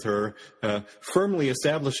things out with her, firmly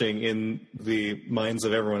establishing in the minds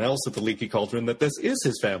of everyone else at the Leaky Cauldron that this is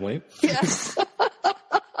his family. Yes.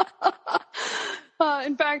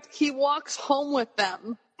 In fact, he walks home with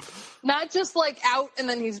them. Not just like out and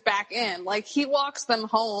then he's back in. Like he walks them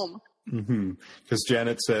home. Mm-hmm. Because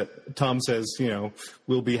Tom says,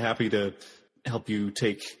 we'll be happy to help you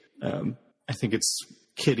take, I think it's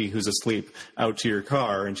Kitty who's asleep, out to your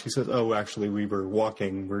car. And she says, "Oh, actually, we were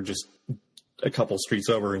walking. We're just a couple streets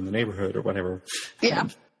over in the neighborhood or whatever." Yeah.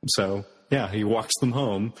 And so he walks them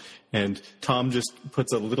home, and Tom just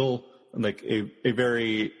puts a little, like a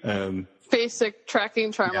very basic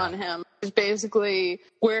tracking charm on him. It's basically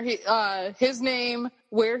where his name,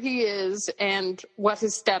 where he is, and what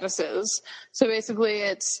his status is. So basically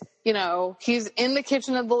it's, he's in the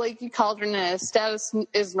kitchen of the Leaky Cauldron and his status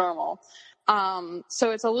is normal.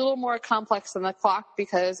 So it's a little more complex than the clock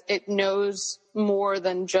because it knows more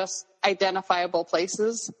than just identifiable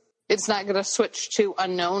places. It's not going to switch to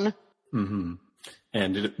unknown. Mm-hmm.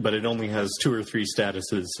 But it only has 2 or 3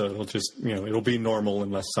 statuses, so it'll just, it'll be normal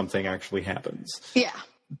unless something actually happens. Yeah.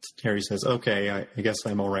 Harry says, okay, I guess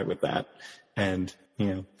I'm all right with that. And,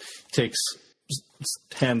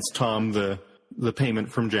 hands Tom the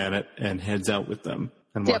payment from Janet and heads out with them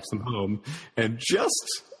and walks them home. And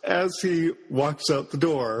just as he walks out the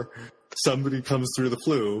door, somebody comes through the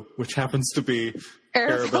flue, which happens to be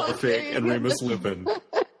Arabella Fig and Remus Lupin.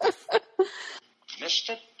 Missed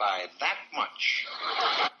it by that much.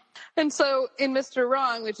 And so in Mr.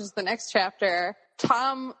 Wrong, which is the next chapter,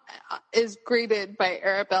 Tom is greeted by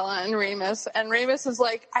Arabella and Remus is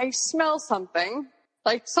like, I smell something,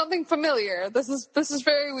 like something familiar. This is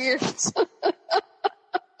very weird.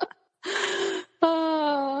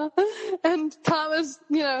 And Tom is,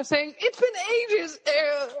 saying, it's been ages,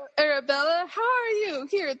 Arabella. How are you?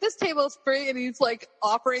 Here, this table's free. And he's like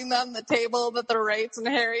offering them the table that the Wrights and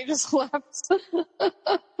Harry just left.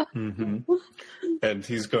 Mm-hmm. And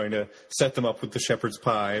he's going to set them up with the shepherd's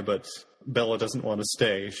pie, but Bella doesn't want to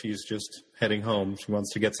stay. She's just heading home. She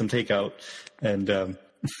wants to get some takeout. And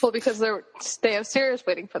well, because they have Sirius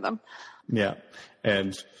waiting for them. Yeah.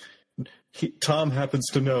 And Tom happens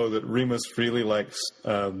to know that Remus really likes,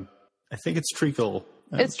 I think it's treacle.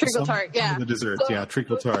 It's treacle tart, yeah. The dessert, so,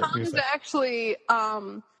 treacle tart. Tom's actually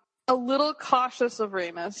a little cautious of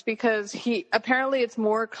Remus because apparently it's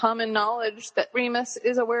more common knowledge that Remus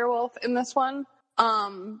is a werewolf in this one.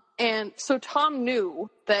 And so Tom knew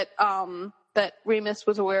that Remus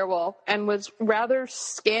was a werewolf and was rather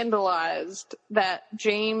scandalized that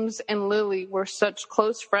James and Lily were such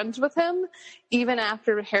close friends with him, even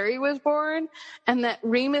after Harry was born, and that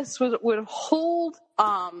Remus would hold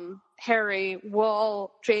Harry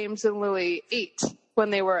while James and Lily ate when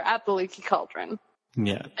they were at the Leaky Cauldron.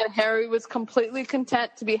 Yeah. And Harry was completely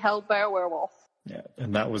content to be held by a werewolf. Yeah,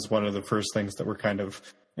 and that was one of the first things that were kind of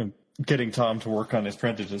getting Tom to work on his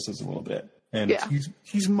prejudices a little bit. And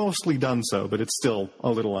he's mostly done so, but it's still a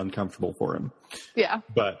little uncomfortable for him. Yeah.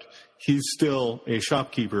 But he's still a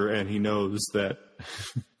shopkeeper, and he knows that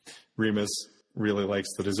Remus really likes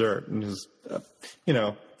the dessert. And is,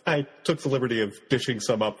 I took the liberty of dishing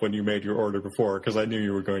some up when you made your order before, because I knew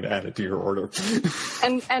you were going to add it to your order.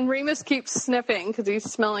 and Remus keeps sniffing because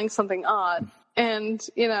he's smelling something odd. And,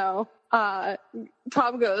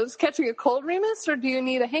 Tom goes, catching a cold, Remus, or do you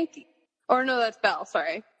need a hanky? Or no, that's Belle,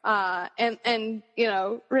 sorry. And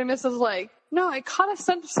Remus is like, no, I caught a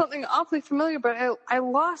scent of something awfully familiar, but I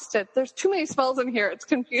lost it. There's too many smells in here. It's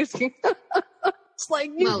confusing. It's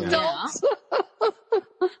like, you don't.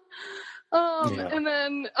 Yeah. And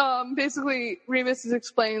then basically Remus is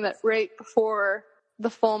explaining that right before the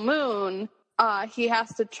full moon, he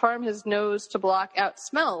has to charm his nose to block out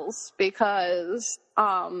smells because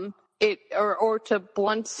or to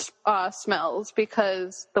blunt smells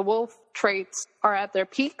because the wolf traits are at their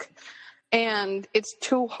peak, and it's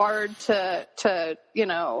too hard to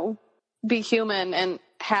be human and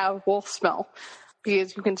have wolf smell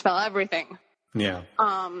because you can smell everything. Yeah.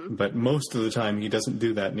 But most of the time he doesn't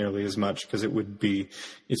do that nearly as much because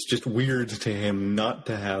it's just weird to him not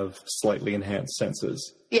to have slightly enhanced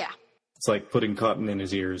senses. Yeah. It's like putting cotton in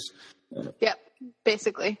his ears. Yep,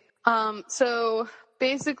 basically. So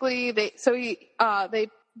basically they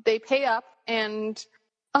pay up and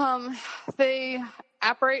they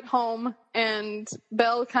apparate home, and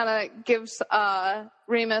Belle kind of gives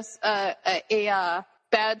Remus a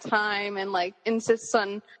bad time and like insists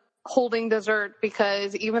on holding dessert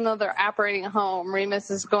because even though they're apparating home,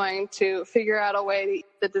 Remus is going to figure out a way to eat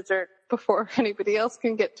the dessert before anybody else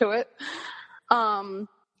can get to it.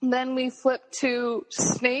 Then we flip to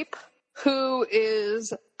Snape, who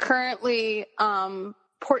is currently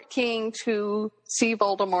portkeying to see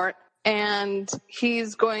Voldemort, and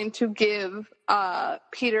he's going to give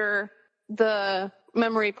Peter the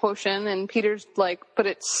memory potion, and Peter's like, but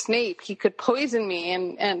it's Snape, he could poison me,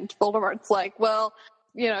 and Voldemort's like, well,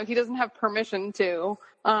 he doesn't have permission to.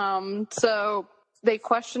 So they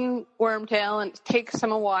question Wormtail, and it takes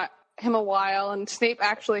him a while, and Snape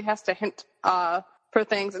actually has to hint for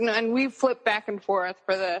things, and we flip back and forth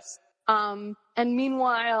for this. And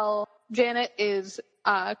meanwhile, Janet is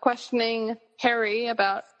questioning Harry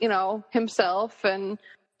about, himself, and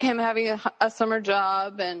him having a summer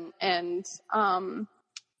job and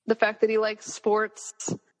the fact that he likes sports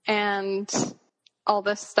and all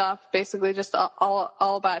this stuff, basically just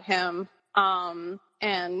all about him.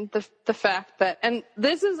 And the fact that, and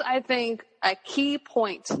this is, I think, a key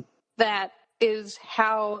point that is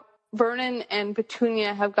how Vernon and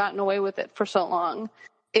Petunia have gotten away with it for so long,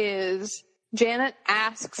 is Janet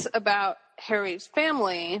asks about Harry's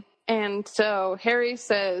family. And so Harry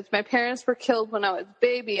says, my parents were killed when I was a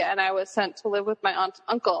baby and I was sent to live with my aunt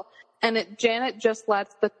and uncle. And Janet just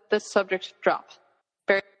lets the subject drop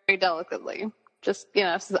very, very delicately. Just,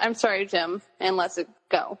 says, I'm sorry, Jim, and lets it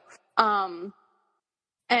go. And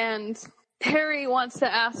Harry wants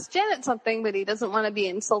to ask Janet something, but he doesn't want to be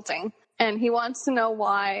insulting. And he wants to know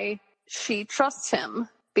why she trusts him.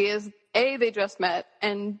 Because A, they just met,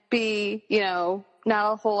 and B,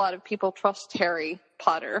 not a whole lot of people trust Harry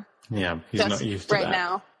Potter. Yeah, he's not used to right that.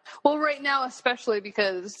 now. Well, right now, especially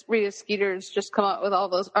because Rita Skeeter's just come out with all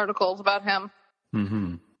those articles about him.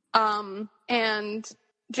 Mm-hmm. And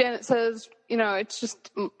Janet says, it's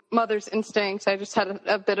just mother's instinct. I just had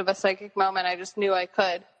a bit of a psychic moment. I just knew I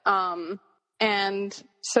could. And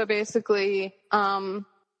so basically, so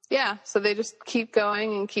they just keep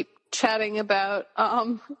going and keep chatting about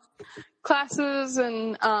classes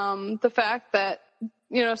and the fact that,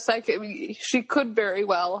 she could very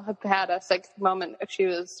well have had a psychic moment if she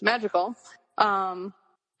was magical.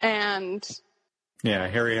 And yeah,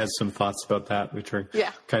 Harry has some thoughts about that, which are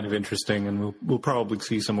kind of interesting, and we'll probably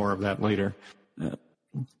see some more of that later.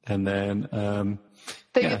 And then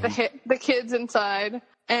they get the kids inside,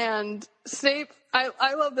 and Snape.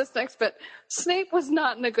 I love this next bit. Snape was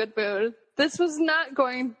not in a good mood. This was not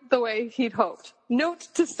going the way he'd hoped. Note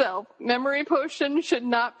to self: memory potion should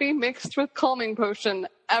not be mixed with calming potion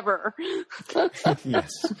ever.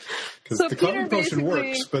 Yes, because the calming potion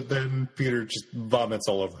works, but then Peter just vomits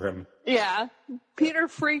all over him. Yeah, Peter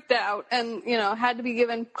freaked out and, had to be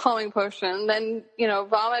given calming potion, then,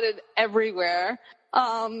 vomited everywhere.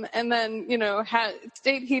 And then,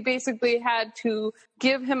 he basically had to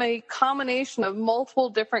give him a combination of multiple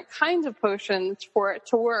different kinds of potions for it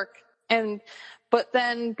to work. But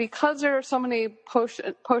then because there are so many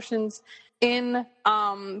potions in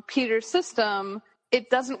Peter's system, it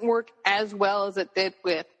doesn't work as well as it did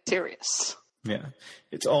with Sirius. Yeah.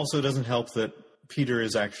 It also doesn't help that Peter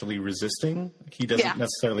is actually resisting. He doesn't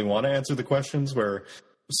necessarily want to answer the questions, where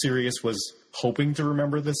Sirius was hoping to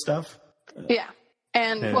remember this stuff. Yeah.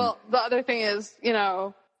 And well, the other thing is,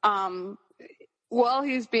 while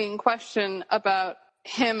he's being questioned about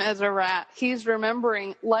him as a rat, he's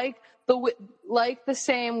remembering, like the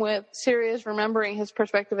same with Sirius remembering his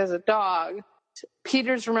perspective as a dog,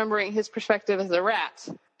 Peter's remembering his perspective as a rat.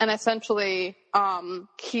 And essentially,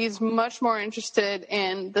 he's much more interested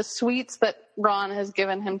in the sweets that Ron has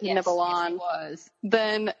given him to nibble on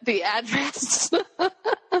than the address.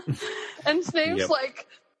 And Snape's like,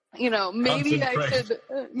 maybe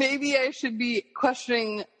I should be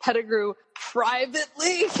questioning Pettigrew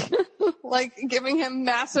privately, like giving him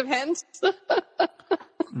massive hints.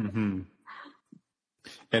 Mm-hmm.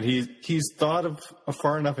 And he's thought of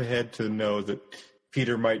far enough ahead to know that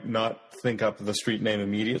Peter might not think up the street name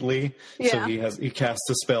immediately. Yeah. So he casts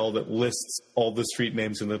a spell that lists all the street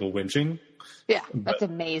names in Little Winching. Yeah, that's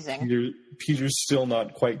amazing. Peter's still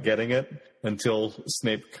not quite getting it until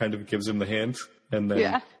Snape kind of gives him the hint, and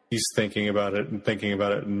then he's thinking about it,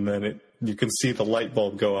 and then you can see the light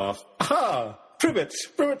bulb go off. Aha! Privet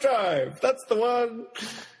Drive! That's the one!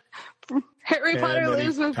 Harry Potter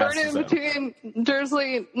lives with Vernon between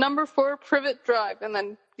Dursley, number 4 Privet Drive, and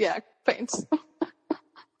then, faints.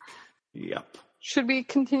 Yep. Should we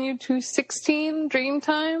continue to 16,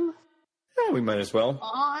 Dreamtime? Yeah, we might as well.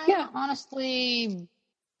 I'm honestly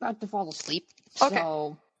about to fall asleep. Okay.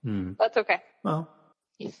 So that's okay. Well,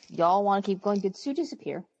 if y'all want to keep going, did Sue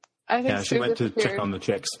disappear? I think she went to check on the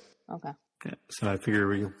chicks. Okay. Yeah, so I figure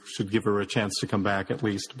we should give her a chance to come back at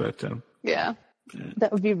least, but yeah.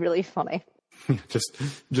 That would be really funny.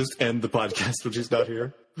 just end the podcast when she's not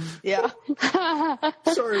here. Yeah.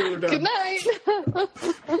 Sorry, we're done. Good night.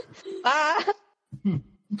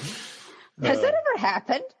 Has that ever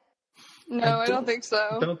happened? No, I don't think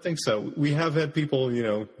so. I don't think so. We have had people,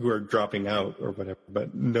 who are dropping out or whatever,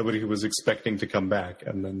 but nobody who was expecting to come back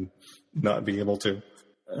and then not be able to.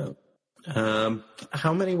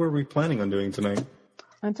 How many were we planning on doing tonight?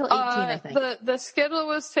 Until 18, I think. The schedule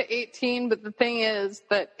was to 18, but the thing is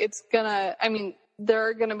that there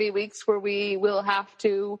are gonna be weeks where we will have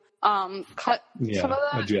to cut some of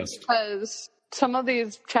that, adjust, because some of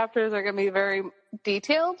these chapters are gonna be very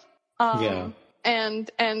detailed.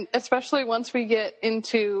 And especially once we get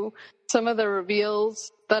into some of the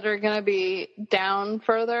reveals that are going to be down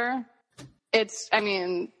further.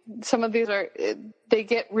 Some of these they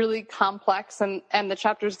get really complex and the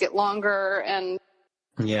chapters get longer and.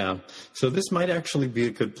 Yeah. So this might actually be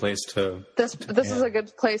a good place to. This is a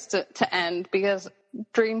good place to end because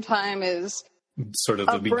Dreamtime is sort of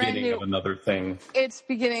the beginning of another thing. It's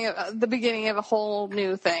the beginning of a whole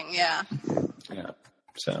new thing. Yeah. Yeah.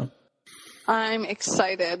 So. I'm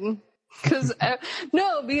excited because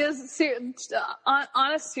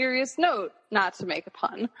on a serious note, not to make a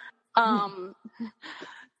pun,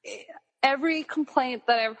 every complaint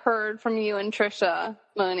that I've heard from you and Trisha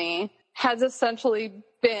Mooney has essentially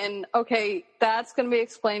been, okay, that's going to be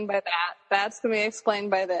explained by that. That's going to be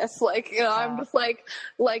explained by this. Like, I'm just like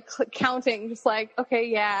counting, just like, okay,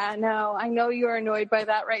 yeah, no, I know you're annoyed by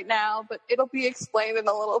that right now, but it'll be explained in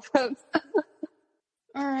a little bit.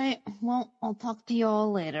 All right. Well, I'll talk to you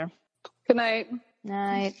all later. Good night.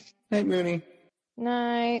 Night. Night, Mooney.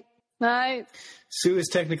 Night. Night. Sue is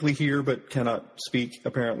technically here, but cannot speak,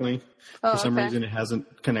 apparently. For some reason, it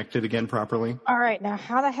hasn't connected again properly. All right. Now,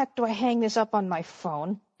 how the heck do I hang this up on my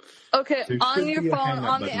phone? Okay. On your phone,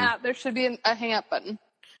 on the app, there should be a hang up button.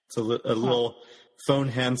 It's a little phone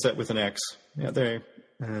handset with an X. Yeah, there.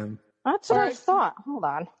 That's what I thought. Hold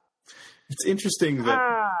on. It's interesting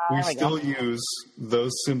that we still use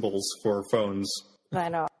those symbols for phones. I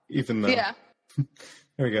know. Even though. Yeah.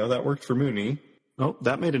 There we go. That worked for Mooney. Oh,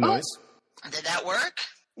 that made a noise. Did that work?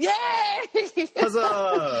 Yay! Huzzah!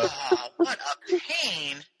 Oh, what a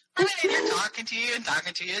pain. I'm in here talking to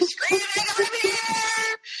you, screaming, I'm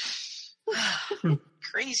here!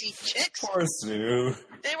 Crazy chicks. Poor Sue.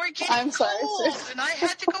 They were getting cold, and I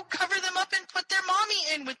had to go cover them up and put their mommy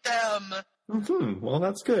in with them. Mm-hmm. Well,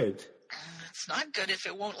 that's good. It's not good if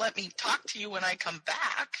it won't let me talk to you when I come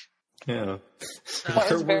back. Yeah.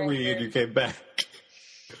 Where were we when you came back?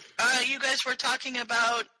 You guys were talking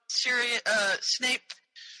about Snape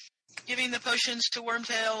giving the potions to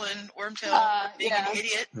Wormtail and Wormtail being an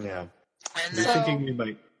idiot. Yeah. And you're thinking we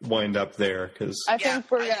might wind up there because I think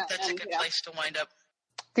that's a good place to wind up.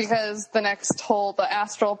 Because the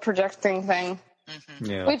astral projecting thing. Mm-hmm.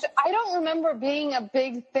 Yeah. Which I don't remember being a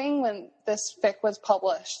big thing when this fic was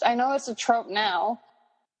published. I know it's a trope now.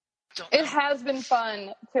 It has been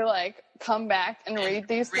fun to come back and read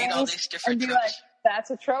these things all these different and be tropes. like,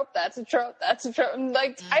 that's a trope, that's a trope, that's a trope. And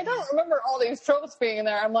I don't remember all these tropes being in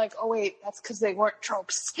there. I'm like, oh wait, that's because they weren't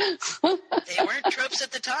tropes. They weren't tropes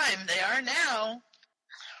at the time. They are now.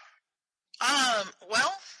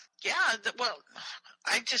 Well, yeah.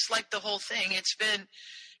 I just like the whole thing.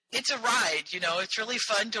 It's a ride, It's really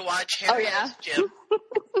fun to watch Harry as Jim.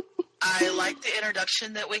 I like the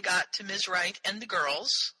introduction that we got to Ms. Wright and the girls,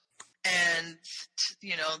 and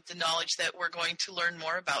the knowledge that we're going to learn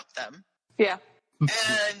more about them. Yeah.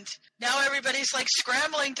 And now everybody's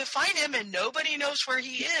scrambling to find him, and nobody knows where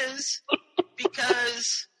he is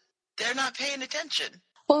because they're not paying attention.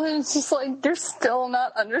 Well, it's just they're still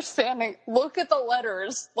not understanding. Look at the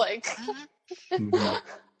letters, Mm-hmm.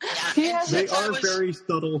 They are very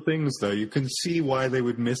subtle things, though. You can see why they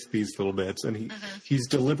would miss these little bits, and he's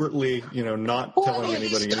deliberately, not telling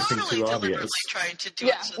anybody anything too obvious. Trying to do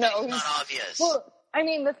it so that it's not obvious. Well, I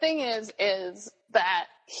mean, the thing is that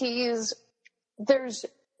there's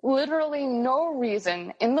literally no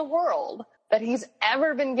reason in the world that he's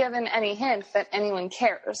ever been given any hint that anyone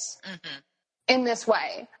cares in this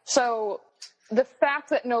way. So the fact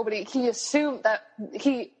that he assumed that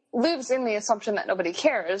he lives in the assumption that nobody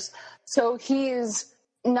cares. So he's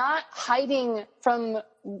not hiding from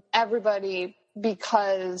everybody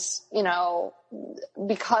because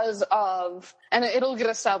of, and it'll get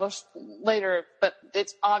established later, but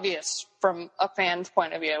it's obvious from a fan's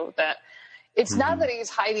point of view that it's not that he's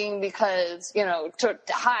hiding because, to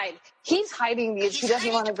hide. He's hiding because he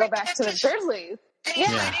doesn't want to go back to the Dursleys. And he's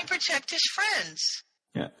hiding to protect his friends.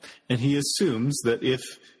 Yeah. And he assumes that if,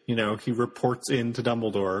 he reports in to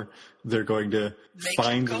Dumbledore, they're going to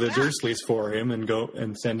find the Dursleys for him and go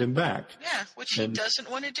and send him back. Yeah, which he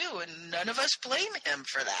doesn't want to do, and none of us blame him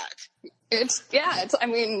for that.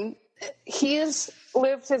 He's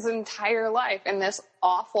lived his entire life in this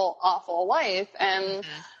awful, awful life, and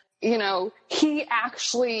he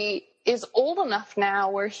actually is old enough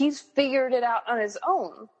now where he's figured it out on his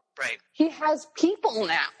own. Right. He has people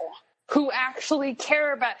now who actually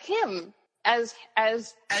care about him as a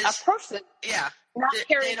person. Yeah. Not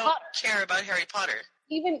Harry they don't Potter. Care about Harry Potter.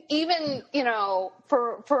 Even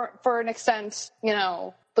for an extent,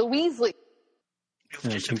 the Weasley.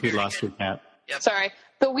 I think we lost your cat. Yep. Sorry.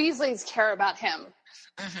 The Weasleys care about him.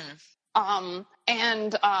 Mm-hmm.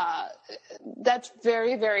 And that's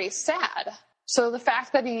very, very sad. So the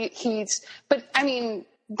fact that but I mean,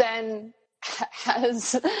 then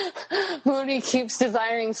as Moody keeps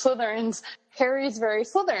desiring Slytherins, Harry's very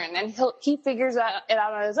Slytherin, and he figures it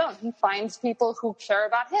out on his own. He finds people who care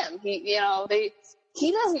about him. He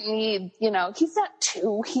doesn't need, he's not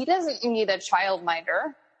 2. He doesn't need a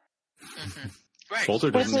childminder. Mm-hmm. Right.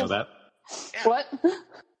 Folder doesn't know that. Yeah. What?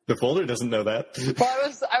 The folder doesn't know that.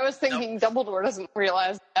 Well, I was thinking Dumbledore doesn't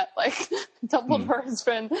realize that. Like, Dumbledore has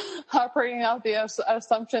been operating out the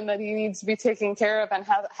assumption that he needs to be taken care of and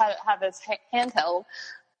have his hand held.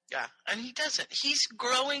 Yeah, and he doesn't. He's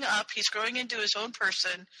growing up. He's growing into his own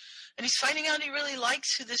person, and he's finding out he really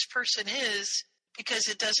likes who this person is because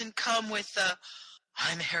it doesn't come with the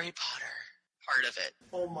 "I'm Harry Potter" part of it.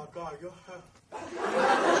 Oh my God, you're hurt.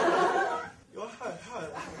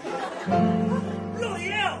 Bloody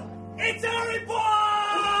hell! It's Harry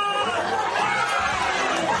Potter!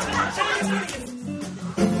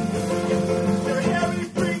 You're Harry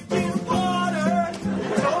freaking Potter.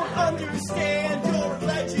 Don't understand. You're a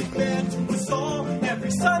legend man to us all.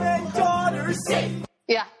 Every son and daughter say.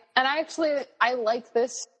 Yeah, and I like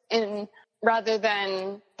this rather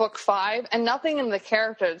than book 5, and nothing in the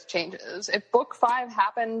characters changes. If book 5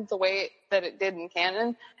 happened the way that it did in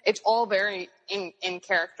canon, it's all very in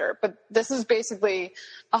character. But this is basically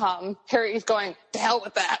Harry's going, to hell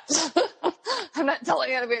with that. I'm not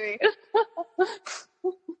telling anybody.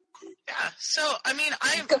 Yeah, so, I mean,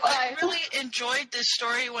 I really enjoyed this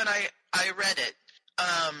story when I read it.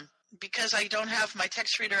 Because I don't have my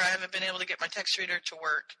text reader, I haven't been able to get my text reader to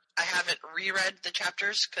work. I haven't reread the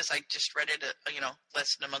chapters because I just read it,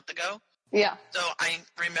 less than a month ago. Yeah. So I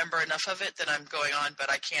remember enough of it that I'm going on, but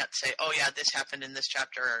I can't say, oh yeah, this happened in this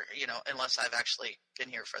chapter, unless I've actually been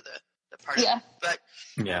here for the part of it. But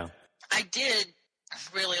yeah, I did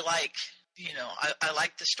really like, I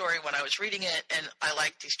liked the story when I was reading it, and I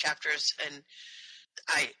like these chapters, and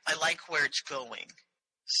I like where it's going.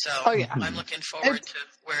 So I'm looking forward to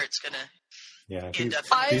where it's going to end up.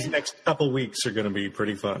 These next couple weeks are going to be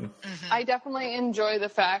pretty fun. Mm-hmm. I definitely enjoy the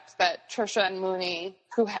fact that Trisha and Mooney,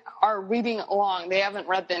 who are reading along, they haven't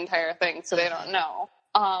read the entire thing, so they don't know,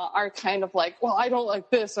 are kind of like, well, I don't like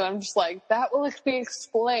this. And I'm just like, that will be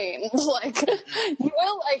explained. Like, you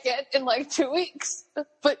will like it in 2 weeks,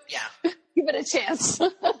 but give it a chance.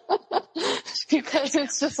 Because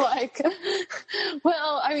it's just like,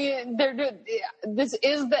 well, I mean, this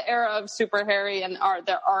is the era of Super Harry, and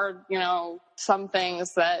there are, some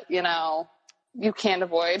things that, you can't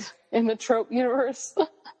avoid in the trope universe.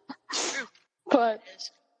 But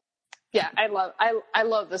yeah, I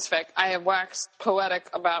love this fic. I have waxed poetic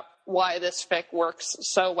about why this fic works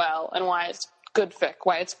so well and why it's good fic,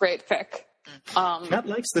 why it's great fic. Kat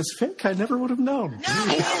likes this fic. I never would have known.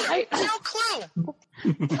 No clue.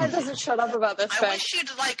 Kat doesn't shut up about this fic. I wish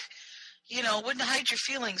you'd wouldn't hide your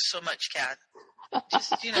feelings so much, Kat.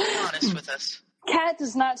 Just, be honest with us. Kat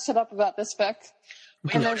does not shut up about this fic.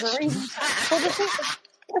 And there's a reason.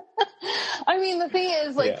 I mean, the thing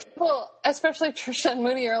is, people, especially Trisha and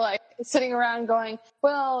Mooney, are sitting around going,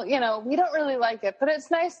 well, we don't really like it, but it's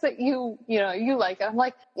nice that you like it. I'm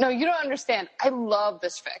like, no, you don't understand. I love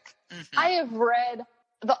this fic. Mm-hmm. I have read,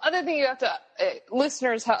 the other thing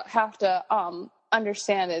listeners have to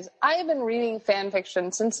understand is I have been reading fan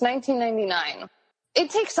fiction since 1999. It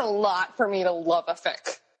takes a lot for me to love a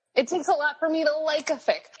fic. It takes a lot for me to like a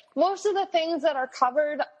fic. Most of the things that are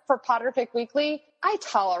covered for Potterfic Weekly, I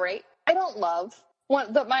tolerate. I don't love.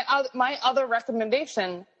 My other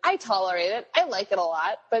recommendation, I tolerate it. I like it a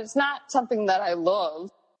lot, but it's not something that I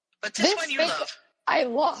love. But this one you love. I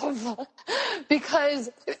love because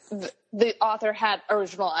the author had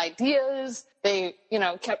original ideas. They,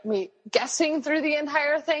 kept me guessing through the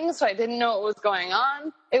entire thing, so I didn't know what was going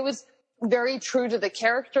on. It was very true to the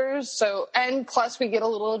characters. And plus we get a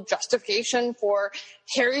little justification for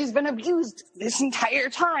Harry's been abused this entire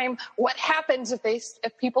time. What happens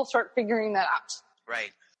if people start figuring that out?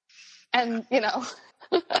 Right. And,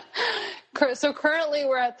 so currently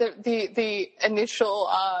we're at the initial,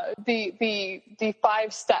 the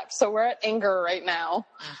 5 steps. So we're at anger right now.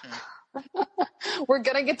 Mm-hmm. We're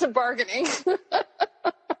going to get to bargaining.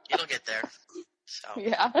 It'll get there. So.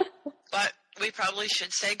 Yeah. But we probably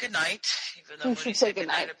should say goodnight, even though we said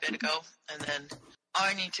goodnight a bit ago. And then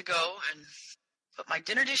I need to go and put my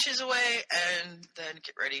dinner dishes away and then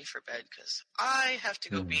get ready for bed because I have to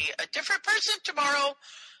go be a different person tomorrow.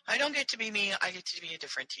 I don't get to be me. I get to be a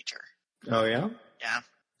different teacher. Oh, yeah? Yeah.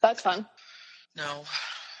 That's fun. No.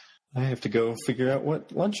 I have to go figure out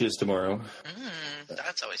what lunch is tomorrow.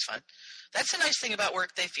 That's always fun. That's the nice thing about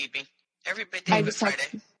work. They feed me every day but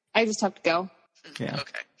Friday. I just have to go. Yeah.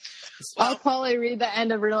 Okay. Well, I'll probably read the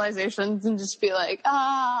end of Realizations and just be like,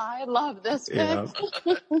 I love this bit.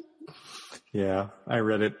 Yeah, I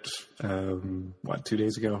read it, 2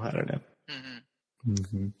 days ago? I don't know.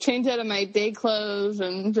 Mm-hmm. Change out of my day clothes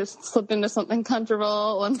and just slip into something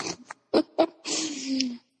comfortable and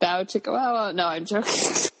bow chicka wow wow. No, I'm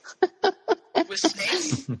joking. With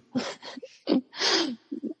Snape?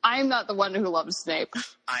 I'm not the one who loves Snape.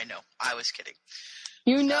 I know. I was kidding.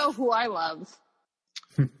 You know who I love.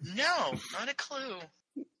 No, not a clue.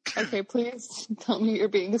 Okay, please tell me you're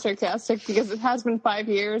being sarcastic because it has been 5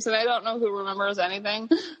 years and I don't know who remembers anything.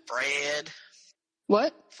 Fred.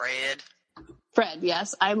 What? Fred,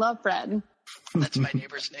 yes. I love Fred. That's my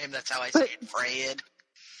neighbor's name. That's how I say it, Fred.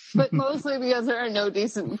 But mostly because there are no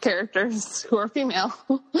decent characters who are female.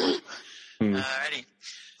 Alrighty.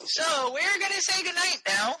 So, we're going to say goodnight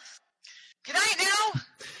now. Good night now.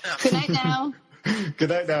 Oh. Good night now. Good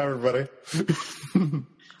night now, everybody. And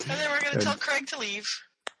then we're going to tell Craig to leave.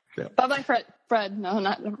 Yeah. Bye-bye, Fred. No,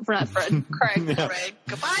 not Fred. Craig. Yeah. Craig.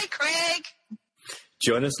 Goodbye, Craig.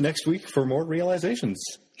 Join us next week for more Realizations.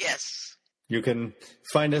 Yes. You can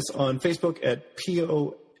find us on Facebook at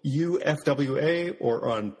POUFWA or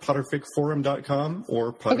on PotterficForum.com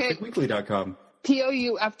or PotterficWeekly.com.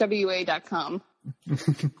 POUFWA.com.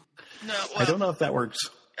 No, I don't know if that works.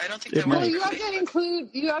 I don't think that works. Well, you have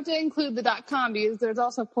to include the .com because there's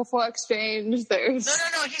also Puffo Exchange. There's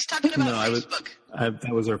No. He's talking about Facebook.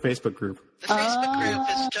 That was our Facebook group. The Facebook group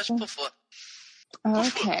is just Puffo.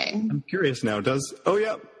 Okay. I'm curious now.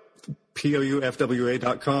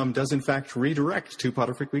 POUFWA.com does in fact redirect to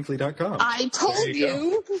PotterficWeekly.com. I told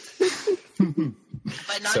you.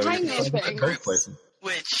 But not I know things.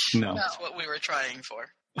 Which is what we were trying for.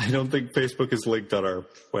 I don't think Facebook is linked on our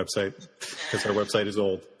website because our website is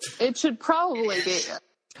old. It should probably be.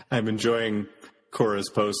 I'm enjoying Cora's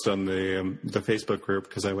post on the Facebook group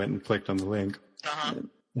because I went and clicked on the link.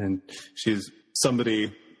 And she's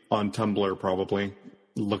somebody on Tumblr, probably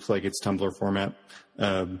looks like it's Tumblr format,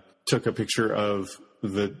 took a picture of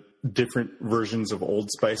the different versions of Old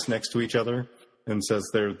Spice next to each other and says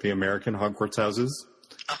they're the American Hogwarts houses.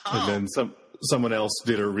 And then someone else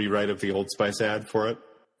did a rewrite of the Old Spice ad for it.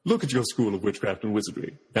 Look at your school of witchcraft and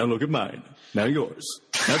wizardry. Now look at mine. Now yours.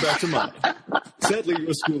 Now back to mine. Sadly,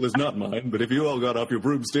 your school is not mine, but if you all got off your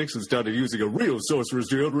broomsticks and started using a real sorcerer's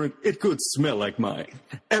deodorant, it could smell like mine.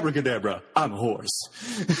 Abracadabra, I'm a horse.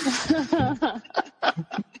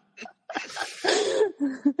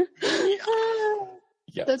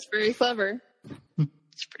 Yeah. That's very clever.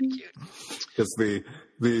 It's pretty cute. Because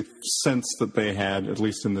the scents that they had, at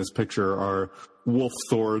least in this picture, are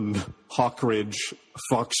Wolfthorn, Hawkridge,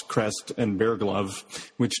 Foxcrest, and Bearglove,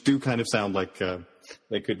 which do kind of sound like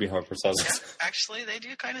they could be Hogwarts houses. Yeah, actually, they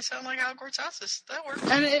do kind of sound like Hogwarts houses. That works.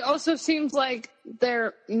 And it also seems like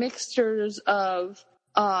they're mixtures of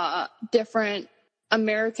different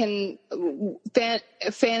American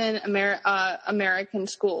fanon American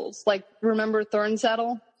schools. Like, remember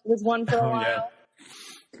Thornsaddle was one for a while? Yeah.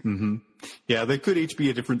 Mm-hmm. Yeah, they could each be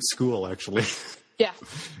a different school, actually. Yeah.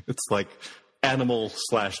 It's like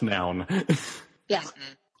animal/noun. Yeah.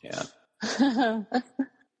 Yeah.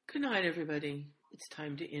 Good night, everybody. It's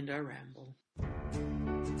time to end our ramble.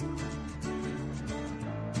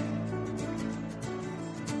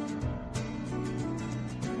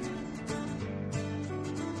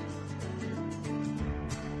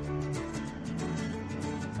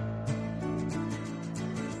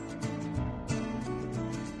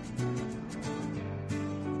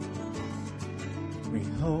 We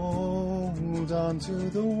hold on to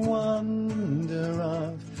the wonder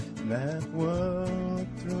of that world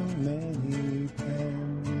through many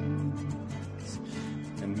pens,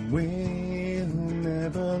 and we'll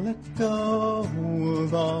never let go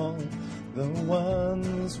of all the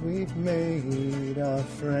ones we've made our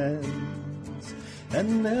friends.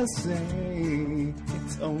 And they'll say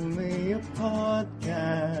it's only a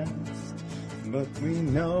podcast, but we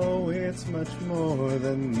know it's much more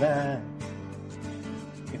than that.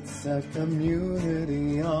 It's a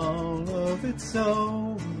community all of its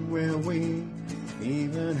own, where we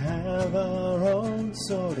even have our own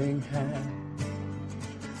sorting hat,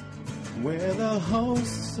 where the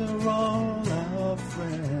hosts are all our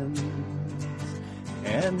friends,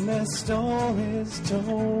 and their stories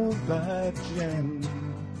told by Jen.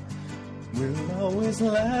 We'll always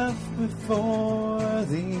laugh before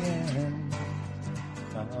the end.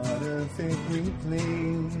 Potterfic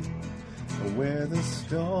Weekly, where the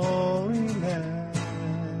story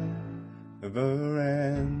never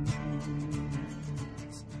ends.